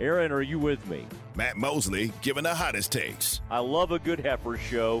BG? Aaron, are you with me? Matt Mosley, giving the hottest takes. I love a good heifer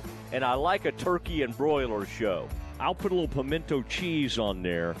show, and I like a turkey and broiler show. I'll put a little pimento cheese on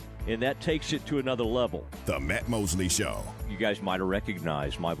there, and that takes it to another level. The Matt Mosley Show. You guys might have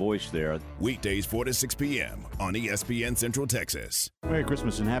recognized my voice there. Weekdays 4 to 6 p.m. on ESPN Central Texas. Merry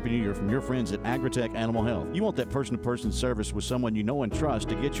Christmas and Happy New Year from your friends at Agritech Animal Health. You want that person-to-person service with someone you know and trust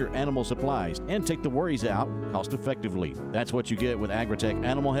to get your animal supplies and take the worries out cost-effectively. That's what you get with Agritech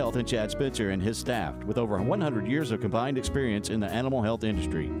Animal Health and Chad Spitzer and his staff. With over 100 years of combined experience in the animal health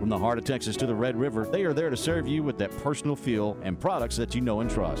industry. From the heart of Texas to the Red River, they are there to serve you with that personal feel and products that you know and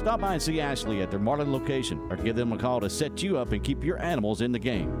trust. Stop by and see Ashley at their Marlin location or give them a call to set you up and keep your animals in the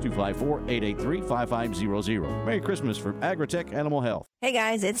game. 254-883-5500. Merry Christmas from Agritech Animal Health. Hey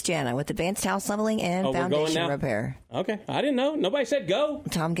guys, it's Jana with Advanced House Leveling and we're going Foundation now? Repair. Okay, I didn't know. Nobody said go.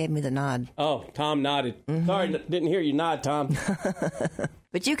 Tom gave me the nod. Oh, Tom nodded. Sorry, didn't hear you nod, Tom.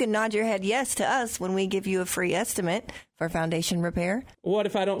 But you can nod your head yes to us when we give you a free estimate for foundation repair. What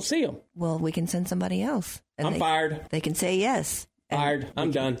if I don't see them? Well, we can send somebody else. I'm fired. They can say yes. Fired.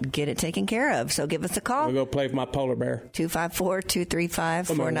 I'm done. Get it taken care of. So give us a call. We'll go play with my polar bear.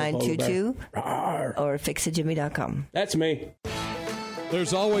 254-235-4922 or fixajimmy.com. That's me.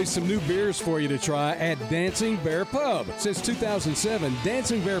 There's always some new beers for you to try at Dancing Bear Pub. Since 2007,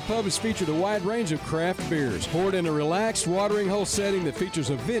 Dancing Bear Pub has featured a wide range of craft beers, poured in a relaxed watering hole setting that features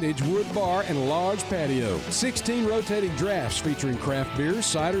a vintage wood bar and large patio. 16 rotating drafts featuring craft beers,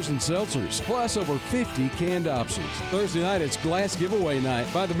 ciders, and seltzers, plus over 50 canned options. Thursday night, it's glass giveaway night.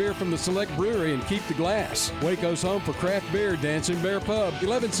 Buy the beer from the Select Brewery and keep the glass. Waco's home for craft beer, Dancing Bear Pub,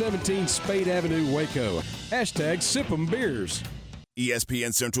 1117 Spade Avenue, Waco. Hashtag Sip 'em Beers.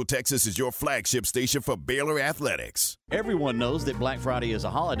 ESPN Central Texas is your flagship station for Baylor Athletics. Everyone knows that Black Friday is a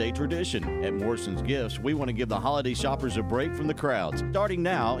holiday tradition. At Morrison's Gifts, we want to give the holiday shoppers a break from the crowds. Starting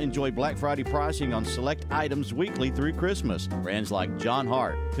now, enjoy Black Friday pricing on select items weekly through Christmas. Brands like John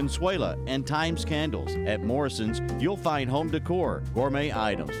Hart, Consuela, and Times Candles. At Morrison's, you'll find home decor, gourmet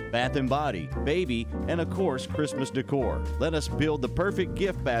items, bath and body, baby, and of course, Christmas decor. Let us build the perfect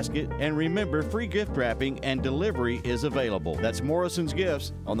gift basket, and remember, free gift wrapping and delivery is available. That's Morrison's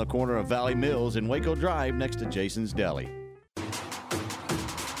Gifts on the corner of Valley Mills and Waco Drive next to Jason's Deli.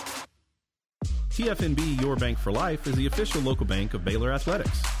 TFNB Your Bank for Life is the official local bank of Baylor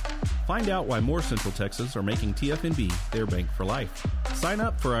Athletics. Find out why more Central Texas are making TFNB their bank for life. Sign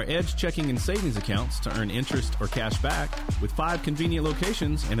up for our Edge checking and savings accounts to earn interest or cash back. With 5 convenient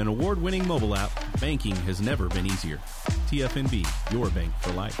locations and an award-winning mobile app, banking has never been easier. TFNB Your Bank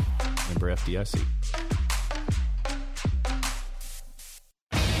for Life. Member FDIC.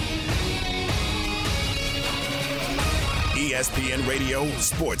 ESPN Radio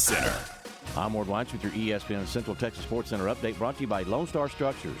Sports Center. I'm Ward White with your ESPN Central Texas Sports Center update brought to you by Lone Star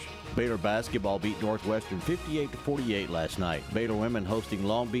Structures. Baylor basketball beat Northwestern 58-48 last night. Baylor women hosting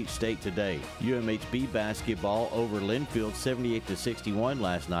Long Beach State today. UMHB basketball over Linfield 78-61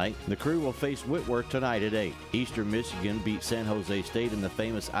 last night. The Crew will face Whitworth tonight at 8. Eastern Michigan beat San Jose State in the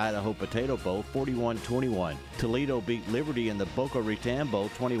famous Idaho Potato Bowl 41-21. Toledo beat Liberty in the Boca Raton Bowl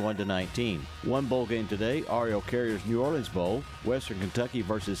 21-19. One bowl game today, Ariel Carrier's New Orleans Bowl. Western Kentucky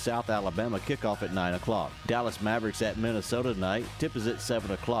versus South Alabama kickoff at 9 o'clock. Dallas Mavericks at Minnesota tonight. Tip is at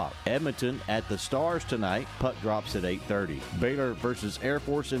 7 o'clock. Edmonton at the Stars tonight. Puck drops at 8:30. Baylor versus Air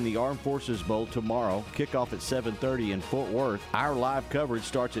Force in the Armed Forces Bowl tomorrow. Kickoff at 7:30 in Fort Worth. Our live coverage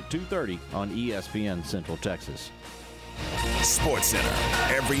starts at 2:30 on ESPN Central Texas. Sports Center,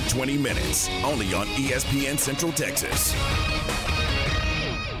 every 20 minutes, only on ESPN Central Texas.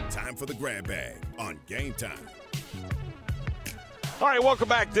 Time for the grab bag on Game Time. All right, welcome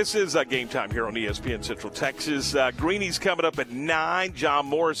back. This is Game Time here on ESPN Central Texas. Greenie's coming up at 9, John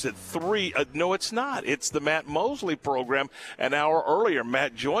Morris at 3. No, it's not. It's the Matt Mosley program an hour earlier.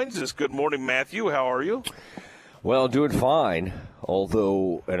 Matt joins us. Good morning, Matthew. How are you? Well, doing fine,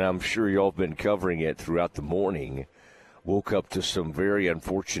 although, and I'm sure y'all have been covering it throughout the morning, woke up to some very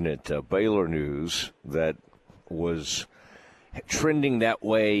unfortunate Baylor news that was trending that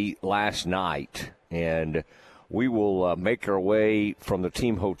way last night, and we will make our way from the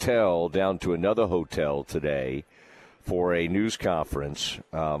team hotel down to another hotel today for a news conference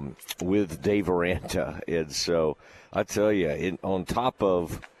with Dave Aranda. And so I tell you, on top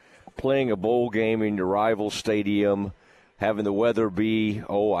of playing a bowl game in your rival stadium, having the weather be,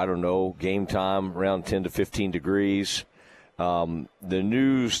 game time around 10 to 15 degrees, the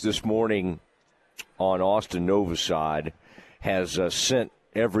news this morning on Austin Nova's side has sent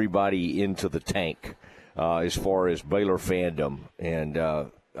everybody into the tank as far as Baylor fandom. And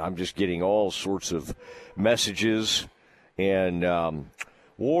I'm just getting all sorts of messages. And,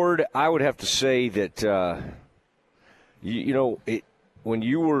 Ward, I would have to say that, when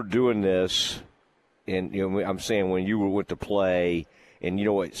you were doing this, and I'm saying when you went to play, and you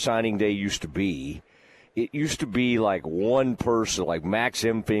know what signing day used to be, it used to be like one person, like Max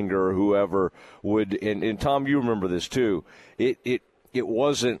Empfinger or whoever would, and Tom, you remember this too. It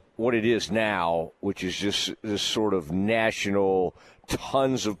wasn't what it is now, which is just this sort of national,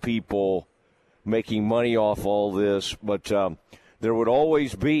 tons of people making money off all this, but there would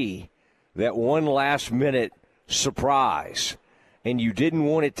always be that one last-minute surprise, and you didn't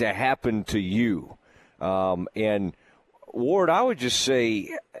want it to happen to you. And Ward, I would just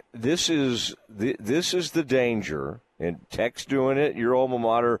say this is the danger, and Tech's doing it. Your alma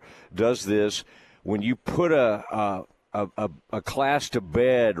mater does this when you put a class to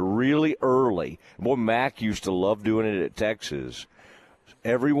bed really early. Boy, Mac used to love doing it at Texas.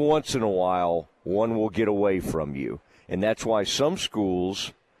 Every once in a while, one will get away from you, and that's why some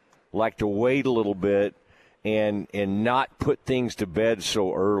schools like to wait a little bit and not put things to bed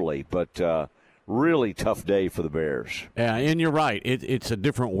so early. But really tough day for the Bears. Yeah, and you're right. It's a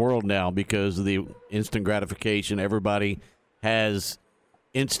different world now because of the instant gratification. Everybody has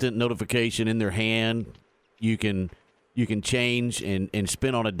instant notification in their hand. You can change and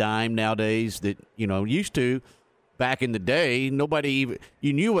spin on a dime nowadays that, used to. Back in the day,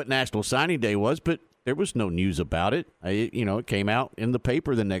 you knew what National Signing Day was, but there was no news about it. It came out in the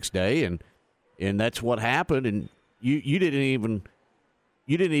paper the next day, and that's what happened. And you didn't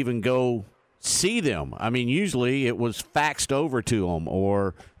even go see them. I mean, usually it was faxed over to them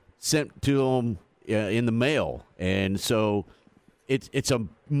or sent to them in the mail, and so it's a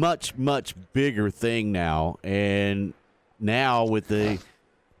much bigger thing now. And now with the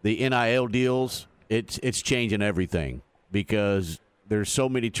NIL deals, it's changing everything because there's so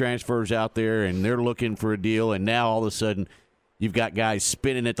many transfers out there, and they're looking for a deal. And now all of a sudden, you've got guys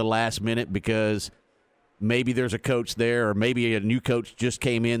spinning at the last minute because maybe there's a coach there, or maybe a new coach just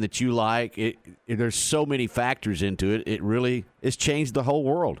came in that you like. There's so many factors into it. It's changed the whole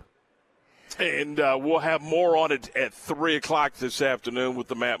world. And we'll have more on it at 3 o'clock this afternoon with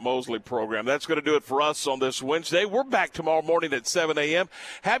the Matt Mosley program. That's going to do it for us on this Wednesday. We're back tomorrow morning at 7 a.m.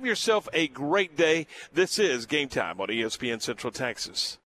 Have yourself a great day. This is Game Time on ESPN Central Texas.